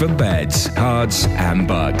news for beds, cards and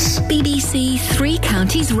bugs. BBC Three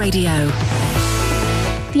Counties Radio.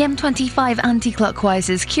 The M25 anti-clockwise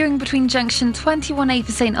is queuing between junction 21A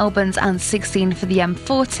for St Albans and 16 for the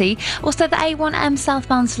M40. Also, the A1M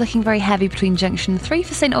southbound's looking very heavy between junction 3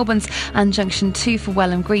 for St Albans and junction 2 for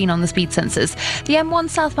Welham Green on the speed sensors. The M1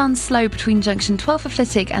 southbound's slow between junction 12 for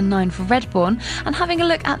Flitwick and 9 for Redbourne. And having a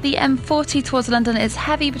look at the M40 towards London, it's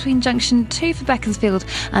heavy between junction 2 for Beaconsfield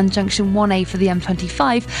and junction 1A for the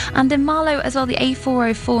M25. And in Marlow as well, the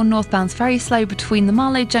A404 northbound's very slow between the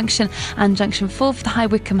Marlow junction and junction 4 for the High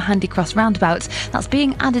Wycombe Wickham Handy Cross roundabout. That's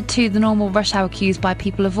being added to the normal rush hour queues by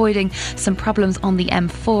people avoiding some problems on the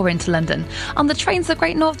M4 into London. On the trains, the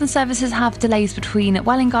Great Northern services have delays between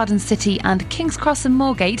Welwyn Garden City and King's Cross and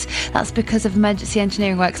Moorgate. That's because of emergency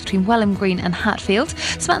engineering works between Welham Green and Hatfield.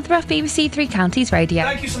 Samantha Ruff, BBC Three Counties Radio.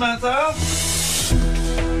 Thank you, Samantha.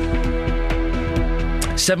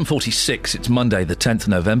 7:46, it's Monday the 10th of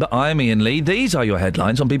November. I'm Iain Lee. These are your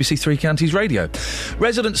headlines on BBC Three Counties Radio.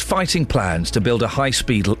 Residents fighting plans to build a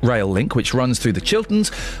high-speed rail link which runs through the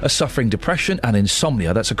Chilterns are suffering depression and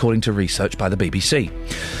insomnia. That's according to research by the BBC.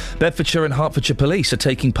 Bedfordshire and Hertfordshire police are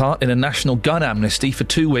taking part in a national gun amnesty for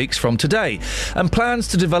 2 weeks from today. And plans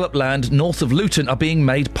to develop land north of Luton are being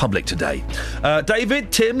made public today.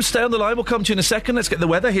 David, Tim, stay on the line. We'll come to you in a second. Let's get the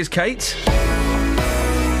weather. Here's Kate.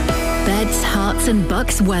 Beds, Herts and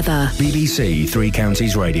Bucks weather. BBC Three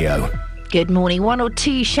Counties Radio. Good morning. 1 or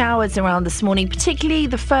 2 showers around this morning, particularly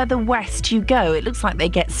the further west you go. It looks like they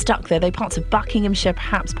get stuck there, though parts of Buckinghamshire,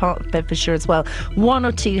 perhaps part of Bedfordshire as well. 1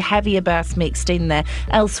 or 2 heavier bursts mixed in there.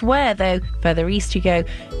 Elsewhere, though, further east you go,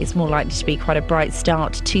 it's more likely to be quite a bright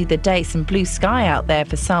start to the day. Some blue sky out there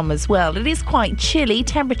for some as well. It is quite chilly.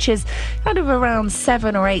 Temperatures kind of around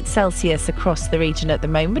 7 or 8 Celsius across the region at the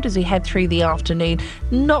moment as we head through the afternoon.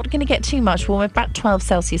 Not going to get too much warmer. About 12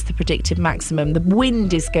 Celsius, the predicted maximum. The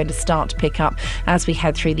wind is going to start to pick up as we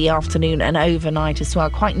head through the afternoon and overnight as well,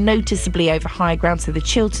 quite noticeably over higher ground. So the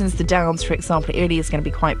Chilterns, the Downs, for example, it really is going to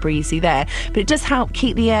be quite breezy there, but it does help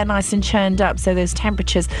keep the air nice and churned up, so those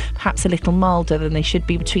temperatures perhaps a little milder than they should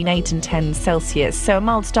be, between 8 and 10 Celsius. So a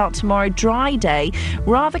mild start tomorrow, dry day,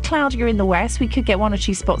 rather cloudier in the west. We could get 1 or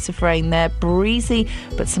 2 spots of rain there, breezy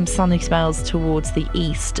but some sunny spells towards the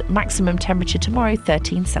east. Maximum temperature tomorrow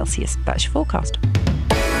 13 Celsius. That's your forecast.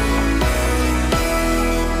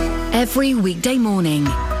 Every weekday morning,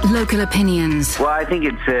 local opinions. Well, I think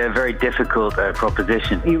it's a very difficult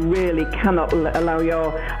proposition. You really cannot allow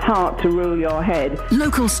your heart to rule your head.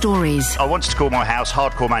 Local stories. I wanted to call my house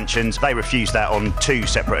Hardcore Mansions. They refused that on 2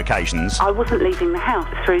 separate occasions. I wasn't leaving the house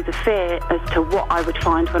through the fear as to what I would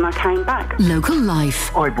find when I came back. Local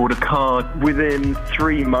life. I bought a car within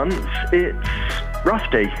 3 months. It's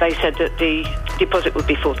rusty. They said that the deposit would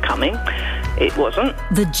be forthcoming. It wasn't.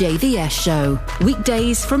 The JVS Show.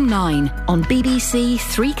 Weekdays from 9 on BBC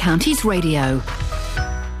Three Counties Radio.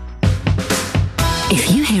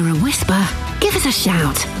 If you hear a whisper, give us a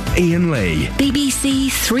shout. Iain Lee.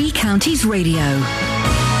 BBC Three Counties Radio.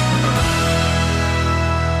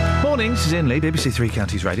 Morning, this is Iain Lee, BBC Three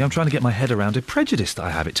Counties Radio. I'm trying to get my head around a prejudice that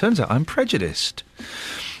I have. It turns out I'm prejudiced.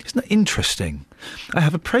 Isn't that interesting? I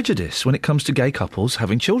have a prejudice when it comes to gay couples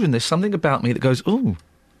having children. There's something about me that goes, ooh,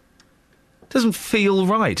 doesn't feel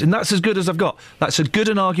right, and that's as good as I've got. That's as good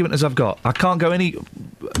an argument as I've got. I can't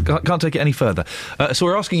take it any further. So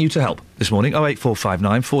we're asking you to help this morning.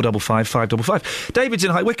 08459 455 555. David's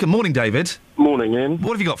in High Wycombe. Morning, David. Morning, Ian.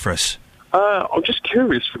 What have you got for us? I'm just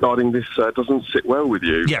curious regarding this. Doesn't sit well with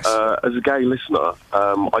you. Yes. As a gay listener,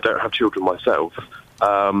 I don't have children myself,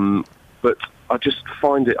 but I just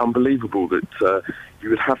find it unbelievable that you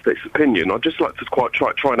would have this opinion. I'd just like to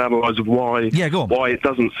try and analyse why it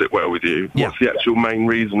doesn't sit well with you. Yeah. What's the actual main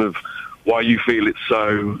reason of why you feel it's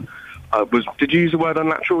so... did you use the word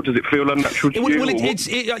unnatural? Does it feel unnatural to you? Well,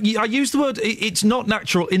 I use the word... It's not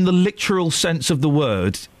natural in the literal sense of the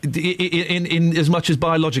word, in as much as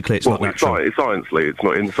biologically it's not natural. Sciencely, it's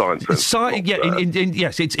not in the science sense.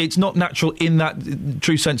 Yes, it's not natural in that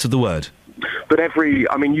true sense of the word. But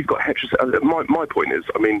you've got heterosexual... My point is,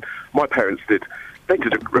 my parents did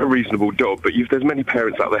a reasonable job, but there's many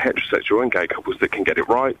parents out there, heterosexual and gay couples, that can get it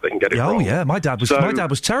right, they can get it wrong. Oh, yeah, my dad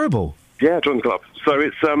was terrible. Yeah, John's Club. So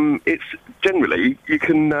it's generally, it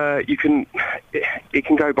can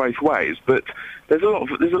go both ways, but there's a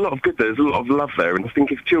lot of good there, there's a lot of love there, and I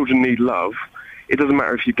think if children need love, it doesn't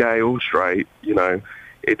matter if you're gay or straight,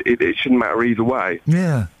 it shouldn't matter either way.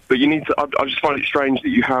 Yeah. But you need to, I just find it strange that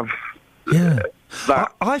you have... Yeah.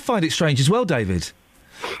 I find it strange as well, David.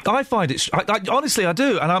 I find it... honestly, I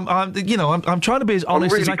do, and I'm trying to be as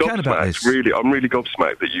honest as I can about this. I'm really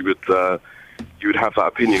gobsmacked that you would have that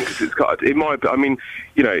opinion, because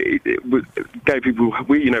gay people,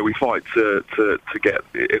 we fight to get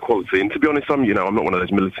equality, and to be honest, I'm not one of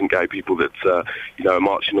those militant gay people that are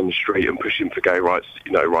marching on the street and pushing for gay rights,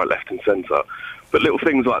 right, left and centre. But little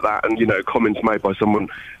things like that, and comments made by someone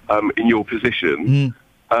in your position.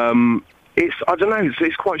 I don't know.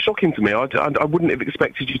 It's quite shocking to me. I wouldn't have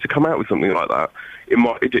expected you to come out with something like that. You're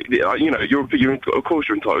of course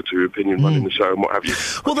you're entitled to your opinion running the show and what have you.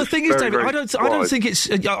 Well, the thing is, David, I don't think it's.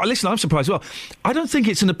 Listen, I'm surprised as well. I don't think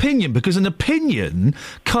it's an opinion, because an opinion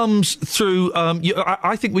comes through.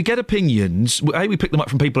 I think we get opinions. We pick them up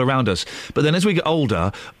from people around us, but then as we get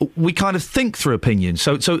older, we kind of think through opinions.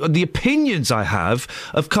 So the opinions I have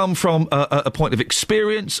come from a point of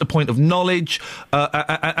experience, a point of knowledge,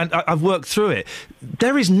 and I've worked through it.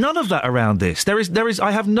 There is none of that around this. There is.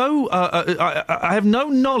 I have no. I have no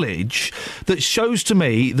knowledge that shows to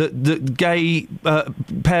me that gay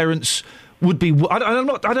parents would be. I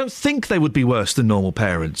don't think they would be worse than normal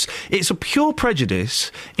parents. It's a pure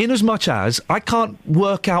prejudice, in as much as I can't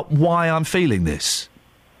work out why I'm feeling this.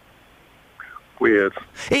 Weird.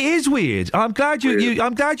 It is weird. I'm glad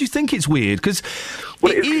I'm glad you think it's weird, because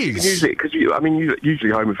it is. Because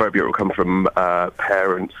usually homophobia will come from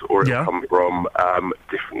parents, or it'll come from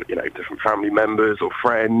different family members or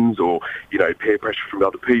friends, or peer pressure from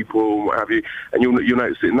other people, what have you, and you'll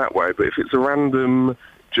notice it in that way. But if it's a random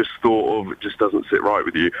just thought of, it just doesn't sit right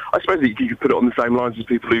with you. I suppose that you could put it on the same lines as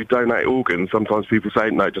people who donate organs. Sometimes people say,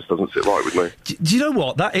 no, it just doesn't sit right with me. Do you know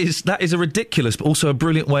what? That is a ridiculous but also a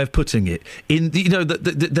brilliant way of putting it.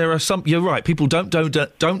 There are some... You're right, people don't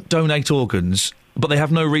donate organs, but they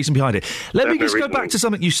have no reason behind it. Let me just go back to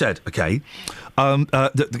something you said, OK?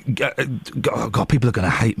 God, people are going to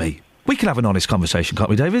hate me. We can have an honest conversation, can't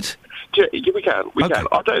we, David? Yeah, we can. We can.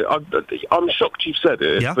 I'm shocked you've said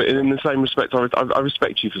it, but in the same respect, I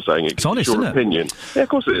respect you for saying it. It's honest, your isn't it? Opinion. Yeah, of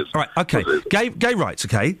course it is. All right, OK. Gay rights,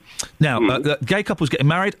 OK? Now, gay couples getting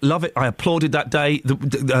married, love it. I applauded that day.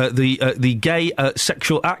 The gay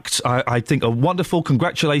sexual acts, I think, are wonderful.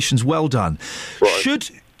 Congratulations, well done. Right. Should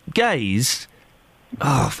gays...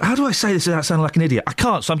 Oh, how do I say this without sounding like an idiot? I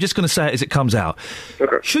can't, so I'm just going to say it as it comes out.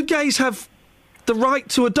 Okay. Should gays have the right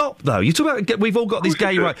to adopt, though? You talk about we've all got these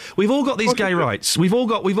gay rights. We've all got these gay rights. We've all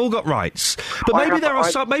got rights. But maybe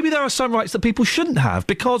there are some rights that people shouldn't have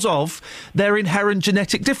because of their inherent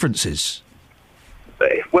genetic differences.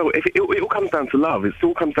 Well, it all comes down to love. It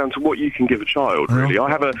all comes down to what you can give a child, really. I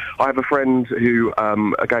have a friend who,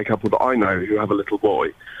 a gay couple that I know, who have a little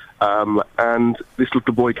boy, and this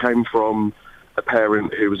little boy came from a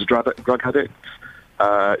parent who was a drug addict.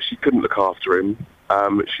 She couldn't look after him.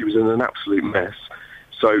 She was in an absolute mess.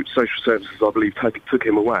 So social services, I believe, took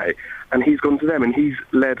him away. And he's gone to them, and he's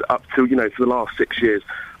led up to, for the last 6 years,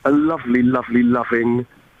 a lovely, lovely, loving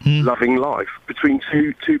life between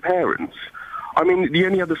two parents. I mean, the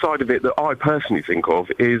only other side of it that I personally think of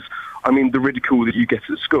is, the ridicule that you get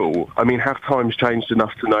at school. Have times changed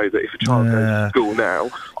enough to know that if a child goes to school now,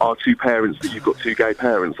 our two parents, that you've got two gay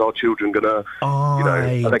parents, our children going to, are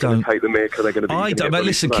they going to take the mick? Are they going to be... I don't, but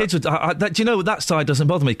listen, kids would... do you know, that side doesn't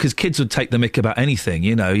bother me, because kids would take the mick about anything,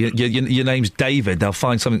 your name's David, they'll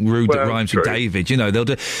find something rude that rhymes with David, they'll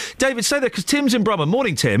do... David, stay there, because Tim's in Brummer.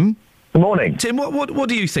 Morning, Tim. Good morning. Tim, what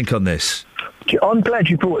do you think on this? I'm glad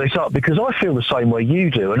you brought this up, because I feel the same way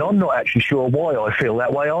you do, and I'm not actually sure why I feel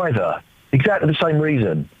that way either. Exactly the same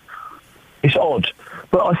reason. It's odd.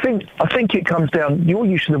 But I think it comes down... Your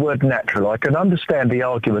use of the word natural. I can understand the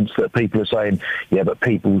arguments that people are saying, but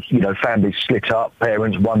people, families split up,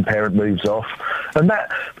 one parent moves off. And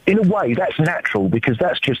that, in a way, that's natural, because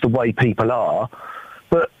that's just the way people are.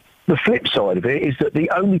 But the flip side of it is that the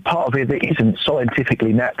only part of it that isn't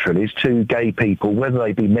scientifically natural is two gay people, whether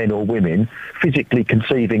they be men or women, physically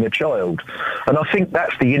conceiving a child. And I think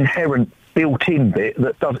that's the inherent built-in bit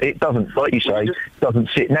that doesn't, like you say, doesn't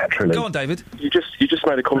sit naturally. Go on, David. You just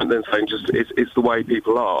made a comment then saying it's the way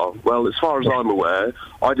people are. Well, as far as I'm aware,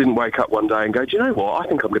 I didn't wake up one day and go, do you know what? I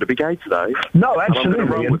think I'm going to be gay today. No, absolutely. And I'm going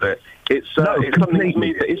to run with it. It's something to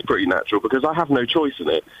me that is pretty natural, because I have no choice in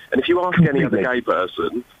it. And if you ask any other gay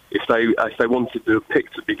person if they wanted to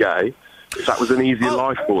pick to be gay, if that was an easier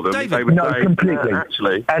life for them, David, they would say, completely.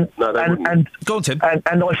 Actually, no, they wouldn't. Go on, Tim.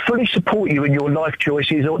 And I fully support you in your life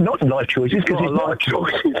choices, or not life choices, because it's not a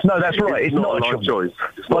choice. No, that's right. It's not a choice.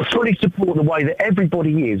 I fully support the way that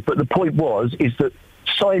everybody is, but the point is that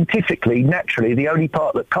scientifically, naturally, the only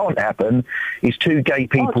part that can't happen is two gay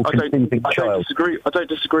people conceiving a child. I don't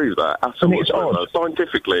disagree with that at all. It's odd.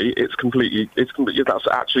 Scientifically, it's completely, that's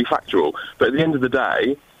actually factual. But at the end of the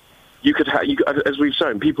day, you could have, as we've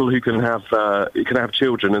shown, people who can have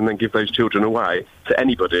children and then give those children away to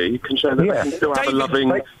anybody can show that they can still have a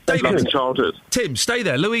loving childhood. Tim, stay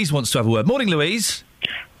there. Louise wants to have a word. Morning, Louise.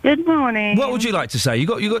 Good morning. What would you like to say? You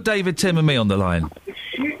got David, Tim, and me on the line.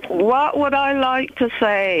 What would I like to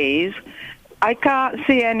say is, I can't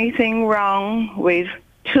see anything wrong with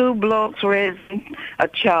two blokes raising a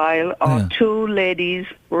child or two ladies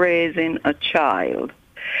raising a child.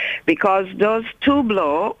 Because those two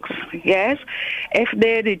blokes, yes, if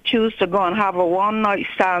they did choose to go and have a one-night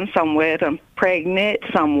stand somewhere to impregnate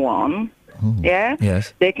someone,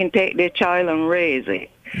 Yes. they can take their child and raise it.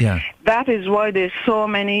 Yeah. That is why there's so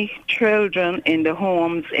many children in the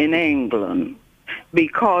homes in England,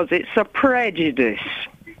 because it's a prejudice.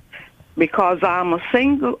 Because I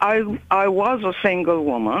was a single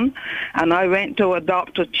woman, and I went to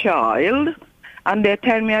adopt a child, and they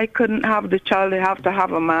tell me I couldn't have the child, they have to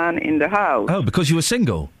have a man in the house. Oh, because you were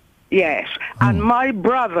single? Yes. And my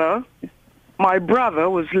brother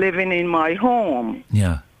was living in my home.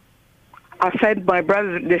 Yeah. I said, my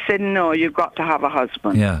brother, they said, no, you've got to have a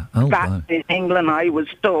husband. Yeah. Oh, Back in England, I was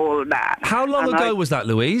told that. How long ago was that,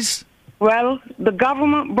 Louise? Well, the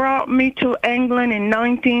government brought me to England in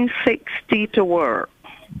 1960 to work.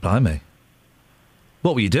 Blimey.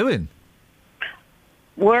 What were you doing?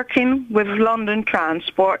 Working with London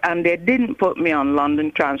Transport, and they didn't put me on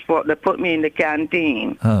London Transport. They put me in the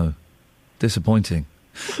canteen. Oh, disappointing.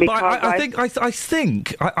 But I Because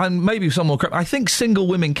think, and maybe someone correct, I think single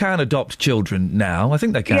women can adopt children now. I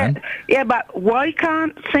think they can. Yeah, but why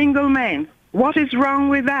can't single men? What is wrong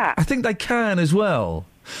with that? I think they can as well.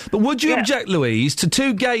 But would you object, Louise, to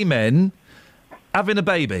two gay men having a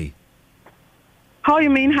baby? How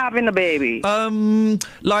you mean having a baby?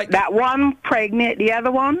 Like that one pregnant the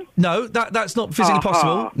other one? No, that's not physically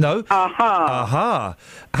possible. No. Aha.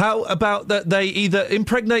 How about that they either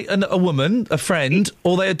impregnate a woman, a friend,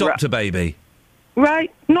 or they adopt a baby?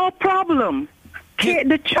 Right, no problem.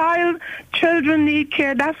 Children need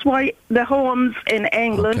care. That's why the homes in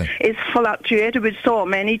England is fluctuated with so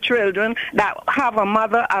many children that have a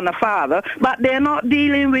mother and a father, but they're not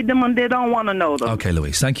dealing with them and they don't want to know them. OK,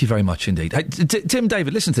 Louise, thank you very much indeed. Hey, Tim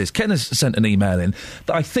David, listen to this. Ken has sent an email in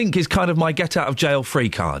that I think is kind of my get-out-of-jail-free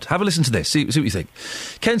card. Have a listen to this, see what you think.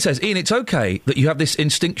 Ken says, Ian, it's OK that you have this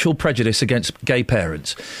instinctual prejudice against gay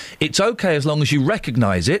parents. It's OK as long as you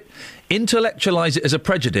recognise it, intellectualise it as a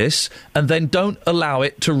prejudice, and then don't allow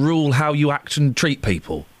it to rule how you act and treat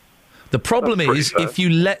people. The problem is if you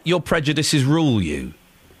let your prejudices rule you.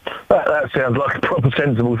 That sounds like a proper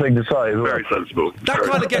sensible thing to say. Very sensible.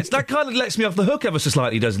 That kind of lets me off the hook ever so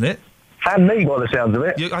slightly, doesn't it? And me, by the sounds of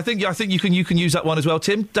it. I think you can use that one as well,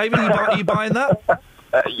 Tim. David, are you buying that?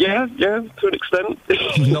 Yeah, to an extent.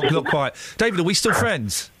 not quite. David, are we still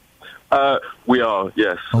friends? We are,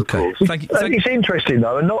 yes. Okay. Thank you. It's interesting,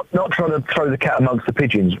 though, and not trying to throw the cat amongst the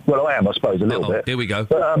pigeons. Well, I am, I suppose, a little bit. Here we go.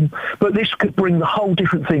 But this could bring the whole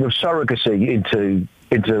different thing of surrogacy into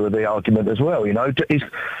the argument as well, you know,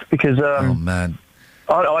 because... oh, man.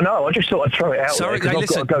 I know, I just thought I'd throw it out there,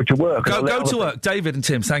 because I've got to go to work. Go to work. David and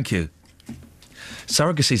Tim, thank you.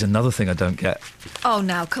 Surrogacy is another thing I don't get. Oh,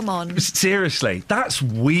 now, come on. Seriously, that's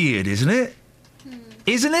weird, isn't it?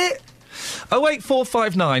 Isn't it?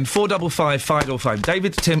 08459 455 555.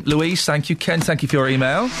 David, Tim, Louise, thank you. Ken, thank you for your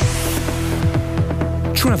email.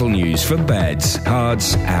 Travel news for beds,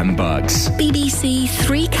 cards and bugs. BBC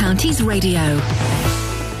Three Counties Radio.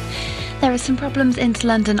 There are some problems into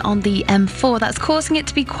London on the M4. That's causing it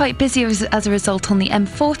to be quite busy as a result on the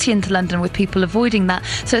M40 into London, with people avoiding that.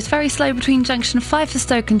 So it's very slow between junction 5 for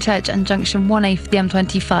Stoke-on-Church and junction 1A for the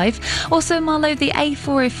M25. Also in Marlow, the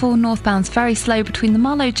A404 northbound's very slow between the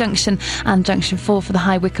Marlow junction and junction 4 for the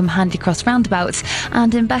High Wycombe Handy Cross roundabout.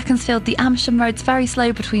 And in Beaconsfield, the Amersham Road's very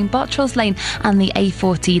slow between Bottrells Lane and the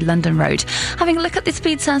A40 London Road. Having a look at the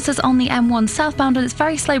speed sensors on the M1 southbound, and it's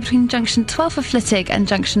very slow between junction 12 for Flitwick and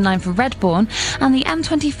junction 9 for Redbourne. And the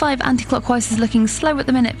M25 anti-clockwise is looking slow at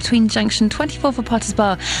the minute between junction 24 for Potters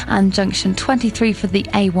Bar and junction 23 for the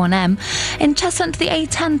A1M. In Cheshunt, the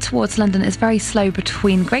A10 towards London is very slow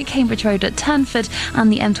between Great Cambridge Road at Turnford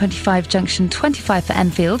and the M25 junction 25 for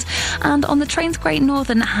Enfield. And on the trains, Great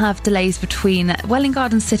Northern have delays between Welwyn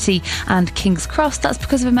Garden City and King's Cross. That's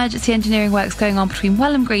because of emergency engineering works going on between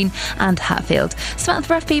Welham Green and Hatfield. Samantha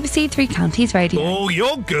Breath, BBC Three Counties Radio. Oh,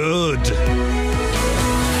 you're good.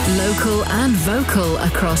 Local and vocal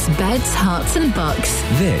across beds, hearts and bucks.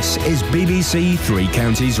 This is BBC Three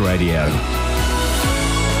Counties Radio.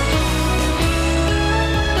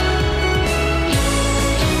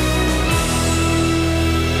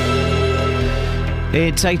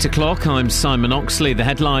 It's 8 o'clock, I'm Simon Oxley. The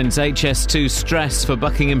headlines: HS2 stress for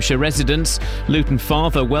Buckinghamshire residents, Luton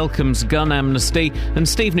father welcomes gun amnesty, and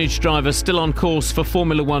Stevenage driver still on course for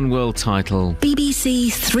Formula One world title. BBC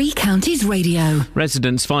Three Counties Radio.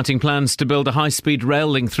 Residents fighting plans to build a high-speed rail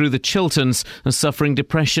link through the Chilterns are suffering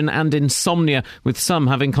depression and insomnia, with some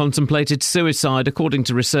having contemplated suicide, according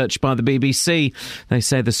to research by the BBC. They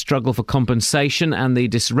say the struggle for compensation and the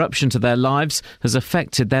disruption to their lives has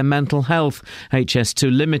affected their mental health. HS2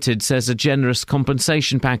 Limited says a generous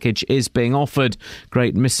compensation package is being offered.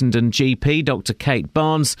 Great Missenden GP Dr Kate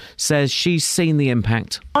Barnes says she's seen the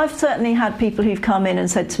impact. I've certainly had people who've come in and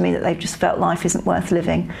said to me that they've just felt life isn't worth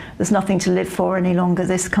living. There's nothing to live for any longer,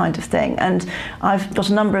 this kind of thing. And I've got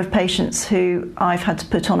a number of patients who I've had to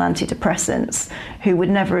put on antidepressants who would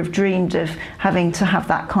never have dreamed of having to have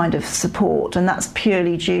that kind of support. And that's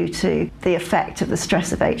purely due to the effect of the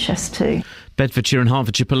stress of HS2. Bedfordshire and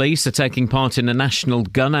Hertfordshire Police are taking part in a national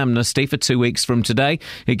gun amnesty for 2 weeks from today.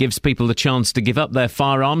 It gives people the chance to give up their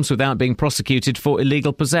firearms without being prosecuted for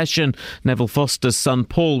illegal possession. Neville Foster's son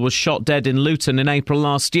Paul was shot dead in Luton in April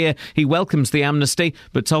last year. He welcomes the amnesty,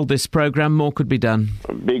 but told this programme more could be done.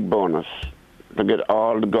 A big bonus to get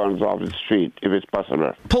all the guns off the street, if it's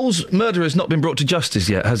possible. Paul's murderer has not been brought to justice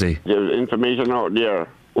yet, has he? There's information out there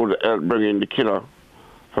would help bring in the killer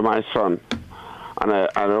for my son. And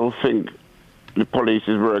I don't think the police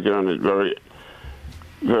is working on it very,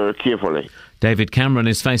 very carefully. David Cameron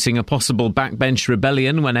is facing a possible backbench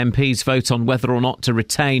rebellion when MPs vote on whether or not to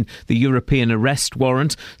retain the European arrest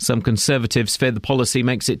warrant. Some Conservatives fear the policy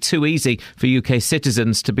makes it too easy for UK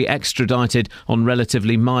citizens to be extradited on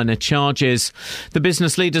relatively minor charges. The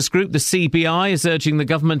business leaders group, the CBI, is urging the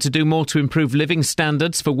government to do more to improve living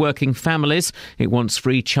standards for working families. It wants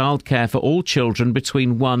free childcare for all children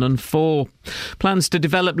between 1 and 4. Plans to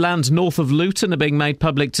develop land north of Luton are being made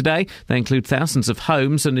public today. They include thousands of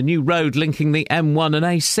homes and a new road linking the M1 and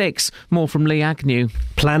A6. More from Lee Agnew.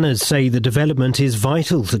 Planners say the development is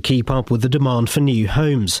vital to keep up with the demand for new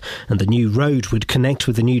homes, and the new road would connect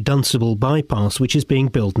with the new Dunstable bypass, which is being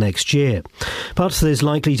built next year. But there's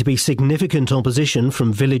likely to be significant opposition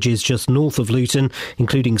from villages just north of Luton,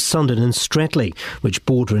 including Sundon and Streatley, which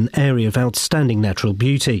border an area of outstanding natural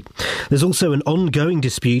beauty. There's also an ongoing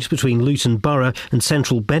dispute between Luton Borough and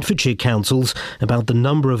Central Bedfordshire councils about the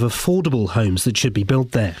number of affordable homes that should be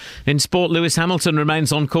built there. In sport, Lewis Hamilton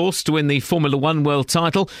remains on course to win the Formula One world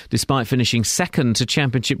title, despite finishing second to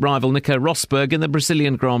championship rival Nico Rosberg in the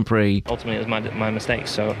Brazilian Grand Prix. Ultimately, it was my mistake,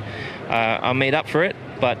 so I made up for it,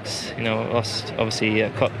 but lost, obviously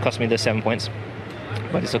cost me the 7 points.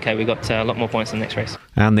 But it's okay, we got a lot more points in the next race.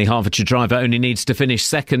 And the Hertfordshire driver only needs to finish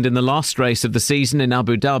second in the last race of the season in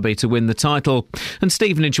Abu Dhabi to win the title. And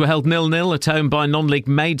Stevenage were held 0-0 at home by non-league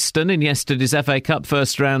Maidstone in yesterday's FA Cup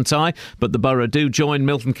first-round tie, but the Borough do join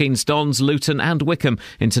Milton Keynes Dons, Luton and Wickham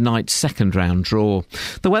in tonight's second-round draw.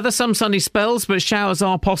 The weather, some sunny spells, but showers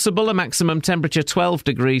are possible, a maximum temperature 12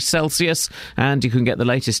 degrees Celsius, and you can get the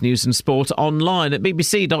latest news and sport online at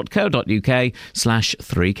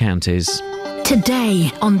bbc.co.uk/3 counties.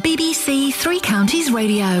 Today on BBC Three Counties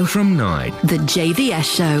Radio. From 9. The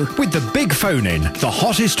JVS Show. With the big phone in, the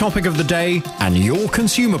hottest topic of the day, and your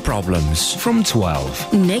consumer problems. From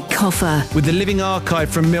 12. Nick Coffer. With the living archive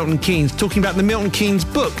from Milton Keynes, talking about the Milton Keynes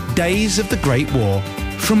book, Days of the Great War.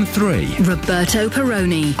 From 3. Roberto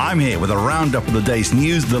Perroni. I'm here with a roundup of the day's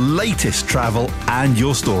news, the latest travel and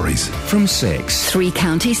your stories. From 6. Three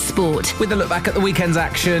Counties Sport. With a look back at the weekend's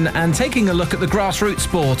action and taking a look at the grassroots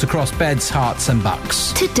sport across Beds, Herts and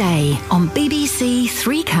Bucks. Today on BBC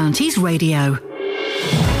Three Counties Radio.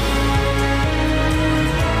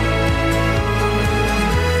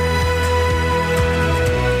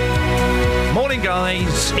 Morning,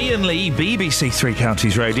 guys. Iain Lee, BBC Three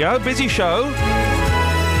Counties Radio. Busy show.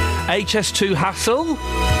 HS2 hassle.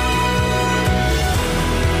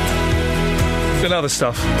 And other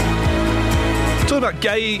stuff. Talking about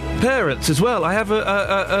gay parents as well. I have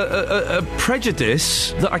a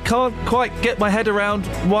prejudice that I can't quite get my head around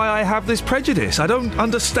why I have this prejudice. I don't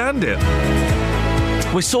understand it.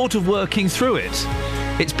 We're sort of working through it.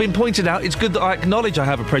 It's been pointed out, it's good that I acknowledge I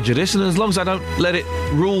have a prejudice, and as long as I don't let it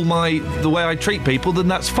rule the way I treat people, then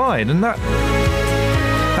that's fine. And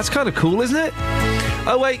that's kind of cool, isn't it?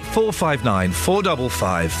 08459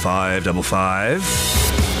 455 555.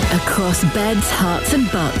 Across Beds, Herts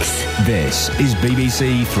and Bucks. This is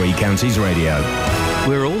BBC Three Counties Radio.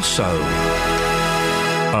 We're also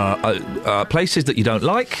places that you don't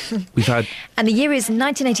like. We've had... And the year is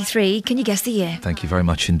 1983. Can you guess the year? Thank you very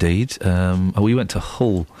much indeed. We went to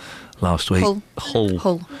Hull last week.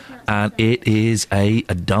 Hull. And it is a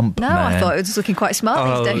dump, No, man. I thought it was looking quite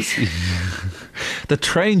smart these days. The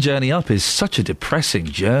train journey up is such a depressing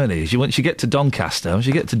journey. Once you get to Doncaster, once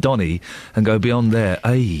you get to Donny and go beyond there,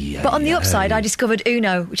 But on the upside, I discovered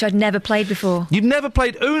Uno, which I'd never played before. You've never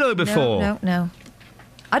played Uno before? No.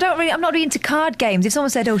 I'm not really into card games. If someone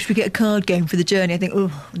said, should we get a card game for the journey? I think,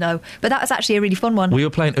 no. But that was actually a really fun one. We were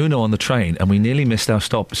playing Uno on the train and we nearly missed our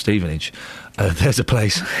stop at Stevenage. There's a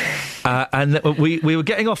place. And we were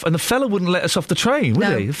getting off and the fella wouldn't let us off the train,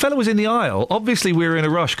 would he? The fella was in the aisle. Obviously we were in a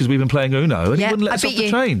rush because we've been playing Uno and he wouldn't let us off the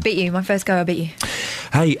train. Beat you. My first go, I beat you.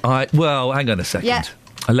 Hey, well, hang on a second. Yeah.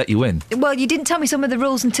 I let you win. Well, you didn't tell me some of the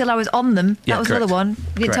rules until I was on them. Yeah, that was correct. another one.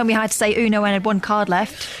 You didn't tell me how to say Uno when I had one card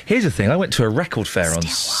left. Here's the thing. I went to a record fair on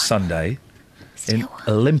Sunday in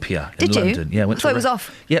Olympia in London. Yeah, I thought it was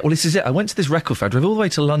off. Yeah, well, this is it. I went to this record fair. I drove all the way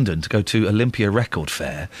to London to go to Olympia Record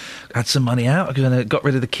Fair. Had some money out. I got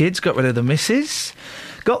rid of the kids, got rid of the missus.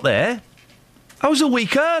 Got there. I was a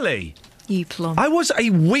week early. You plum. I was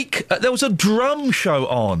a week... there was a drum show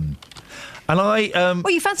on. And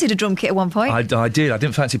well, you fancied a drum kit at one point. I did. I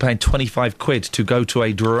didn't fancy paying 25 quid to go to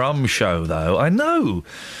a drum show, though. I know.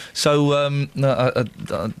 So,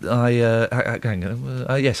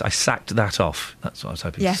 yes, I sacked that off. That's what I was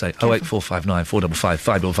hoping to say. 08459 455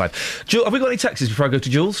 555. Jules, have we got any texts before I go to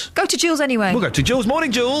Jules? Go to Jules anyway. We'll go to Jules.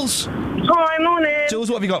 Morning, Jules. Hi, morning. Jules,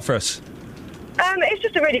 what have you got for us? It's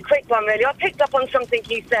just a really quick one, really. I picked up on something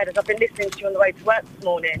you said as I've been listening to you on the way to work this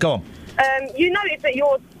morning. Go on. You noticed that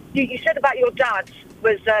you said about your dad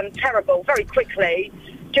was terrible very quickly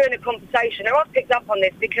during a conversation. Now, I've picked up on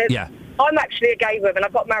this because I'm actually a gay woman. I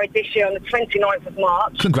got married this year on the 29th of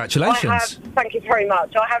March. Congratulations. Thank you very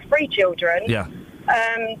much. I have 3 children. Yeah.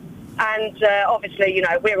 And obviously, you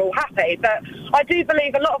know, we're all happy. But I do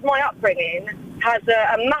believe a lot of my upbringing has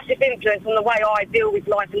a massive influence on the way I deal with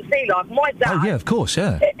life and see life. My dad... Oh, yeah, of course,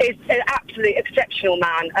 yeah. ...is an absolutely exceptional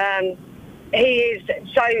man. He is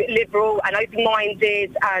so liberal and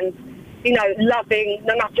open-minded and, you know, loving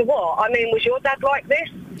no matter what. I mean, was your dad like this?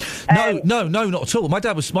 No, not at all. My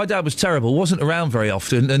dad was terrible. Wasn't around very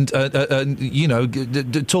often, and you know,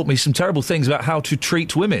 taught me some terrible things about how to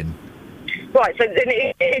treat women. Right. So then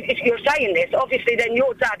if you're saying this, obviously, then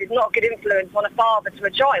your dad is not a good influence on a father to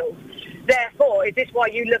a child. Therefore, is this why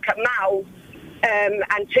you look at males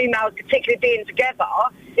and two males particularly being together?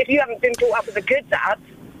 If you haven't been brought up with a good dad,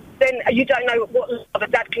 then you don't know what love a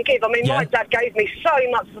dad can give. I mean, my dad gave me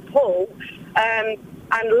so much support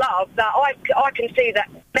and love that I can see that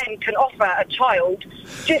men can offer a child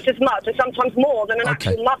just as much and sometimes more than an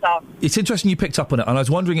actual mother. It's interesting you picked up on it, and I was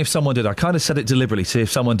wondering if someone did. I kind of said it deliberately to see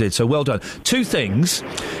if someone did, so well done. 2 things.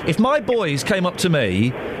 If my boys came up to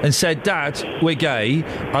me and said, Dad, we're gay,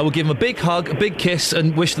 I would give them a big hug, a big kiss,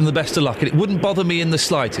 and wish them the best of luck, and it wouldn't bother me in the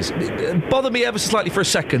slightest. It'd bother me ever so slightly for a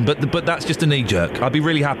second, but that's just a knee-jerk. I'd be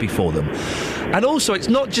really happy for them. And also, it's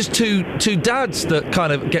not just two dads that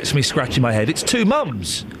kind of gets me scratching my head, it's 2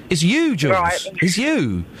 mums. It's you, Jules. Right. It's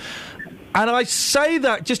you. And I say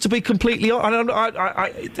that just to be completely honest.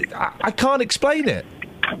 I can't explain it.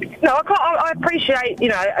 No, I can't. I appreciate, you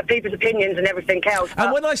know, people's opinions and everything else.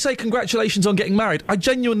 And when I say congratulations on getting married, I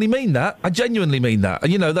genuinely mean that.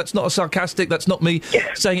 And, you know, that's not a sarcastic, that's not me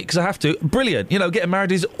saying it because I have to. Brilliant. You know, getting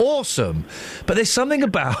married is awesome. But there's something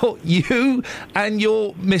about you and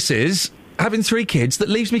your missus having 3 kids that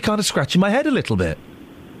leaves me kind of scratching my head a little bit.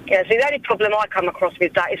 Yeah, see, the only problem I come across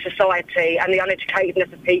with that is society and the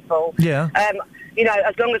uneducatedness of people. Yeah. You know,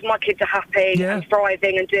 as long as my kids are happy and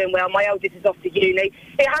thriving and doing well, my eldest is off to uni.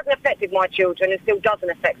 It hasn't affected my children and still doesn't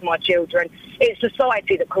affect my children. It's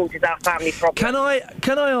society that causes our family problems.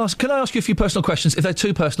 Can I ask you a few personal questions? If they're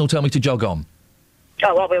too personal, tell me to jog on.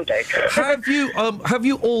 Oh, I will do. Have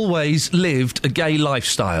you always lived a gay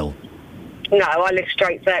lifestyle? No, I lived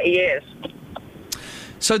straight 30 years.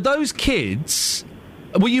 So those kids...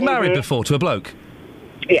 Were you married before to a bloke?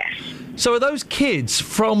 Yes. So are those kids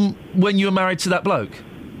from when you were married to that bloke?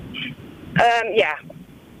 Yeah.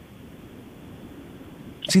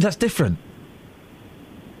 See, that's different.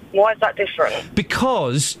 Why is that different?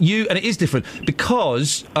 Because and it is different,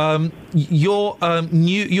 because your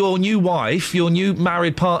new wife, your new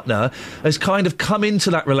married partner, has kind of come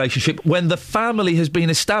into that relationship when the family has been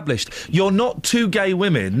established. You're not 2 gay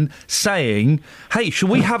women saying, hey, should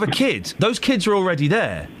we have a kid? Those kids are already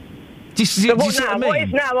there. Do you see what I mean? What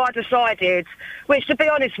is now I decided, which, to be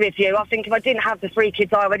honest with you, I think if I didn't have the 3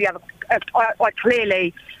 kids I already have, I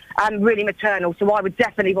clearly am really maternal, so I would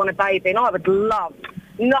definitely want a baby, and I would love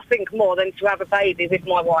nothing more than to have a baby with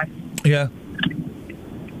my wife. Yeah.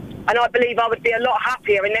 And I believe I would be a lot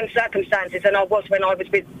happier in them circumstances than I was when I was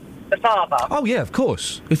with the father. Oh, yeah, of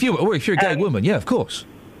course. If you're a gay woman, yeah, of course.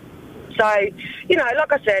 So,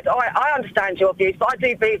 like I said, I understand your views, but I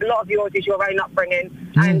do believe a lot of yours is your own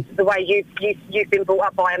upbringing and the way you've been brought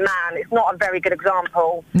up by a man. It's not a very good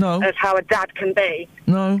example of how a dad can be.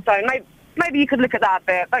 No. So maybe you could look at that a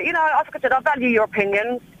bit. But, like I said, I value your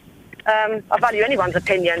opinions. I value anyone's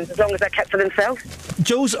opinions as long as they're kept to themselves.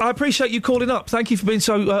 Jules, I appreciate you calling up. Thank you for being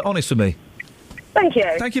so honest with me. Thank you.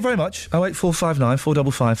 Thank you very much. 08459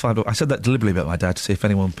 455 5. I said that deliberately about my dad to see if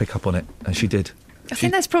anyone would pick up on it, and she did. I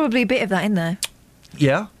think there's probably a bit of that in there.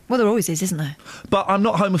 Yeah? Well, there always is, isn't there? But I'm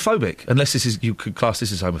not homophobic, unless you could class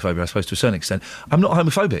this as homophobia, I suppose, to a certain extent. I'm not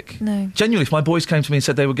homophobic. No. Genuinely, if my boys came to me and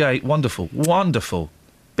said they were gay, wonderful, wonderful.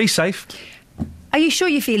 Be safe. Are you sure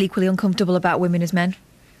you feel equally uncomfortable about women as men?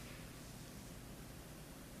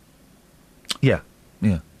 Yeah.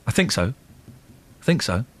 I think so.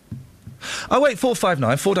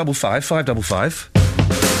 08459 455 555.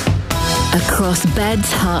 Across beds,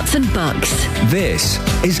 hearts and bucks. This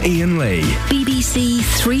is Iain Lee. BBC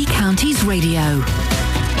Three Counties Radio.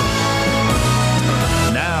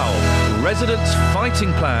 Residents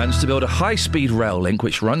fighting plans to build a high-speed rail link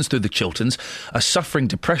which runs through the Chilterns are suffering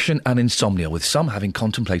depression and insomnia, with some having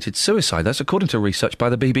contemplated suicide. That's according to research by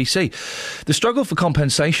the BBC. The struggle for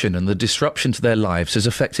compensation and the disruption to their lives has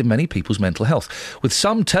affected many people's mental health, with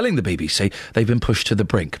some telling the BBC they've been pushed to the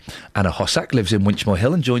brink. Anna Hossack lives in Winchmore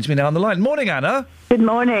Hill and joins me now on the line. Morning, Anna. Good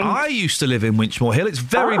morning. I used to live in Winchmore Hill. It's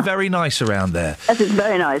very nice around there. Yes, it's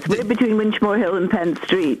very nice. We're between Winchmore Hill and Penn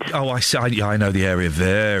Street. Oh, I know the area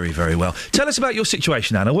very well. Tell us about your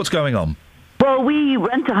situation, Anna. What's going on? Well, we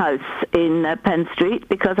rent a house in Penn Street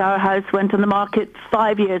because our house went on the market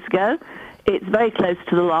 5 years ago. It's very close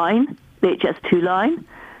to the line, the HS2 line.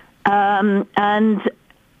 And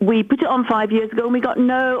we put it on 5 years ago and we got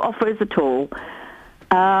no offers at all.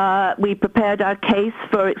 We prepared our case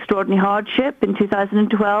for extraordinary hardship in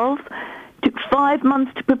 2012. Took 5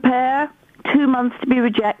 months to prepare, 2 months to be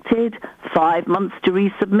rejected, 5 months to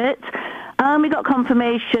resubmit. And we got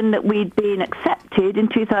confirmation that we'd been accepted in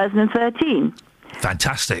 2013.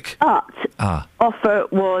 Fantastic. But offer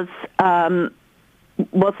wasn't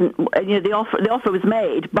the offer was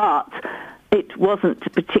made, but it wasn't a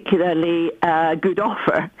particularly good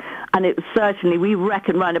offer, and it was certainly, we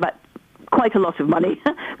reckon, around about quite a lot of money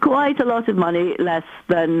less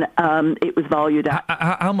than it was valued at.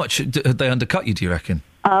 How much did they undercut you, do you reckon?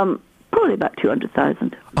 Probably about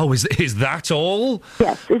 200,000. Oh, is that all?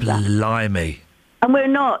 Yes, it's that. Blimey. And we're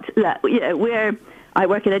not, I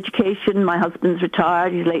work in education, my husband's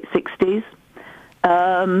retired, he's late 60s.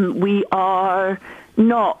 We are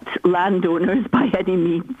not landowners by any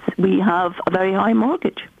means. We have a very high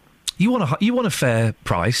mortgage. You want a fair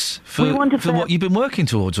price for what you've been working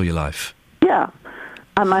towards all your life? Yeah.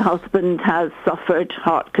 And my husband has suffered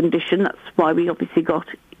heart condition, that's why we obviously got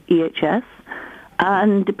EHS.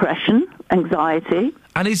 And depression, anxiety.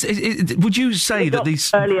 And would you say that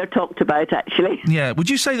these earlier talked about, actually? Yeah. Would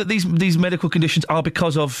you say that these medical conditions are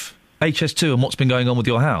because of HS2 and what's been going on with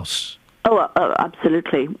your house? Oh,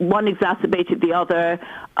 absolutely. One exacerbated the other.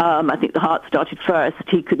 I think the heart started first.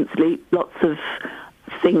 He couldn't sleep. Lots of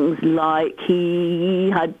things like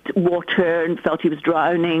he had water and felt he was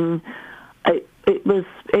drowning. It was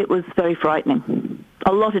very frightening.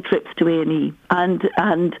 A lot of trips to A&E and.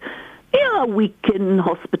 Yeah, a week in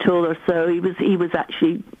hospital or so. He was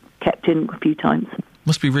actually kept in a few times.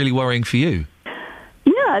 Must be really worrying for you.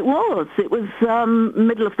 Yeah, it was. It was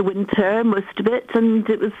middle of the winter, most of it, and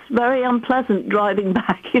it was very unpleasant driving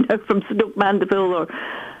back, from Stoke Mandeville or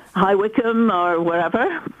High Wycombe or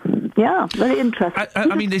wherever. Yeah, very interesting.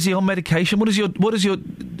 I mean, is he on medication? Has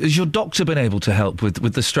your doctor been able to help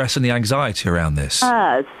with the stress and the anxiety around this?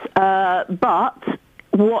 Yes, but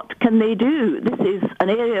what can they do? This is an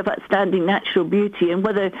area of outstanding natural beauty, and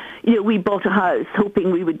whether we bought a house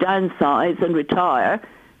hoping we would downsize and retire,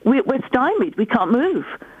 we're stymied. We can't move.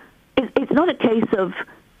 It's not a case of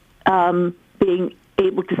being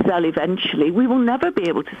able to sell eventually. We will never be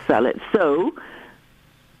able to sell it, so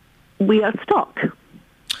we are stuck.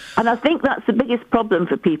 And I think that's the biggest problem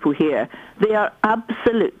for people here. They are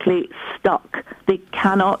absolutely stuck. They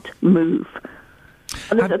cannot move.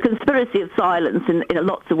 And there's a conspiracy of silence in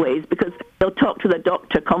lots of ways, because they'll talk to the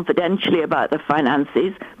doctor confidentially about their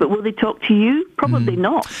finances, but will they talk to you? Probably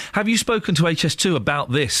not. Have you spoken to HS2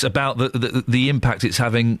 about this, about the impact it's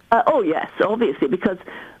having? Oh, yes, obviously, because...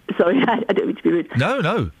 Sorry, I don't mean to be rude.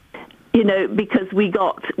 No. because we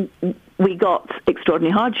got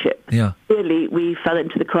extraordinary hardship. Yeah. Clearly, we fell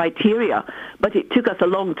into the criteria, but it took us a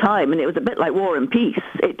long time, and it was a bit like War and Peace.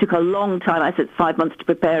 It took a long time. I said 5 months to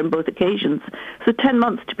prepare on both occasions, so 10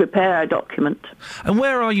 months to prepare our document. And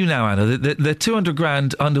where are you now, Anna? They're 200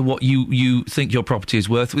 grand under what you think your property is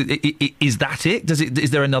worth. Is that it?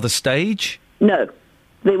 Is there another stage? No,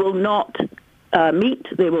 they will not meet.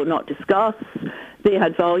 They will not discuss. They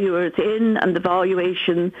had valuers in, and the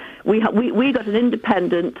valuation, we got an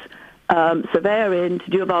independent surveyor in to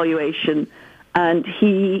do a valuation, and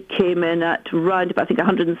he came in at around, I think,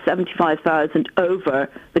 175,000 over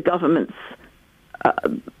the government's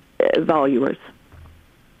valuers.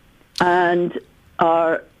 And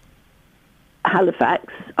our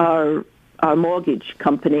Halifax, our mortgage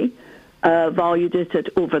company, valued it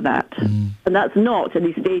at over that. And that's not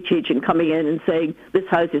an estate agent coming in and saying, this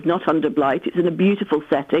house is not under blight, it's in a beautiful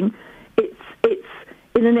setting, it's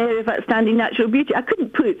in an area of outstanding natural beauty. I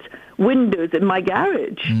couldn't put windows in my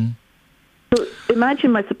garage. So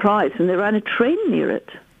imagine my surprise when they ran a train near it.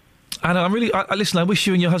 Anna, listen, I wish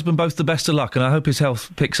you and your husband both the best of luck, and I hope his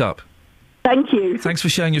health picks up. Thank you. Thanks for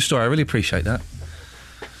sharing your story. I really appreciate that.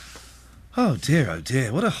 Oh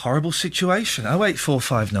dear, what a horrible situation.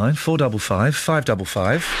 08459 455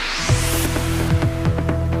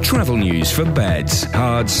 555. Travel news for beds,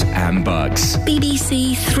 cards and bugs.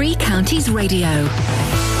 BBC Three Counties Radio.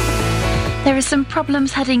 There are some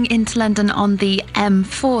problems heading into London on the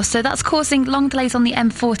M4, so that's causing long delays on the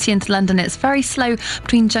M40 into London. It's very slow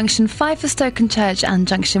between junction 5 for Stoke-on-Church and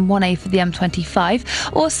junction 1A for the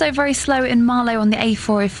M25. Also very slow in Marlow on the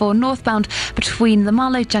A404 northbound between the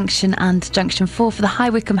Marlow junction and junction 4 for the High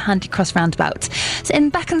Wycombe Handy Cross roundabout. So in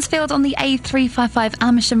Beaconsfield on the A355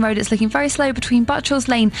 Amersham Road, it's looking very slow between Buttrell's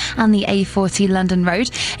Lane and the A40 London Road.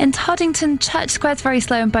 In Toddington, Church Square's very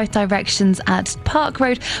slow in both directions at Park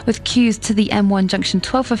Road, with queues to the M1 junction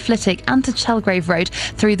 12 for Flitwick and to Chelgrave Road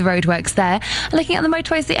through the roadworks there. Looking at the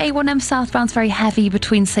motorways, the A1M southbound's very heavy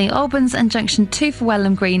between St Albans and junction 2 for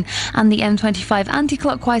Welham Green, and the M25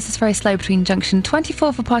 anti-clockwise is very slow between junction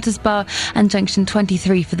 24 for Potters Bar and junction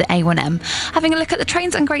 23 for the A1M. Having a look at the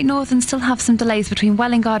trains on Great Northern, still have some delays between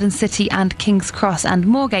Welwyn Garden City and King's Cross and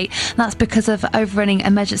Moorgate. That's because of overrunning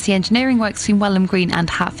emergency engineering works between Welham Green and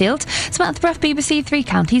Hatfield. Samantha Bruff, BBC Three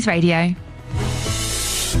Counties Radio.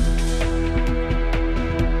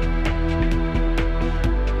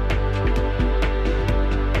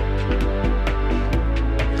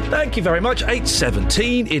 Thank you very much.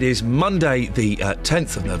 8:17. It is Monday, the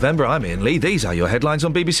 10th of November. I'm Iain Lee. These are your headlines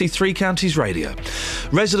on BBC Three Counties Radio.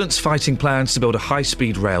 Residents fighting plans to build a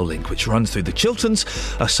high-speed rail link which runs through the Chilterns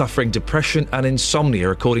are suffering depression and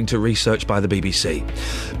insomnia, according to research by the BBC.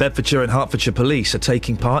 Bedfordshire and Hertfordshire police are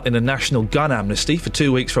taking part in a national gun amnesty for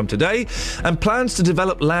 2 weeks from today, and plans to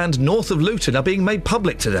develop land north of Luton are being made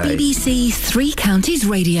public today. BBC Three Counties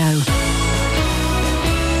Radio.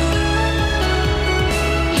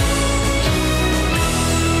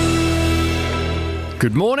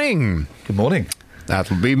 Good morning. Good morning.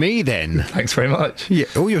 That'll be me then. Thanks very much. Yeah.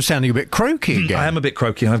 Oh, you're sounding a bit croaky again. I am a bit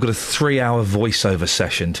croaky. I've got a 3-hour voiceover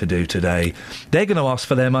session to do today. They're going to ask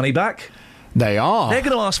for their money back. They are. They're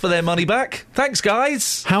going to ask for their money back. Thanks,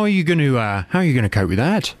 guys. How are you going to cope with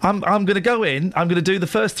that? I'm going to go in. I'm going to do the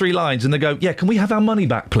first 3 lines, and they go, "Yeah, can we have our money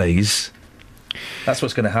back, please?" That's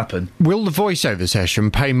what's going to happen. Will the voiceover session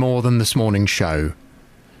pay more than this morning's show?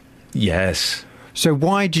 Yes. So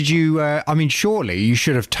why did you... surely you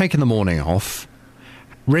should have taken the morning off,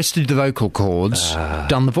 rested the vocal cords,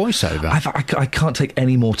 done the voiceover. I can't take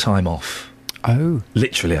any more time off. Oh.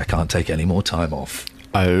 Literally, I can't take any more time off.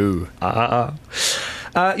 Oh. You're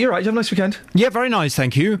right. Did you have a nice weekend? Yeah, very nice,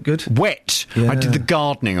 thank you. Good. Wet. Yeah. I did the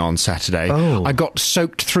gardening on Saturday. Oh. I got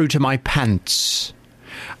soaked through to my pants.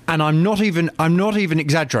 And I'm not even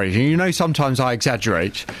exaggerating. You know, sometimes I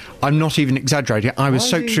exaggerate. I'm not even exaggerating. I was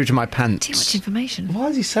soaked through to my pants. Too much information. Why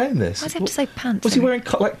is he saying this? Why does he have to say pants? Was he wearing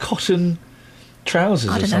cotton trousers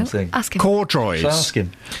I or don't something? know. Ask him. Corduroys. Ask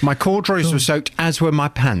him. My corduroys were soaked, as were my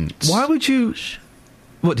pants. Why would you...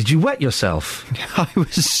 What, did you wet yourself? I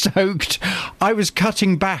was soaked. I was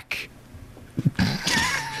cutting back.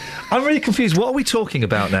 I'm really confused. What are we talking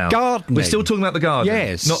about now? Gardening. We're still talking about the garden?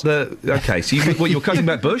 Yes. Not the... OK, so you were cutting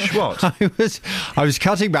back bush? What? I was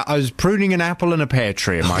cutting back... I was pruning an apple and a pear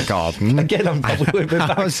tree in my garden. Again, we're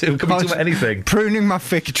back to... Can we talk about anything? Pruning my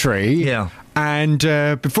fig tree. Yeah. And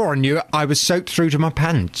before I knew it, I was soaked through to my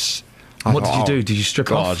pants. What did you do? Did you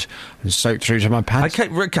strip off? And soaked through to my pants.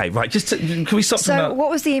 Okay, right. Just can we stop? So, what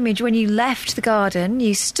was the image when you left the garden?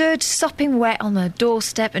 You stood sopping wet on the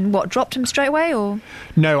doorstep and dropped him straight away, or?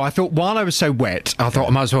 No, I thought while I was so wet, I thought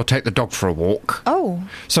I might as well take the dog for a walk. Oh.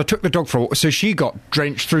 So I took the dog for a walk. So she got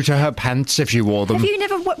drenched through to her pants if she wore them. Have you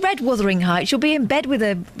never read Wuthering Heights? You'll be in bed with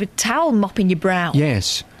a towel mopping your brow.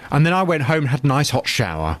 Yes. And then I went home and had a nice hot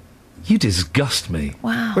shower. You disgust me.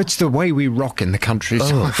 Wow. It's the way we rock in the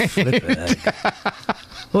countryside. Oh, flip it.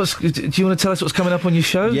 Do you want to tell us what's coming up on your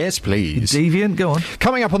show? Yes, please. Deviant, go on.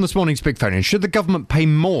 Coming up on this morning's Big Phone In, should the government pay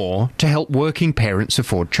more to help working parents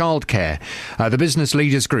afford childcare? The Business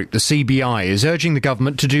Leaders Group, the CBI, is urging the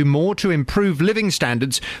government to do more to improve living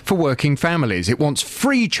standards for working families. It wants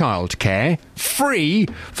free childcare, free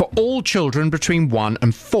for all children between 1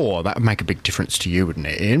 and 4. That would make a big difference to you, wouldn't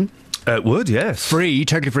it, Ian? It would, yes. Free,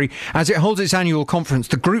 totally free. As it holds its annual conference,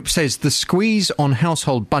 the group says the squeeze on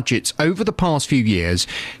household budgets over the past few years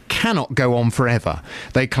cannot go on forever.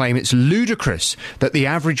 They claim it's ludicrous that the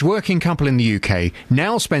average working couple in the UK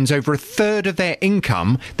now spends over a third of their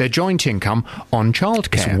income, their joint income, on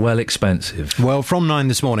childcare. It's well expensive. Well, from 9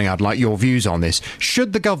 this morning, I'd like your views on this.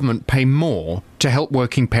 Should the government pay more to help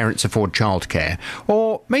working parents afford childcare?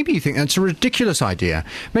 Or maybe you think that's a ridiculous idea.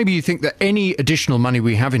 Maybe you think that any additional money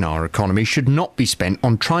we have in our economy should not be spent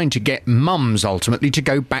on trying to get mums ultimately to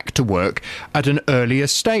go back to work at an earlier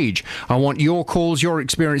stage. I want your calls, your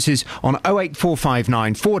experiences on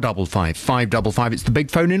 08459 455 555. It's the Big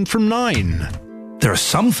Phone In from 9. There are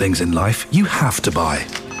some things in life you have to buy.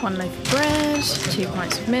 1 loaf of bread, 2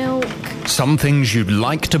 pints of milk. Some things you'd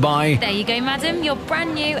like to buy. There you go, madam, your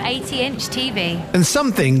brand new 80-inch TV. And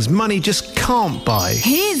some things money just can't buy.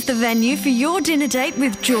 Here's the venue for your dinner date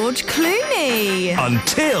with George Clooney.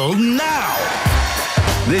 Until now.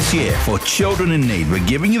 This year, for Children in Need, we're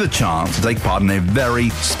giving you the chance to take part in a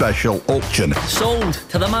very special auction. Sold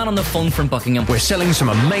to the man on the phone from Buckingham. We're selling some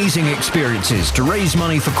amazing experiences to raise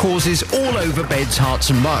money for causes all over Beds,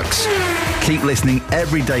 Herts and Bucks. Keep listening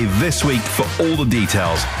every day this week for all the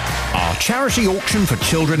details. Our charity auction for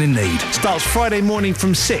Children in Need starts Friday morning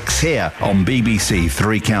from 6 here on BBC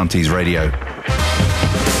Three Counties Radio.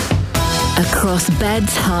 Across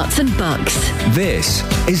Beds, Herts and Bucks. This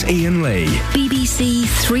is Iain Lee. BBC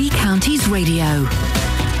Three Counties Radio.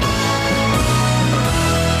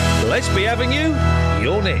 Let's be having you.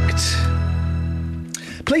 You're nicked.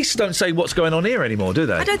 Police don't say what's going on here anymore, do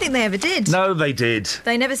they? I don't think they ever did. No, they did.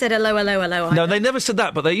 They never said hello, hello, hello. No, they never said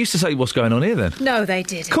that, but they used to say what's going on here then. No, they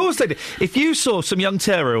did. Of course they did. If you saw some young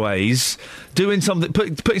tearaways doing something,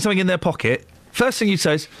 putting something in their pocket, first thing you'd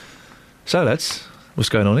say is, so lads, what's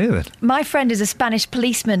going on here then? My friend is a Spanish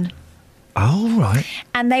policeman. Oh, right.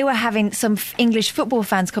 And they were having some English football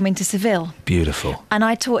fans come into Seville. Beautiful. And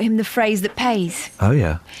I taught him the phrase that pays. Oh,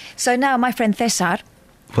 yeah. So now my friend Cesar...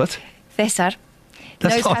 What? Cesar...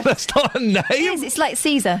 That's not a name. Yes, it's like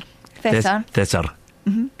Caesar. Cesar. Cesar.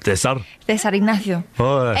 Mm-hmm. Cesar. Cesar Ignacio.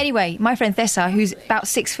 Oh. Anyway, my friend Cesar, who's about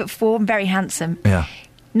 6'4", and very handsome, yeah,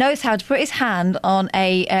 knows how to put his hand on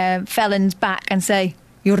a felon's back and say,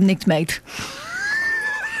 "You're nicked, mate."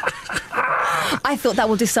 I thought that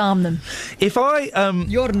will disarm them. If I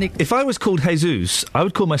was called Jesus, I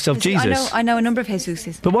would call myself Jesus. I know a number of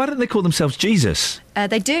Jesuses. But why don't they call themselves Jesus?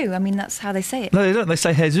 They do. I mean, that's how they say it. No, they don't. They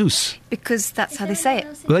say Jesus. Because that's how they say it.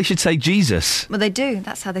 Well, they should say Jesus. Well, they do.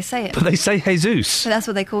 That's how they say it. But they say Jesus. So that's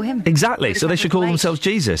what they call him. Exactly. So they should call themselves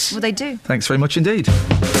Jesus. Well, they do. Thanks very much indeed.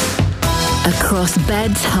 Across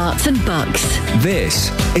Beds, Herts and Bucks. This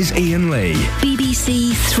is Iain Lee.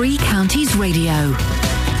 BBC Three Counties Radio.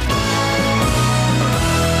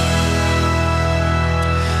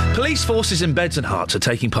 Police forces in Beds and Herts are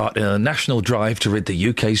taking part in a national drive to rid the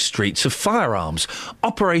UK's streets of firearms.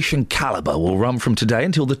 Operation Calibre will run from today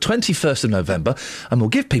until the 21st of November and will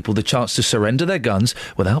give people the chance to surrender their guns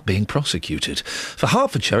without being prosecuted. For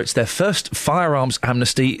Hertfordshire, it's their first firearms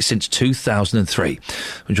amnesty since 2003.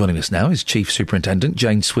 And joining us now is Chief Superintendent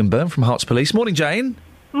Jane Swinburne from Herts Police. Morning, Jane.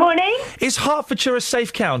 Morning. Is Hertfordshire a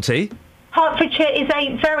safe county? Hertfordshire is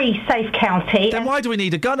a very safe county. Then why do we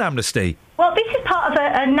need a gun amnesty? Well, this is part of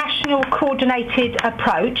a national coordinated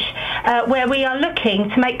approach where we are looking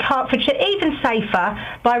to make Hertfordshire even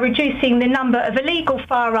safer by reducing the number of illegal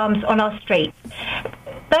firearms on our streets.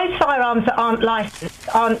 Those firearms that aren't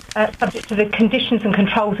licensed aren't subject to the conditions and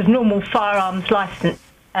controls of normal firearms licence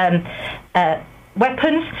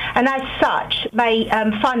weapons, and as such may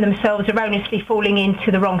find themselves erroneously falling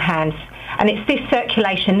into the wrong hands. And it's this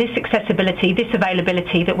circulation, this accessibility, this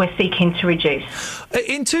availability that we're seeking to reduce.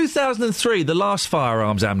 In 2003, the last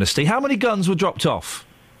firearms amnesty, how many guns were dropped off?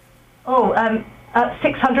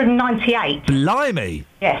 698. Blimey!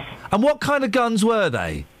 Yes. And what kind of guns were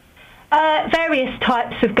they? Various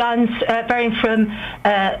types of guns, varying from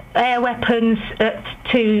air weapons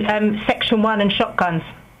to Section 1 and shotguns.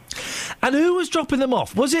 And who was dropping them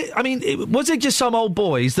off? Was it just some old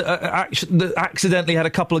boys that accidentally had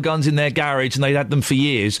a couple of guns in their garage and they'd had them for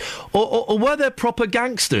years? Or were there proper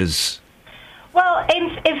gangsters? Well, in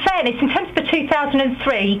fairness, in terms of the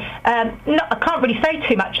 2003, I can't really say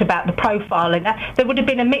too much about the profiling. There would have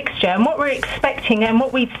been a mixture, and what we're expecting and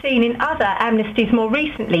what we've seen in other amnesties more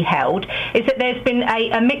recently held is that there's been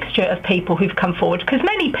a mixture of people who've come forward, because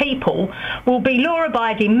many people will be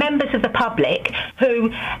law-abiding members of the public who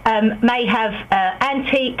may have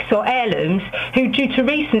antiques or heirlooms who, due to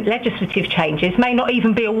recent legislative changes, may not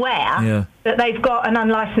even be aware that they've got an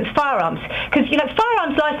unlicensed firearms. Because,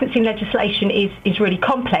 firearms licensing legislation is really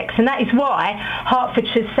complex, and that is why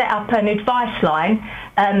Hertfordshire's set up an advice line,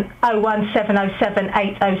 01707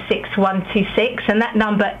 806 126, and that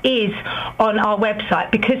number is on our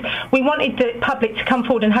website, because we wanted the public to come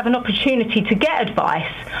forward and have an opportunity to get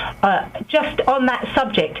advice just on that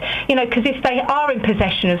subject. Because if they are in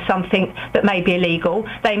possession of something that may be illegal,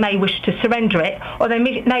 they may wish to surrender it, or they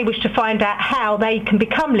may wish to find out how they can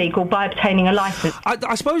become legal by obtaining a licence.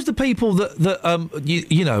 I suppose the people that are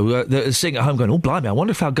sitting at home going, oh, blimey, I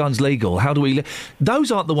wonder if our gun's legal, how do we...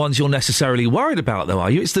 Those aren't the ones you're necessarily worried about, though,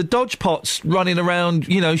 are you? It's the dodgepots running around,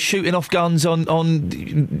 shooting off guns on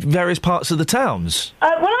various parts of the towns.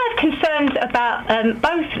 Well, I have concerns about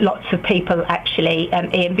both lots of people, actually,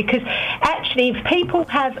 Iain, because actually if people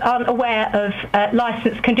aren't aware of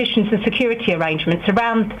licence conditions and security arrangements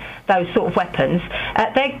around those sort of weapons,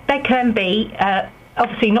 they can be...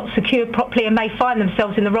 obviously not secured properly and may find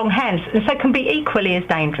themselves in the wrong hands, and so can be equally as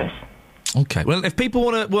dangerous. OK. Well, if people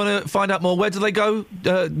want to find out more, where do they go,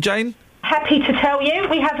 Jane? Happy to tell you.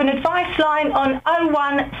 We have an advice line on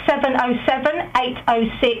 01707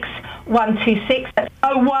 806 126. That's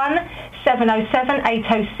 01707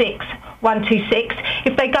 806 126.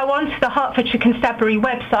 If they go on to the Hertfordshire Constabulary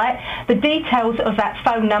website, the details of that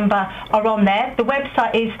phone number are on there. The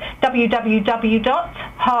website is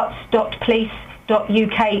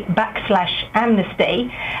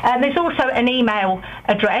www.herts.police.uk/amnesty. There's also an email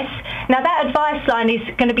address. Now, that advice line is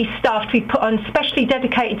going to be staffed. We've put on specially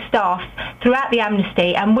dedicated staff throughout the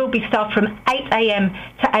amnesty, and will be staffed from 8 a.m.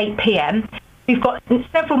 to 8 p.m. We've got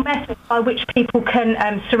several methods by which people can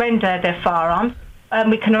surrender their firearms.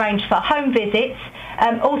 We can arrange for home visits.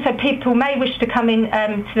 Also, people may wish to come in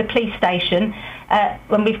to the police station,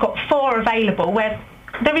 when we've got 4 available, where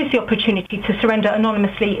there is the opportunity to surrender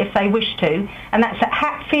anonymously if they wish to, and that's at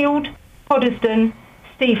Hatfield, Hoddesdon,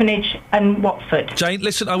 Stevenage and Watford. Jane,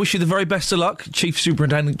 listen, I wish you the very best of luck. Chief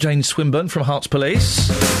Superintendent Jane Swinburne from Herts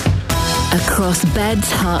Police. Across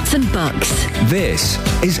beds, Herts and bucks. This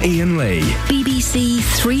is Iain Lee. BBC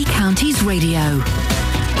Three Counties Radio.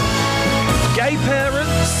 Gay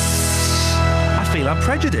parents. I feel I'm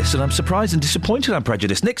prejudiced, and I'm surprised and disappointed I'm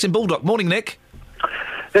prejudiced. Nick's in Baldock. Morning, Nick.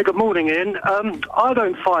 Yeah, good morning, Ian. I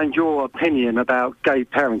don't find your opinion about gay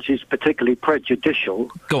parents is particularly prejudicial.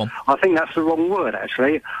 Go on. I think that's the wrong word,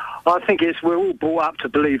 actually. I think we're all brought up to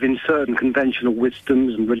believe in certain conventional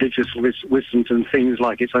wisdoms and religious wisdoms and things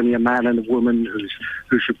like it's only a man and a woman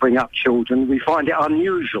who should bring up children. We find it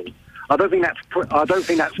unusual. I don't think that's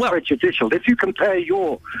prejudicial. If you compare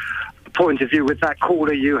your point of view with that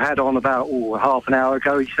caller you had on about half an hour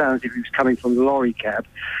ago, he sounds as if he was coming from the lorry cab,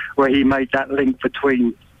 where he made that link with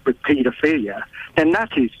paedophilia, then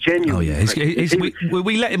that is genuine. Oh, yeah.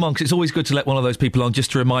 We let him on because it's always good to let one of those people on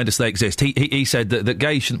just to remind us they exist. He said that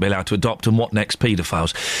gays shouldn't be allowed to adopt, and what next,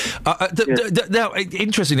 paedophiles. Now,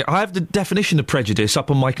 interestingly, I have the definition of prejudice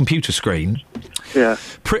up on my computer screen. Yeah.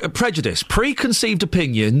 Prejudice, preconceived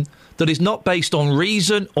opinion that is not based on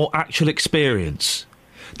reason or actual experience.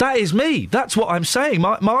 That is me. That's what I'm saying.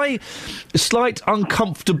 My slight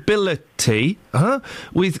uncomfortability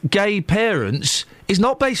with gay parents is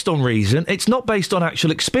not based on reason. It's not based on actual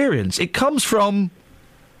experience. It comes from...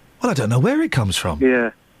 Well, I don't know where it comes from.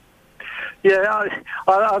 Yeah. Yeah,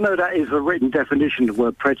 I know that is a written definition of the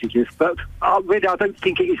word prejudice, but really I don't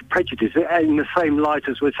think it is prejudice in the same light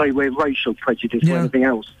as we're racial prejudice or anything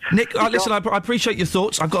else. Nick, listen, I appreciate your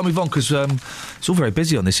thoughts. I've got to move on because it's all very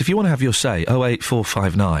busy on this. If you want to have your say,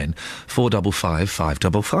 08459 455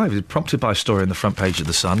 555. It's prompted by a story on the front page of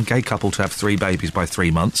The Sun. Gay couple to have 3 babies by 3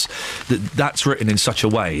 months. That's written in such a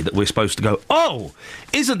way that we're supposed to go, oh,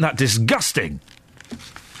 isn't that disgusting?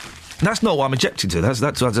 That's not what I'm objecting to. That's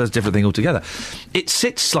a different thing altogether. It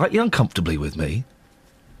sits slightly uncomfortably with me.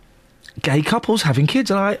 Gay couples having kids,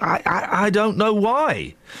 and I don't know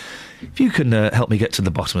why. If you can help me get to the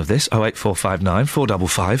bottom of this, 08459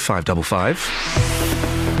 455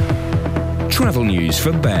 555. Travel news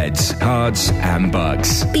for beds, cards and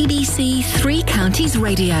bugs. BBC Three Counties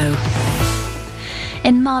Radio.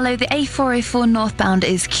 In Marlow, the A404 northbound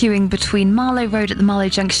is queuing between Marlow Road at the Marlow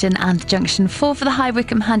Junction and Junction 4 for the High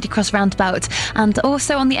Wycombe Handy Cross roundabout. And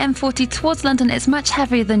also on the M40 towards London, it's much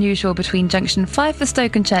heavier than usual between Junction 5 for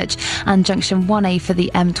Stokenchurch and Junction 1A for the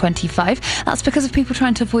M25. That's because of people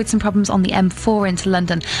trying to avoid some problems on the M4 into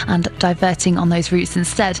London and diverting on those routes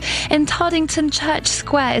instead. In Tardington, Church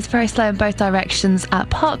Square is very slow in both directions at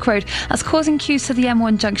Park Road. That's causing queues to the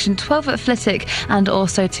M1 Junction 12 at Flitwick and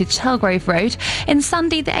also to Chelgrove Road. In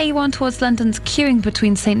Sandy, the A1 towards London's queuing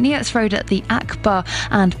between St Neots Road at the Akbar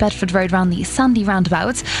and Bedford Road round the Sandy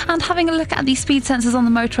roundabout. And having a look at the speed sensors on the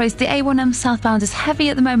motorways, the A1M southbound is heavy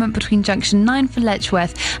at the moment between Junction 9 for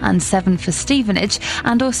Letchworth and 7 for Stevenage.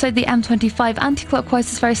 And also the M25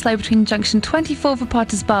 anti-clockwise is very slow between Junction 24 for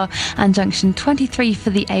Potters Bar and Junction 23 for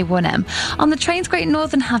the A1M. On the trains, Great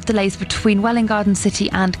Northern have delays between Welwyn Garden City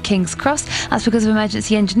and King's Cross. That's because of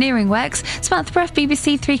emergency engineering works. Samantha Breath,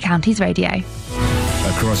 BBC Three Counties Radio.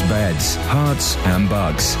 Across beds, hearts and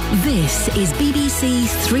bugs. This is BBC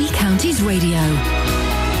Three Counties Radio.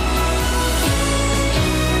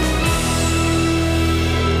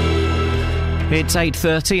 It's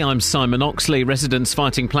 8:30. I'm Simon Oxley. Residents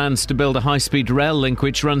fighting plans to build a high-speed rail link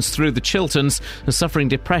which runs through the Chilterns are suffering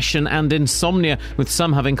depression and insomnia, with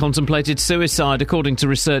some having contemplated suicide, according to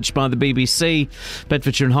research by the BBC.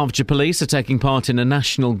 Bedfordshire and Hertfordshire Police are taking part in a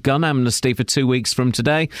national gun amnesty for 2 weeks from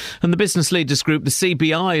today. And the business leaders group, the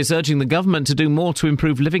CBI, is urging the government to do more to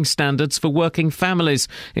improve living standards for working families.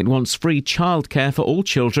 It wants free childcare for all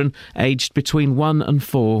children aged between 1 and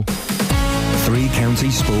 4. Three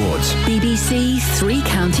Counties Sports. BBC Three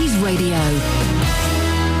Counties Radio.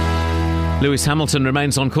 Lewis Hamilton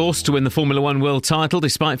remains on course to win the Formula One world title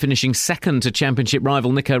despite finishing second to championship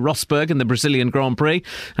rival Nico Rosberg in the Brazilian Grand Prix.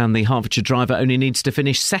 And the Hertfordshire driver only needs to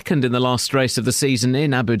finish second in the last race of the season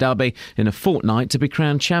in Abu Dhabi in a fortnight to be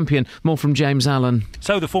crowned champion. More from James Allen.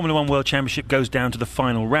 So the Formula One World Championship goes down to the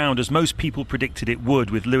final round, as most people predicted it would,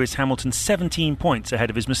 with Lewis Hamilton 17 points ahead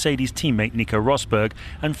of his Mercedes teammate Nico Rosberg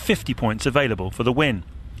and 50 points available for the win.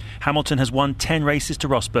 Hamilton has won 10 races to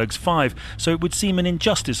Rosberg's 5, so it would seem an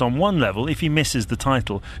injustice on one level if he misses the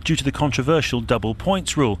title due to the controversial double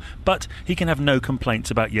points rule, but he can have no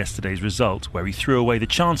complaints about yesterday's result, where he threw away the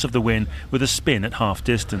chance of the win with a spin at half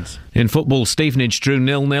distance. In football, Stevenage drew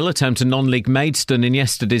 0-0 at home to non-league Maidstone in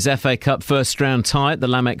yesterday's FA Cup first-round tie at the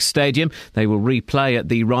Lamex Stadium. They will replay at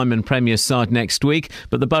the Ryman Premier side next week,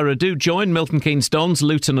 but the Borough do join Milton Keynes Dons,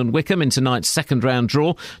 Luton and Wickham in tonight's second-round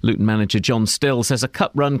draw. Luton manager John Still says a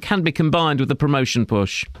cup run can be combined with the promotion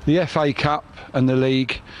push. The FA Cup and the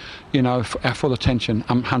league, are full attention,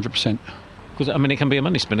 100%. Because, it can be a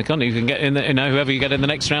money spinner, can't it? You can get in, whoever you get in the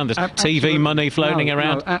next round, there's TV money floating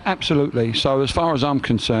around. No, absolutely. So as far as I'm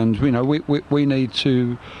concerned, we need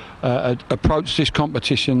to approach this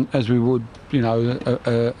competition as we would,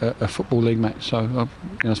 a football league match. So,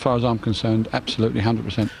 as far as I'm concerned, absolutely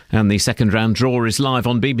 100%. And the second round draw is live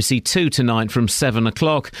on BBC 2 tonight from 7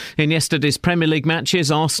 o'clock. In yesterday's Premier League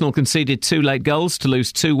matches, Arsenal conceded 2 late goals to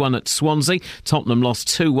lose 2-1 at Swansea. Tottenham lost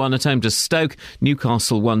 2-1 at home to Stoke.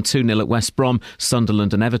 Newcastle won 2-0 at West Brom.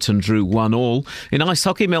 Sunderland and Everton drew 1-1. In ice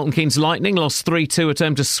hockey, Milton Keynes Lightning lost 3-2 at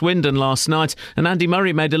home to Swindon last night. And Andy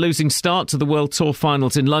Murray made a losing start to the World Tour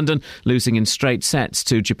finals in London, losing in straight sets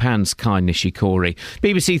to Japan's Kai Nishikori.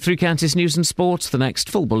 BBC Three Counties News and Sports. The next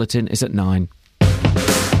full bulletin is at 9.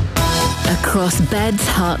 Across beds,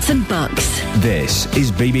 hearts and bucks. This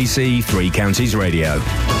is BBC Three Counties Radio.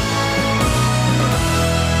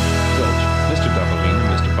 Mr.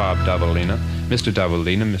 Davalina, Mr. Bob Davalina, Mr.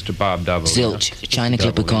 Davalina, Mr. Bob Davalina. Zilch, China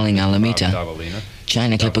Clipper calling Alameda.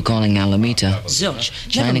 China Clipper calling Alameda. Zilch,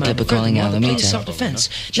 China Clipper calling Alameda. Self-defense.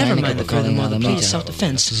 Never mind the furthermore, the plea is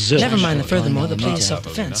self-defense. Never mind the furthermore, the plea is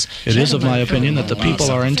self-defense. It is of my opinion that the people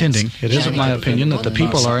are intending. It is of my opinion that the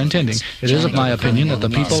people are intending. It is of my opinion that the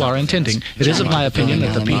people are intending. It is of my opinion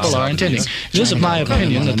that the people are intending. It is of my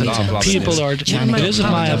opinion that the people are. It is of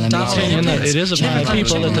my opinion that it is of my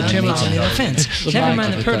people that the Timothy. Never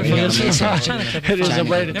mind the furthermore, the plea is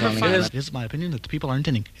It is my opinion that the people are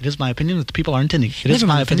intending. It is my opinion that the people are intending. It is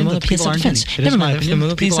my opinion that the people are intending. It is my opinion that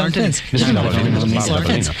the people are intending. It is my opinion that the people are intending. It is my opinion that the people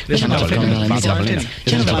are intending. It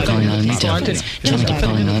is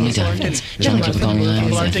my opinion that the people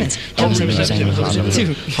are intending. It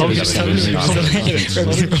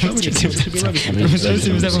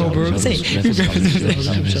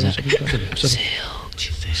is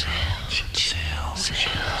my opinion that the people are intending. It is my opinion that the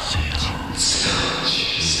people are intending.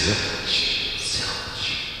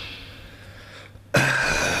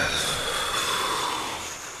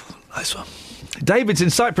 Nice one. David's in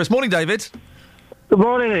Cyprus. Morning, David. Good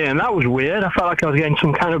morning, Ian. That was weird. I felt like I was getting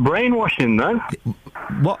some kind of brainwashing then.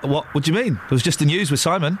 What do you mean? It was just the news with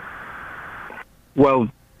Simon. Well,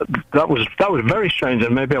 that was very strange,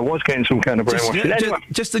 and maybe I was getting some kind of brainwashing. Anyway.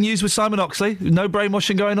 Just the news with Simon Oxley. No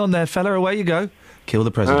brainwashing going on there, fella. Away you go. Kill the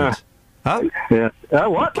president. Huh? Yeah.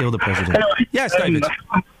 What? Kill the president. Anyway, yes, David.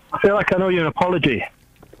 I feel like I know you an apology.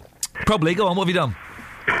 Probably. Go on, what have you done?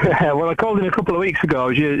 Well, I called in a couple of weeks ago. I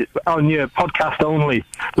was on your podcast-only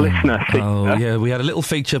listener. Oh, yeah, we had a little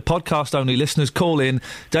feature, podcast-only listeners call in.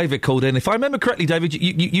 David called in. If I remember correctly, David,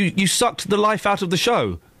 you sucked the life out of the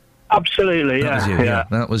show. Absolutely, That was you, yeah.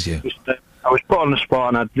 That was you. I was put on the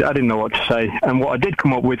spot, and I didn't know what to say. And what I did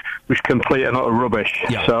come up with was complete and utter rubbish.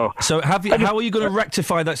 Yeah. So how are you going to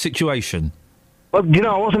rectify that situation? Well,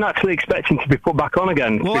 I wasn't actually expecting to be put back on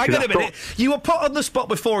again. Well, hang on a minute. You were put on the spot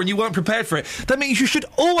before and you weren't prepared for it. That means you should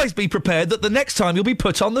always be prepared that the next time you'll be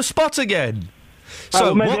put on the spot again.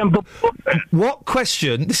 So, what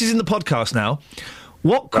question... This is in the podcast now.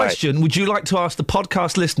 What question would you like to ask the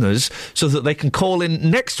podcast listeners so that they can call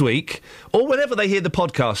in next week or whenever they hear the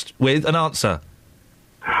podcast with an answer?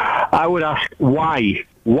 I would ask why.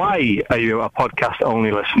 Why are you a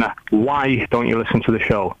podcast-only listener? Why don't you listen to the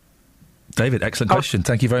show? David, excellent question.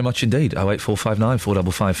 Thank you very much indeed. 08459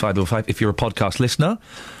 455 555. If you're a podcast listener,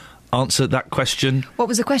 answer that question. What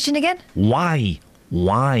was the question again? Why?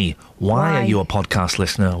 Why are you a podcast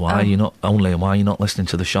listener? Why are you not listening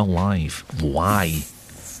to the show live? Why?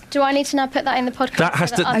 Do I need to now put that in the podcast? That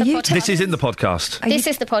has to. This is in the podcast. This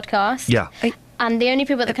is the podcast. Yeah. And the only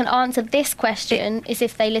people that can answer this question is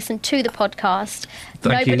if they listen to the podcast.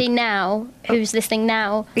 Thank Nobody you. now who's listening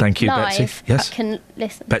now Thank you, live Betsy. Yes. can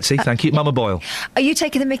listen. Betsy, thank you. Mama Boyle. Are you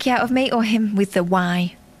taking the mickey out of me or him with the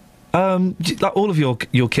why? Like all of your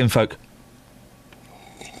kinfolk.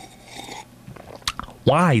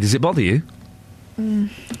 Why? Does it bother you?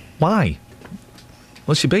 Why?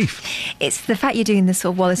 What's your beef? It's the fact you're doing this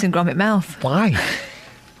sort of Wallace and Gromit mouth. Why?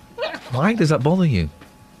 Why does that bother you?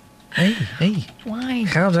 Hey. Why?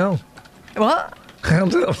 Calm down. What? Calm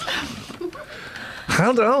down.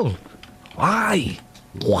 Calm down. Why?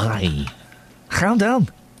 Calm down.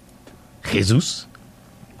 Jesus.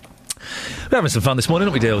 We're having some fun this morning,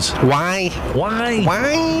 aren't we, Deals? Why?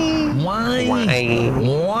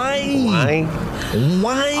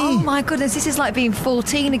 Oh my goodness, this is like being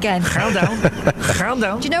 14 again. Calm down. Calm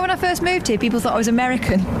down. Do you know when I first moved here, people thought I was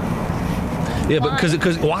American? Yeah, but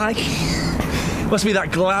because why? Must be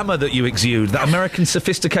that glamour that you exude, that American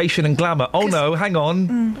sophistication and glamour. Oh no, hang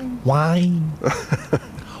on. Why?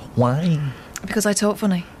 Why? Because I talk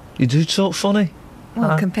funny. You do talk funny?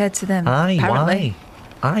 Well, compared to them, apparently.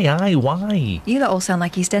 Why? You lot all sound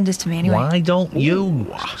like EastEnders to me anyway. Why don't you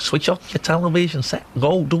switch off your television set,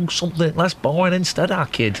 go do something less boring instead, our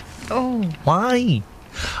kid? Oh. Why?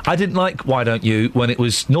 I didn't like Why Don't You when it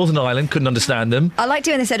was Northern Ireland, couldn't understand them. I liked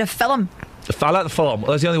it when they said a film. I like the film.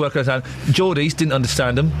 That's the only word I could understand. Geordies didn't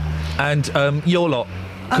understand them. And your lot,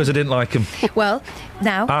 because I didn't like them. Well,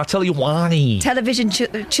 now... I'll tell you why. Television,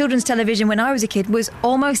 children's television when I was a kid was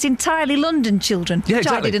almost entirely London children, yeah, which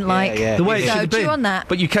exactly. I didn't like. Yeah. The way it should have been. Chew on that.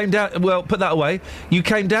 But you came down... Well, put that away. You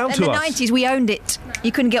came down to us. In the 90s, we owned it.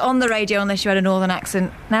 You couldn't get on the radio unless you had a northern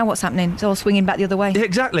accent. Now what's happening? It's all swinging back the other way. Yeah,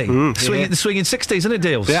 exactly. The swinging 60s, isn't it,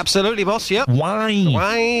 Deals? Yeah, absolutely, boss, yep. Why?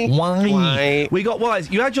 We got whys.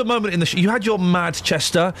 You had your moment in the... You had your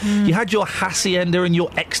Manchester. You had your hacienda and your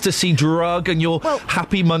ecstasy drug and your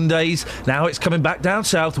happy Mondays. Now it's coming back down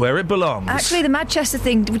south where it belongs. Actually, the Manchester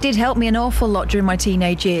thing did help me an awful lot during my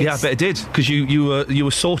teenage years. Yeah, I bet it did, because you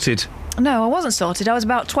were sorted. No, I wasn't sorted. I was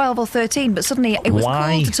about 12 or 13, but suddenly it was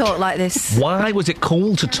cool to talk like this. Why was it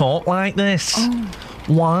cool to talk like this? Oh.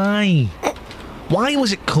 Why? Why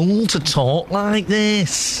was it cool to talk like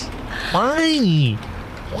this? Why?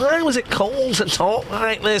 Why was it cool to talk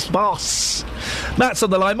like this, boss? Matt's on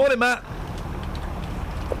the line. Morning, Matt.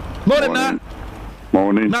 Morning, Matt.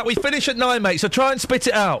 Morning. Matt, we finish at 9, mate, so try and spit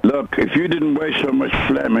it out. Look, if you didn't waste so much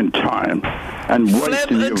phlegm and time and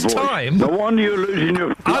wasting your voice... time? No wonder you're losing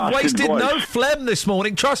your I've wasted voice. no phlegm this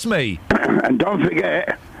morning, trust me. And don't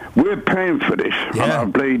forget, we're paying for this on our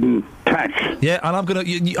bleeding tax. Yeah, and I'm going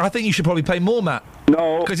to... I think you should probably pay more, Matt.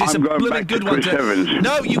 No, because it's I'm a going blooming back good to one. Chris Evans.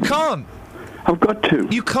 No, you can't. I've got to.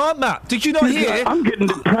 You can't, Matt. Did you not hear? I'm getting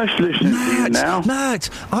depressed listening to you now. Matt,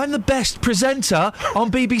 I'm the best presenter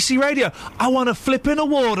on BBC Radio. I won a flipping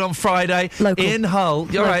award on Friday in Hull.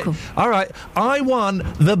 All right. I won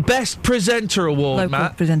the best presenter award,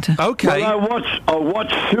 Matt. Presenter. Okay. Well, I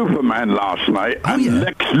watched Superman last night, and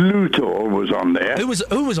Lex Luthor was on there. Who was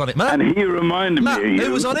on it, Matt? And he reminded me of you.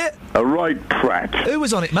 Who was on it? A right prat. Who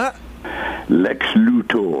was on it, Matt? Lex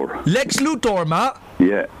Luthor. Lex Luthor, Matt?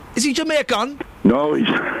 Yeah. Is he Jamaican? No, he's...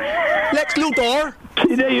 Lex Luthor?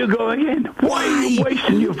 See, there you go again. Why are you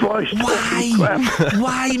wasting your voice?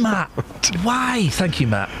 Why, Matt? Why? Thank you,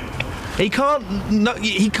 Matt. He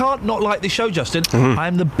can't not like this show, Justin.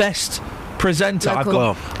 I'm the best presenter. I've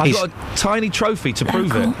got a tiny trophy to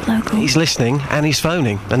prove it. He's listening and he's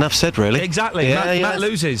phoning. Enough said, really. Exactly. Matt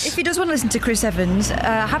loses. If he does want to listen to Chris Evans,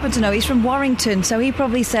 I happen to know he's from Warrington, so he'd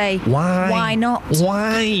probably say, why not?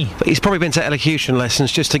 Why? But he's probably been to elocution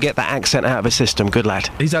lessons just to get that accent out of his system. Good lad.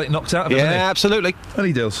 He's had it knocked out of him, Yeah, hasn't he? absolutely. And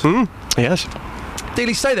he does. Yes.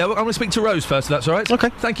 Dealey, stay there. I'm going to speak to Rose first, if that's all right. Okay.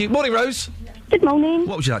 Thank you. Morning, Rose. Good morning.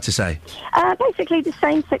 What would you like to say? Basically, the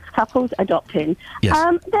same-sex couples adopting. Yes.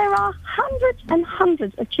 There are hundreds and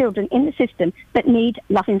hundreds of children in the system that need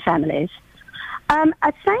loving families.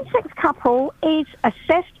 A same-sex couple is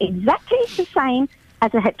assessed exactly the same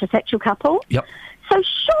as a heterosexual couple. Yep. So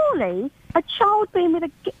surely a child being with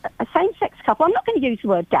a same-sex couple, I'm not going to use the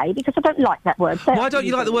word gay because I don't like that word. Why don't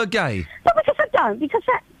you like the word gay? No, because I don't. Because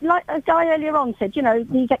that, like a guy earlier on said, you know,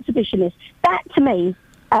 these exhibitionists, that to me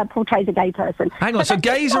portrays a gay person. Hang on, so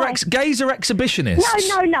gays are exhibitionists?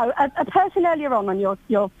 No. A person earlier on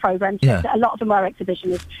your programme said that a lot of them are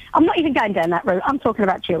exhibitionists. I'm not even going down that route. I'm talking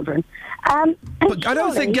about children. But I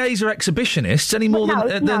don't think gays are exhibitionists any more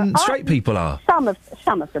than straight people are. Some of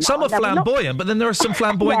them Some are flamboyant, but then there are some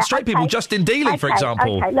flamboyant straight people. Justin Dealey, for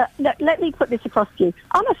example. Okay, look, let me put this across to you.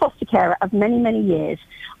 I'm a foster carer of many, many years.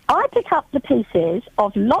 I pick up the pieces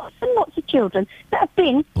of lots and lots of children that have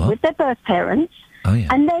been with their birth parents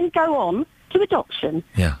and then go on to adoption.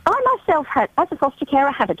 Yeah. I myself, as a foster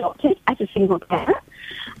carer, have adopted as a single parent.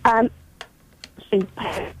 Single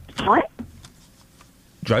parent type.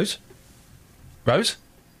 Rose? Rose?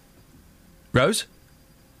 Rose?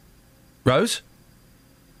 Rose?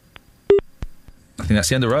 I think that's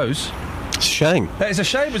the end of Rose. It's a shame. It's a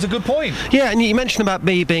shame. It's a good point. Yeah, and you mentioned about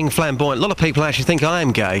me being flamboyant. A lot of people actually think I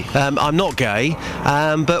am gay. I'm not gay,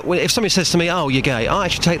 but if somebody says to me, "Oh, you're gay," I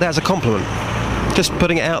actually take that as a compliment. Just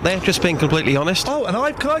putting it out there, just being completely honest. Oh,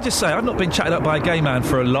 and can I just say, I've not been chatted up by a gay man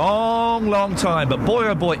for a long, long time, but boy,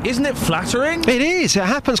 oh boy, isn't it flattering? It is. It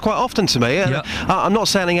happens quite often to me. I'm not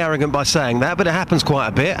sounding arrogant by saying that, but it happens quite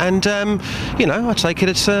a bit, and, I take it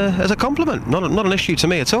as a compliment. Not an issue to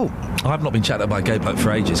me at all. I've not been chatted up by a gay bloke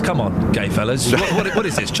for ages. Come on, gay fellas. What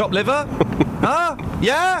is this, chopped liver? Huh?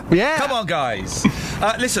 Yeah? Yeah. Come on, guys.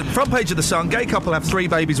 Listen, front page of The Sun, gay couple have 3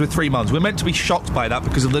 babies with 3 mums. We're meant to be shocked by that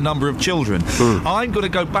because of the number of children. I'm going to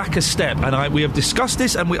go back a step, and we have discussed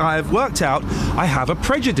this, and I have worked out I have a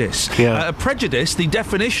prejudice. Yeah. A prejudice, the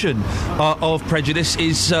definition of prejudice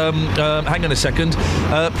is, hang on a second,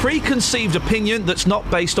 preconceived opinion that's not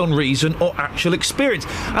based on reason or actual experience.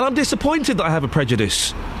 And I'm disappointed that I have a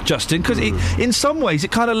prejudice, Justin, because in some ways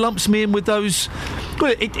it kind of lumps me in with those...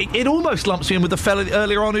 Well, it almost lumps me in with the fella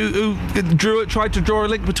earlier on who tried to draw a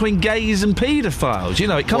link between gays and paedophiles. You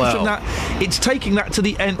know, it comes from that. It's taking that to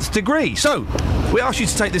the nth degree. So, we asked you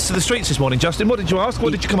to take this to the streets this morning, Justin. What did you ask?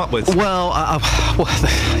 What did you come up with? Well,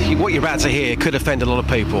 what you're about to hear could offend a lot of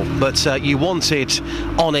people, but you wanted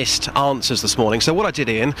honest answers this morning. So what I did,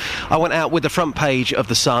 Iain, I went out with the front page of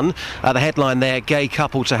The Sun, the headline there, gay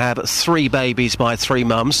couple to have 3 babies by 3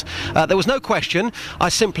 mums. There was no question. I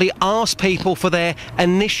simply asked people for their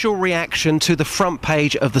initial reaction to the front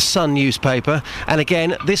page of The Sun newspaper, and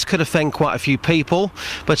again, this could offend quite a few people,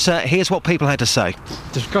 but here's what people had to say.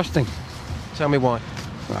 Disgusting. Tell me why.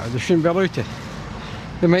 Well, they shouldn't be allowed to.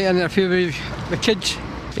 They might interfere with the kids.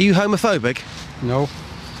 Are you homophobic? No.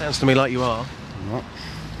 Sounds to me like you are. No.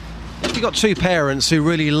 If you've got 2 parents who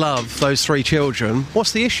really love those 3 children,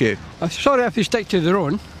 what's the issue? I'm sorry if they stick to their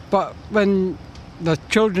own, but when the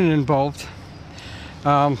children involved,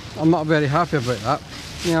 I'm not very happy about that.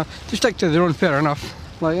 You know, to stick to their own, fair enough.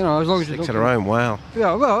 Like, you know, as long as they stick to their own, wow.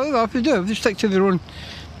 Yeah, well, if they stick to their own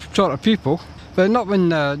sort of people, but not when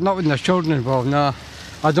there's children involved. Nah,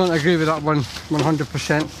 I don't agree with that one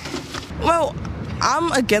 100%. Well,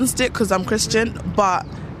 I'm against it because I'm Christian, but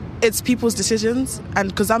it's people's decisions, and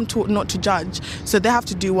because I'm taught not to judge, so they have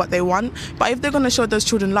to do what they want. But if they're going to show those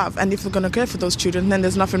children love, and if they're going to care for those children, then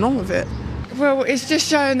there's nothing wrong with it. Well, it's just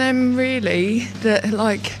showing them really that,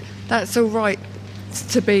 like, that's all right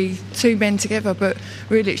to be 2 men together, but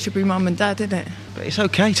really it should be mum and dad, isn't it? But it's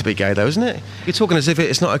okay to be gay, though, isn't it? You're talking as if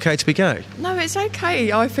it's not okay to be gay. No, it's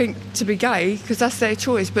okay, I think, to be gay, because that's their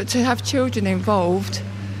choice, but to have children involved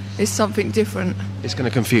is something different. It's going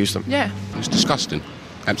to confuse them. Yeah. It's disgusting.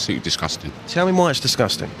 Absolutely disgusting. Tell me why it's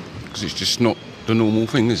disgusting. Because it's just not the normal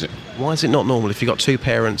thing, is it? Why is it not normal if you've got 2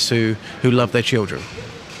 parents who love their children?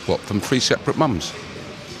 What, from 3 separate mums?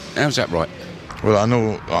 How's that right? Well, I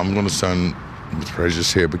know I'm going to sound with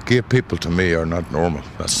prejudice here, but gay people to me are not normal.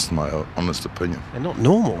 That's my honest opinion. They're not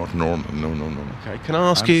normal? Not normal, no. Okay, can I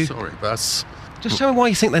ask you... sorry, that's... Just tell me why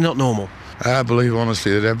you think they're not normal. I believe,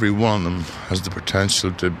 honestly, that every one of them has the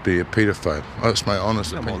potential to be a paedophile. That's my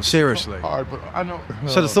honest opinion. Seriously? Hard, but I know...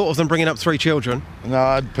 So the thought of them bringing up 3 children? No,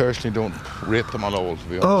 I personally don't rate them at all, to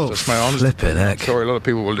be honest. Oh, that's my honest flippin' opinion. heck. Sorry, a lot of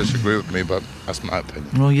people will disagree with me, but that's my opinion.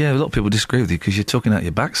 Well, yeah, a lot of people disagree with you because you're talking out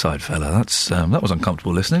your backside, fella. That was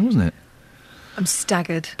uncomfortable listening, wasn't it? I'm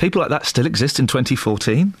staggered. People like that still exist in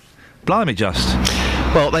 2014? Blimey, just.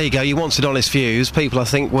 Well, there you go. You wanted honest views. People, I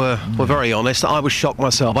think, were very honest. I was shocked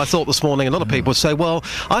myself. I thought this morning a lot of people would say, well,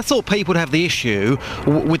 I thought people would have the issue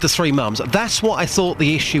with the 3 mums. That's what I thought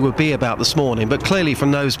the issue would be about this morning. But clearly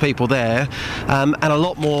from those people there, and a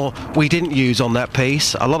lot more we didn't use on that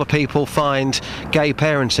piece, a lot of people find gay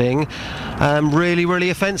parenting really, really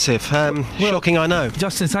offensive. Shocking, I know.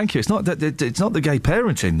 Justin, thank you. It's not the gay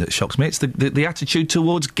parenting that shocks me. It's the attitude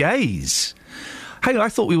towards gays. Hey, I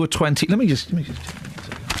thought we were 20... Let me just...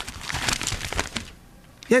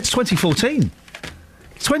 Yeah, it's 2014.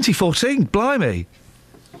 It's 2014, blimey.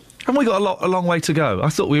 Haven't we got a long way to go? I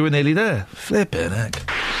thought we were nearly there. Flippin' heck.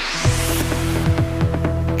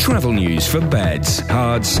 Travel news for beds,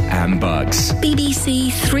 cards and bugs.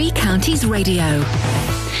 BBC Three Counties Radio.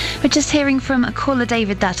 We're just hearing from caller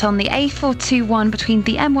David that on the A421 between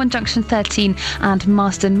the M1 Junction 13 and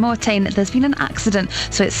Marsden Mortain, there's been an accident,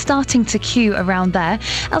 so it's starting to queue around there.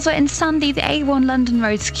 Elsewhere in Sandy, the A1 London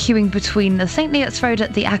Road's queuing between the St Neots Road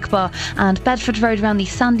at the Akbar and Bedford Road around the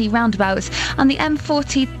Sandy roundabouts, and the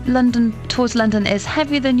M40 London towards London is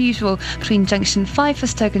heavier than usual between Junction 5 for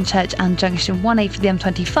Stokenchurch and Junction 1A for the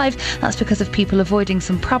M25. That's because of people avoiding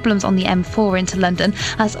some problems on the M4 into London.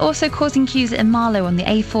 That's also causing queues in Marlow on the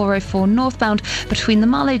A404 northbound between the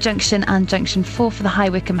Marlow Junction and Junction 4 for the High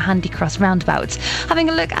Wycombe Handy Cross roundabouts. Having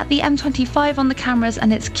a look at the M25 on the cameras,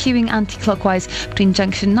 and it's queuing anti-clockwise between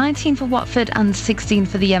Junction 19 for Watford and 16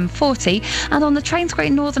 for the M40. And on the trains,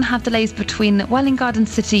 Great Northern have delays between Welwyn Garden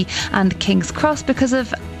City and King's Cross because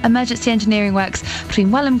of emergency engineering works between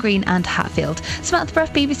Welham Green and Hatfield. Samantha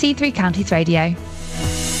Bruff, BBC Three Counties Radio.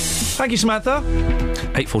 Thank you, Samantha.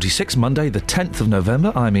 8:46, Monday, the 10th of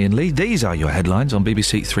November. I'm Iain Lee. These are your headlines on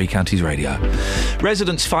BBC Three Counties Radio.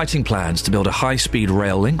 Residents fighting plans to build a high-speed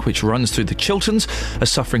rail link which runs through the Chilterns are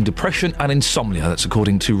suffering depression and insomnia. That's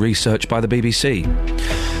according to research by the BBC.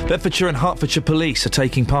 Bedfordshire and Hertfordshire police are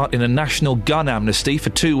taking part in a national gun amnesty for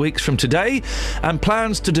 2 weeks from today, and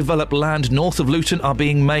plans to develop land north of Luton are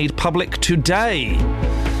being made public today.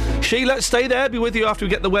 Sheila, stay there. Be with you after we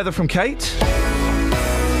get the weather from Kate.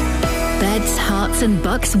 Beds, Herts and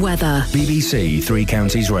Bucks weather. BBC Three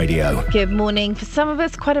Counties Radio. Good morning. For some of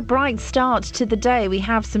us, quite a bright start to the day. We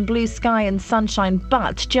have some blue sky and sunshine,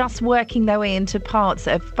 but just working their way into parts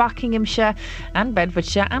of Buckinghamshire and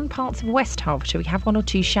Bedfordshire and parts of West Hertfordshire. We have 1 or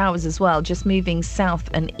 2 showers as well, just moving south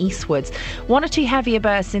and eastwards. 1 or 2 heavier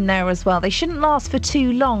bursts in there as well. They shouldn't last for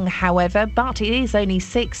too long, however, but it is only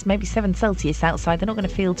 6, maybe 7 Celsius outside. They're not going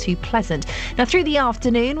to feel too pleasant. Now, through the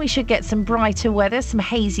afternoon, we should get some brighter weather, some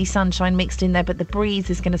hazy sunshine mixed in there, but the breeze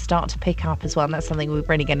is going to start to pick up as well, and that's something we're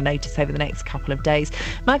really going to notice over the next couple of days.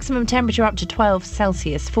 Maximum temperature up to 12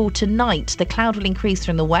 Celsius. For tonight, the cloud will increase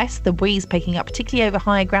from the west, the breeze picking up particularly over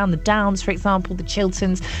higher ground, the Downs, for example, the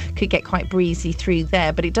Chilterns could get quite breezy through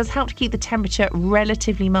there, but it does help to keep the temperature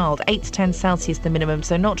relatively mild, 8 to 10 Celsius the minimum,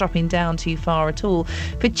 so not dropping down too far at all.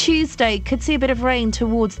 For Tuesday, could see a bit of rain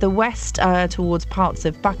towards the west, towards parts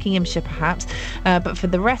of Buckinghamshire perhaps, but for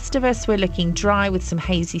the rest of us, we're looking dry with some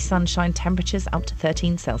hazy sunshine, temperatures up to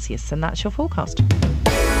 13 Celsius, and that's your forecast.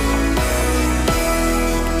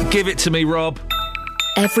 Give it to me, Rob.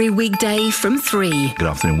 Every weekday from 3. Good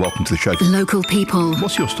afternoon, welcome to the show. Local people.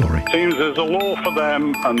 What's your story? Seems there's a law for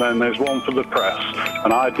them and then there's one for the press,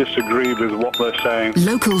 and I disagree with what they're saying.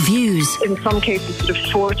 Local views. In some cases, sort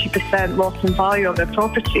of 40% loss in value of their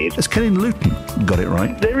properties. Has Kenny Luton got it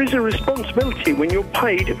right? There is a responsibility when you're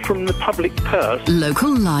paid from the public purse.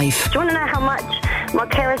 Local life. Do you want to know how much my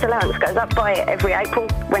carer's allowance goes up by every April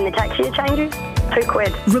when the tax year changes?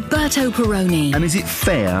 £2. Roberto Peroni. And is it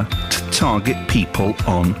fair to target people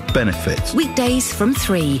on benefits? Weekdays from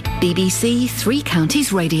 3. BBC Three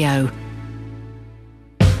Counties Radio.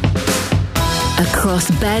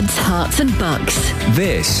 Across beds, Herts and bucks.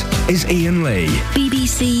 This is Iain Lee.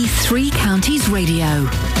 BBC Three Counties Radio.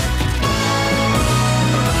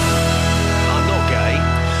 I'm not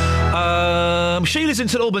gay. Sheila's in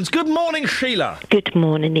St Albans. Good morning, Sheila. Good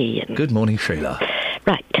morning, Iain. Good morning, Sheila.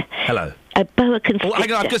 Right. Hello. A boa constrictor. Oh,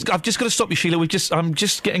 hang on, I've just got to stop you, Sheila. I'm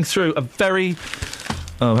just getting through a very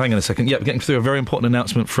Oh, hang on a second. Yep, getting through a very important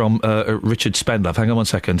announcement from Richard Spendlove. Hang on 1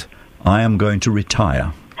 second. I am going to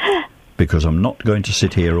retire because I'm not going to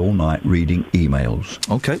sit here all night reading emails.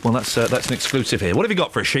 OK, well, that's an exclusive here. What have you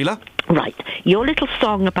got for us, Sheila? Right. Your little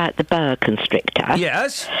song about the boa constrictor.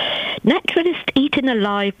 Yes? Naturalist eaten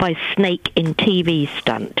alive by snake in TV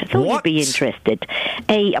stunt. I thought you'd be interested.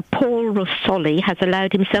 Paul Rossoli has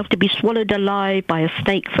allowed himself to be swallowed alive by a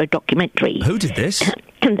snake for a documentary. Who did this?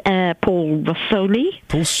 Paul Rossoli.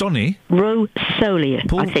 Paul Sonny? Rossoli,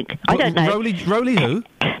 I think. I don't know. Roly who?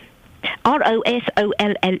 Rossole.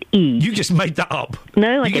 You just made that up.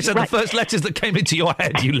 No, I You didn't. just said the first letters that came into your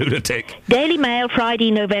head, you lunatic. Daily Mail,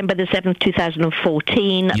 Friday, November the 7th,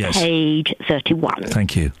 2014, Yes. page 31.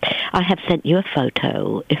 Thank you. I have sent you a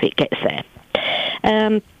photo, if it gets there.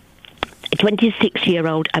 A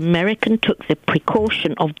 26-year-old American took the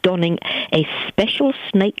precaution of donning a special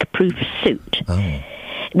snake-proof suit,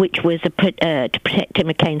 which was to protect him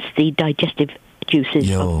against the digestive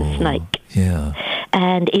juices of the snake. Yeah.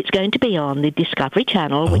 And it's going to be on the Discovery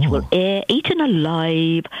Channel, which will air Eaten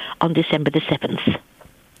Alive on December the 7th.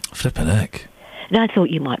 Flippin' heck. And I thought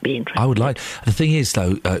you might be interested. I would like... The thing is,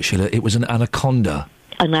 though, Sheila, it was an anaconda.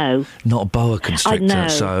 I know. Not a boa constrictor, I know.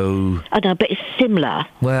 so... I know, but it's similar.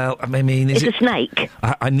 Well, I mean... It's a snake.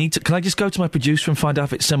 I need to... Can I just go to my producer and find out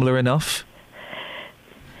if it's similar enough?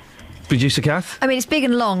 Producer Kath? I mean, it's big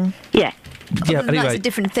and long. Yeah. Yeah, Other than anyway. that's a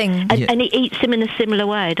different thing. And it eats them in a similar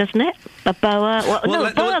way, doesn't it? A boa...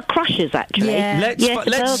 boa crushes, actually. Yeah.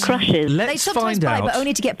 Boa crushes. They sometimes bite, but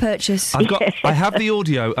only to get purchase. I have the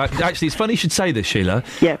audio. Actually, it's funny you should say this, Sheila.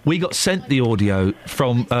 Yeah. We got sent the audio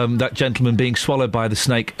from that gentleman being swallowed by the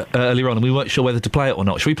snake earlier on, and we weren't sure whether to play it or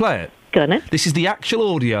not. Should we play it? Go on, then. This is the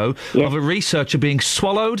actual audio of a researcher being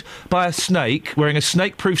swallowed by a snake wearing a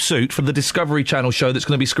snake-proof suit for the Discovery Channel show that's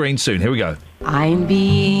going to be screened soon. Here we go. I'm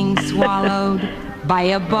being swallowed by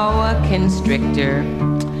a boa constrictor.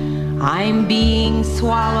 I'm being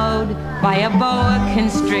swallowed by a boa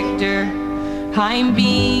constrictor. I'm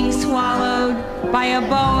being swallowed by a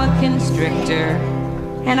boa constrictor.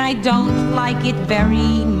 And I don't like it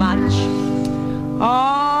very much.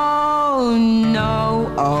 Oh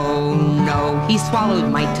no, he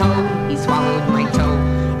swallowed my toe, he swallowed my toe.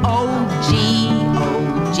 Oh gee,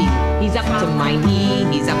 he's up to my knee,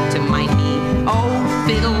 he's up to my knee. Oh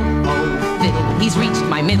fiddle, he's reached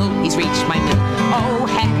my middle, he's reached my middle. Oh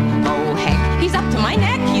heck, he's up to my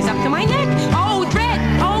neck, he's up to my neck. Oh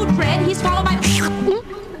dread, he's swallowed my...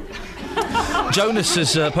 Jonas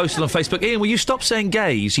has posted on Facebook, Iain, will you stop saying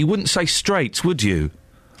gays? You wouldn't say straights, would you?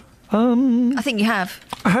 I think you have.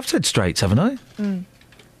 I have said straights, haven't I? I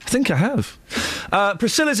think I have.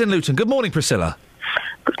 Priscilla's in Luton. Good morning, Priscilla.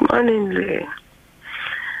 Good morning, Lee.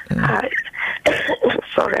 Hi.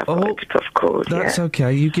 Sorry, I've got a bit of cold. That's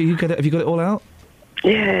okay. You get it? Have you got it all out?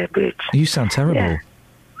 Yeah, a bit. You sound terrible.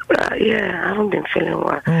 Yeah, I haven't been feeling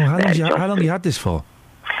well. Oh, how long you had this for?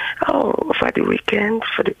 Oh, for the weekend,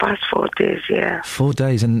 for the past 4 days, yeah. 4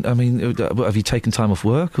 days, and I mean, have you taken time off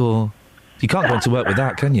work, or you can't go into work with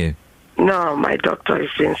that, can you? No, my doctor is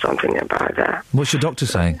doing something about that. What's your doctor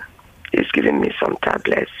saying? He's giving me some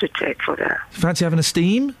tablets to take for that. Fancy having a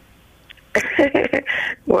steam?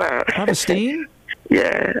 Well, have a steam?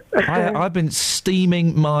 Yeah. I've been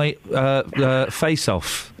steaming my face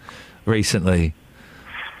off recently.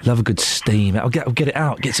 Love a good steam. I'll get it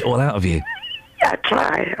out. Gets it all out of you. I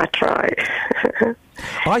try.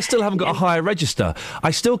 I still haven't got a higher register.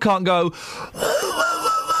 I still can't go...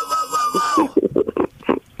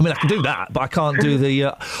 I mean, I can do that, but I can't do the...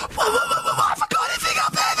 I forgot anything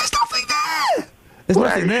up there. There's nothing there. There's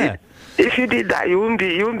nothing there. If you did that, you wouldn't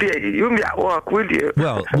be at work, would you?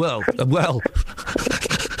 Well.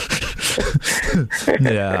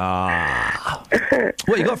 Yeah.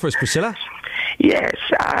 What you got for us, Priscilla? Yes,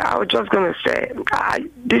 I was just going to say,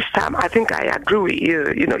 this time I think I agree with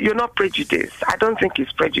you. You know, you're not prejudiced. I don't think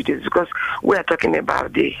it's prejudice because we're talking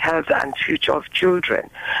about the health and future of children.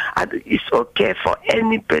 And it's okay for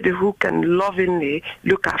anybody who can lovingly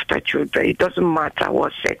look after children. It doesn't matter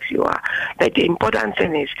what sex you are. But the important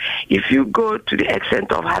thing is, if you go to the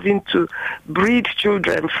extent of having to breed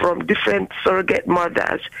children from different surrogate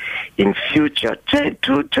mothers, in future,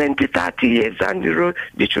 20, 30 years down the road,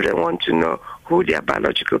 the children want to know who their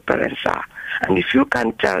biological parents are. And if you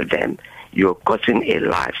can tell them, you're causing a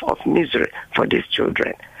life of misery for these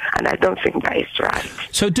children. And I don't think that is right.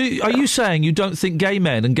 So are you saying you don't think gay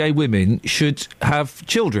men and gay women should have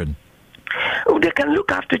children? Oh, they can look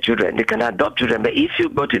after children, they can adopt children, but if you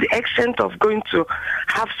go to the extent of going to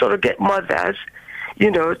have surrogate mothers,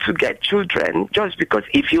 to get children just because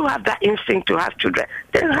if you have that instinct to have children,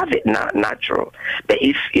 then have it natural. But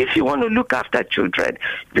if you want to look after children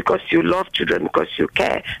because you love children, because you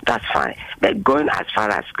care, that's fine. But going as far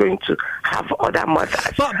as going to have other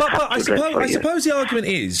mothers. But I suppose the argument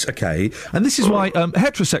is, okay, and this is why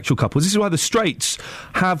heterosexual couples, this is why the straights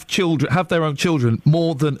have their own children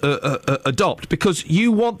more than adopt, because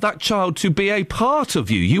you want that child to be a part of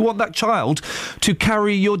you. You want that child to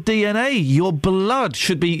carry your DNA. Your blood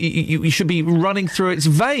should be running through its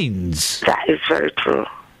veins. That is very true.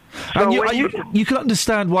 And you can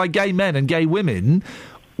understand why gay men and gay women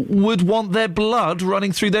would want their blood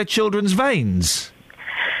running through their children's veins.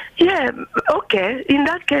 Yeah, okay. In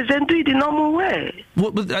that case, then do it the normal way.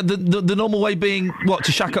 What, the normal way being, what,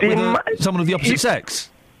 to shack up with someone of the opposite sex?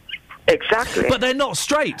 Exactly. But they're not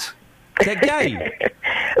straight. They're gay.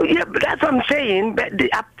 Yeah, but that's what I'm saying. But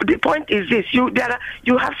the point is this: you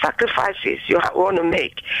have sacrifices you want to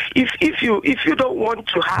make. If you don't want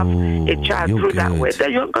to have a child through that way,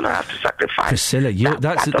 then you're going to have to sacrifice. Priscilla, do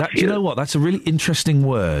you know what? That's a really interesting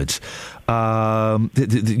word.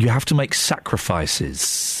 You have to make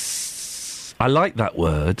sacrifices. I like that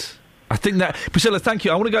word. I think that... Priscilla, thank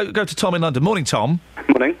you. I want to go to Tom in London. Morning, Tom.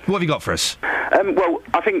 Morning. What have you got for us? Well,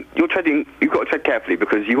 I think you've got to tread carefully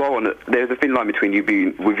because you are there's a thin line between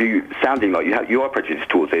you sounding like you are prejudiced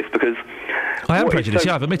towards this because... I am prejudiced,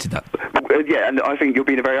 yeah, I've admitted that. Yeah, and I think you're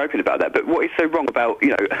being very open about that. But what is so wrong about,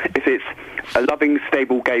 if it's a loving,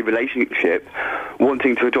 stable gay relationship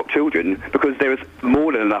wanting to adopt children, because there is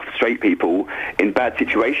more than enough straight people in bad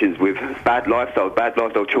situations with bad lifestyle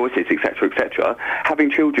choices, etc.,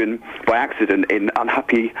 having children by accident in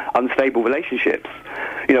unhappy, unstable relationships.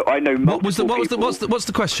 I know what's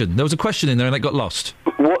the question? There was a question in there and it got lost.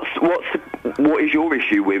 What is your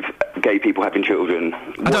issue with gay people having children?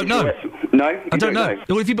 I don't know. No? I don't know.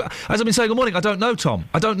 Well, as I've been saying all morning, I don't know, Tom.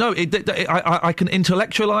 I don't know. I can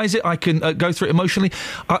intellectualise it. I can go through it emotionally.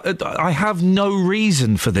 I have no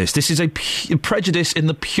reason for this. This is a prejudice in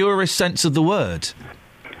the purest sense of the word.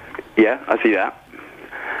 Yeah, I see that.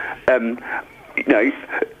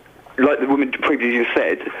 Like the woman previously just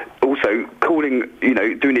said, also calling,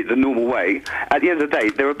 doing it the normal way. At the end of the day,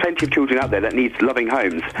 there are plenty of children out there that need loving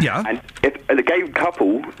homes. Yeah. And if a gay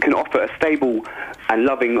couple can offer a stable and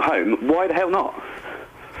loving home, why the hell not?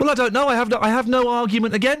 Well, I don't know. I have no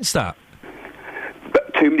argument against that.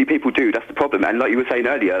 But too many people do. That's the problem. And like you were saying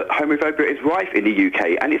earlier, homophobia is rife in the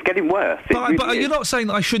UK, and it's getting worse. But you're not saying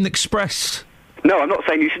that I shouldn't express... No, I'm not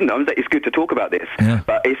saying you shouldn't. It's good to talk about this,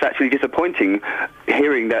 but it's actually disappointing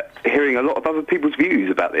hearing a lot of other people's views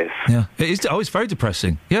about this. Yeah, it is. It's very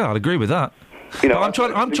depressing. Yeah, I'd agree with that. I'm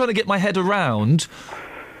trying to get my head around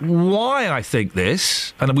why I think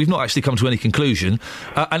this, and we've not actually come to any conclusion,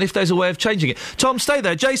 and if there's a way of changing it. Tom, stay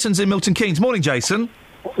there. Jason's in Milton Keynes. Morning, Jason.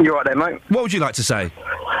 You're right there, mate. What would you like to say?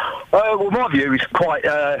 Well, my view is quite.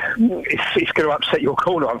 It's going to upset your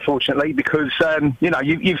caller, unfortunately, because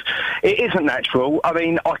it isn't natural. I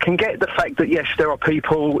mean, I can get the fact that yes, there are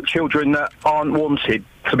children that aren't wanted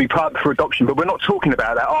to be part for adoption, but we're not talking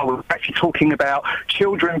about that. We're actually talking about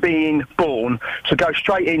children being born to go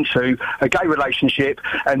straight into a gay relationship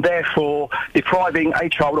and therefore depriving a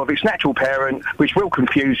child of its natural parent, which will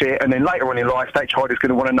confuse it, and then later on in life that child is going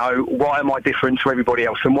to want to know, why am I different to everybody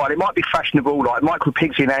else? And while it might be fashionable, like micro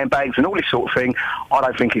pigs in handbags and all this sort of thing, I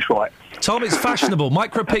don't think it's right. Tom, it's fashionable.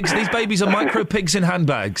 Micro pigs, these babies are micro pigs in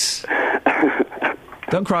handbags.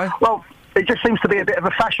 Don't cry. Well, it just seems to be a bit of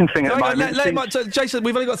a fashion thing at the moment. Jason,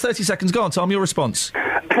 we've only got 30 seconds. Go on, Tom, your response.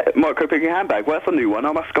 Micro pig handbag. Well, that's a new one.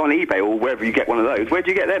 I must go on eBay or wherever you get one of those. Where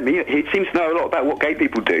do you get them? He seems to know a lot about what gay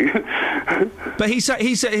people do. But he said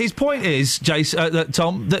his point is, Jason,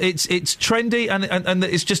 Tom, that it's trendy and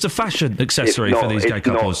that it's just a fashion accessory for these gay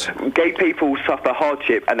couples. Not. Gay people suffer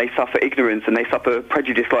hardship and they suffer ignorance and they suffer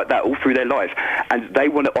prejudice like that all through their life, and they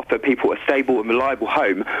want to offer people a stable and reliable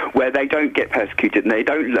home where they don't get persecuted and they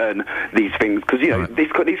don't learn these things, because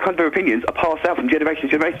these kind of opinions are passed out from generation to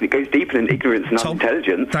generation. It goes deeper than ignorance and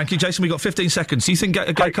unintelligence. Thank you, Jason. We've got 15 seconds. Do you think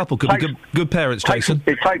a gay couple could be good parents, Jason?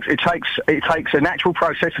 It takes a natural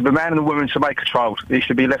process of a man and a woman to make a child. It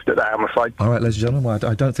should be left at that, I'm afraid. All right, ladies and gentlemen,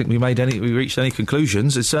 I don't think we reached any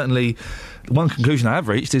conclusions. It's certainly one conclusion I have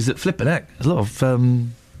reached is that flipping heck, there's a lot of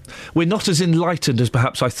we're not as enlightened as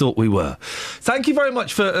perhaps I thought we were. Thank you very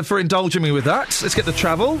much for indulging me with that. Let's get the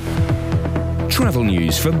travel. Travel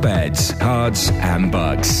news for beds, cards and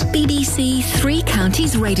bugs. BBC Three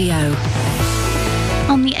Counties Radio.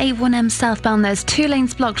 On the A1M southbound, there's 2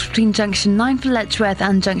 lanes blocked between junction 9 for Letchworth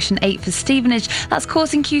and junction 8 for Stevenage. That's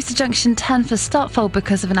causing queues to junction 10 for Startfold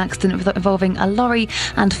because of an accident involving a lorry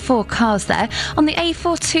and 4 cars there. On the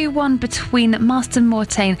A421 between Marston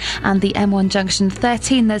Mortain and the M1 junction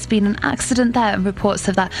 13, there's been an accident there, and reports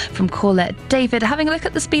of that from caller David. Having a look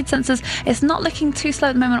at the speed sensors, it's not looking too slow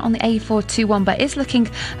at the moment on the A421, but is looking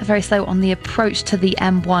very slow on the approach to the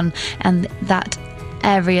M1 and that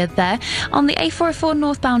area there. On the A404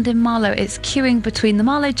 northbound in Marlow, it's queuing between the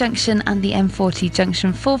Marlow junction and the M40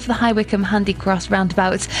 junction 4 for the High Wycombe Handy Cross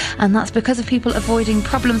roundabout, and that's because of people avoiding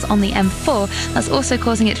problems on the M4. That's also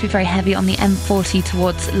causing it to be very heavy on the M40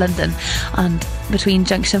 towards London and between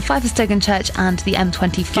junction 5 for Stoke Church and the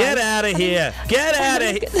M25. Get out of here! Get out of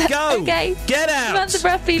here! Go! Okay. Get out! Samantha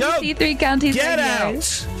Bruff, BBC Three Counties Get Radio. out!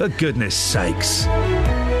 For goodness sakes.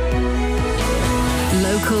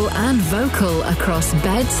 Local and vocal across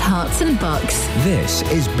beds, hearts and bucks. This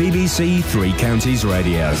is BBC Three Counties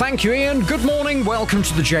Radio. Thank you, Iain. Good morning. Welcome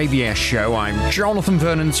to the JVS show. I'm Jonathan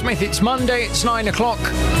Vernon Smith. It's Monday, it's 9 o'clock,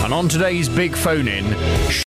 and on today's Big Phone In...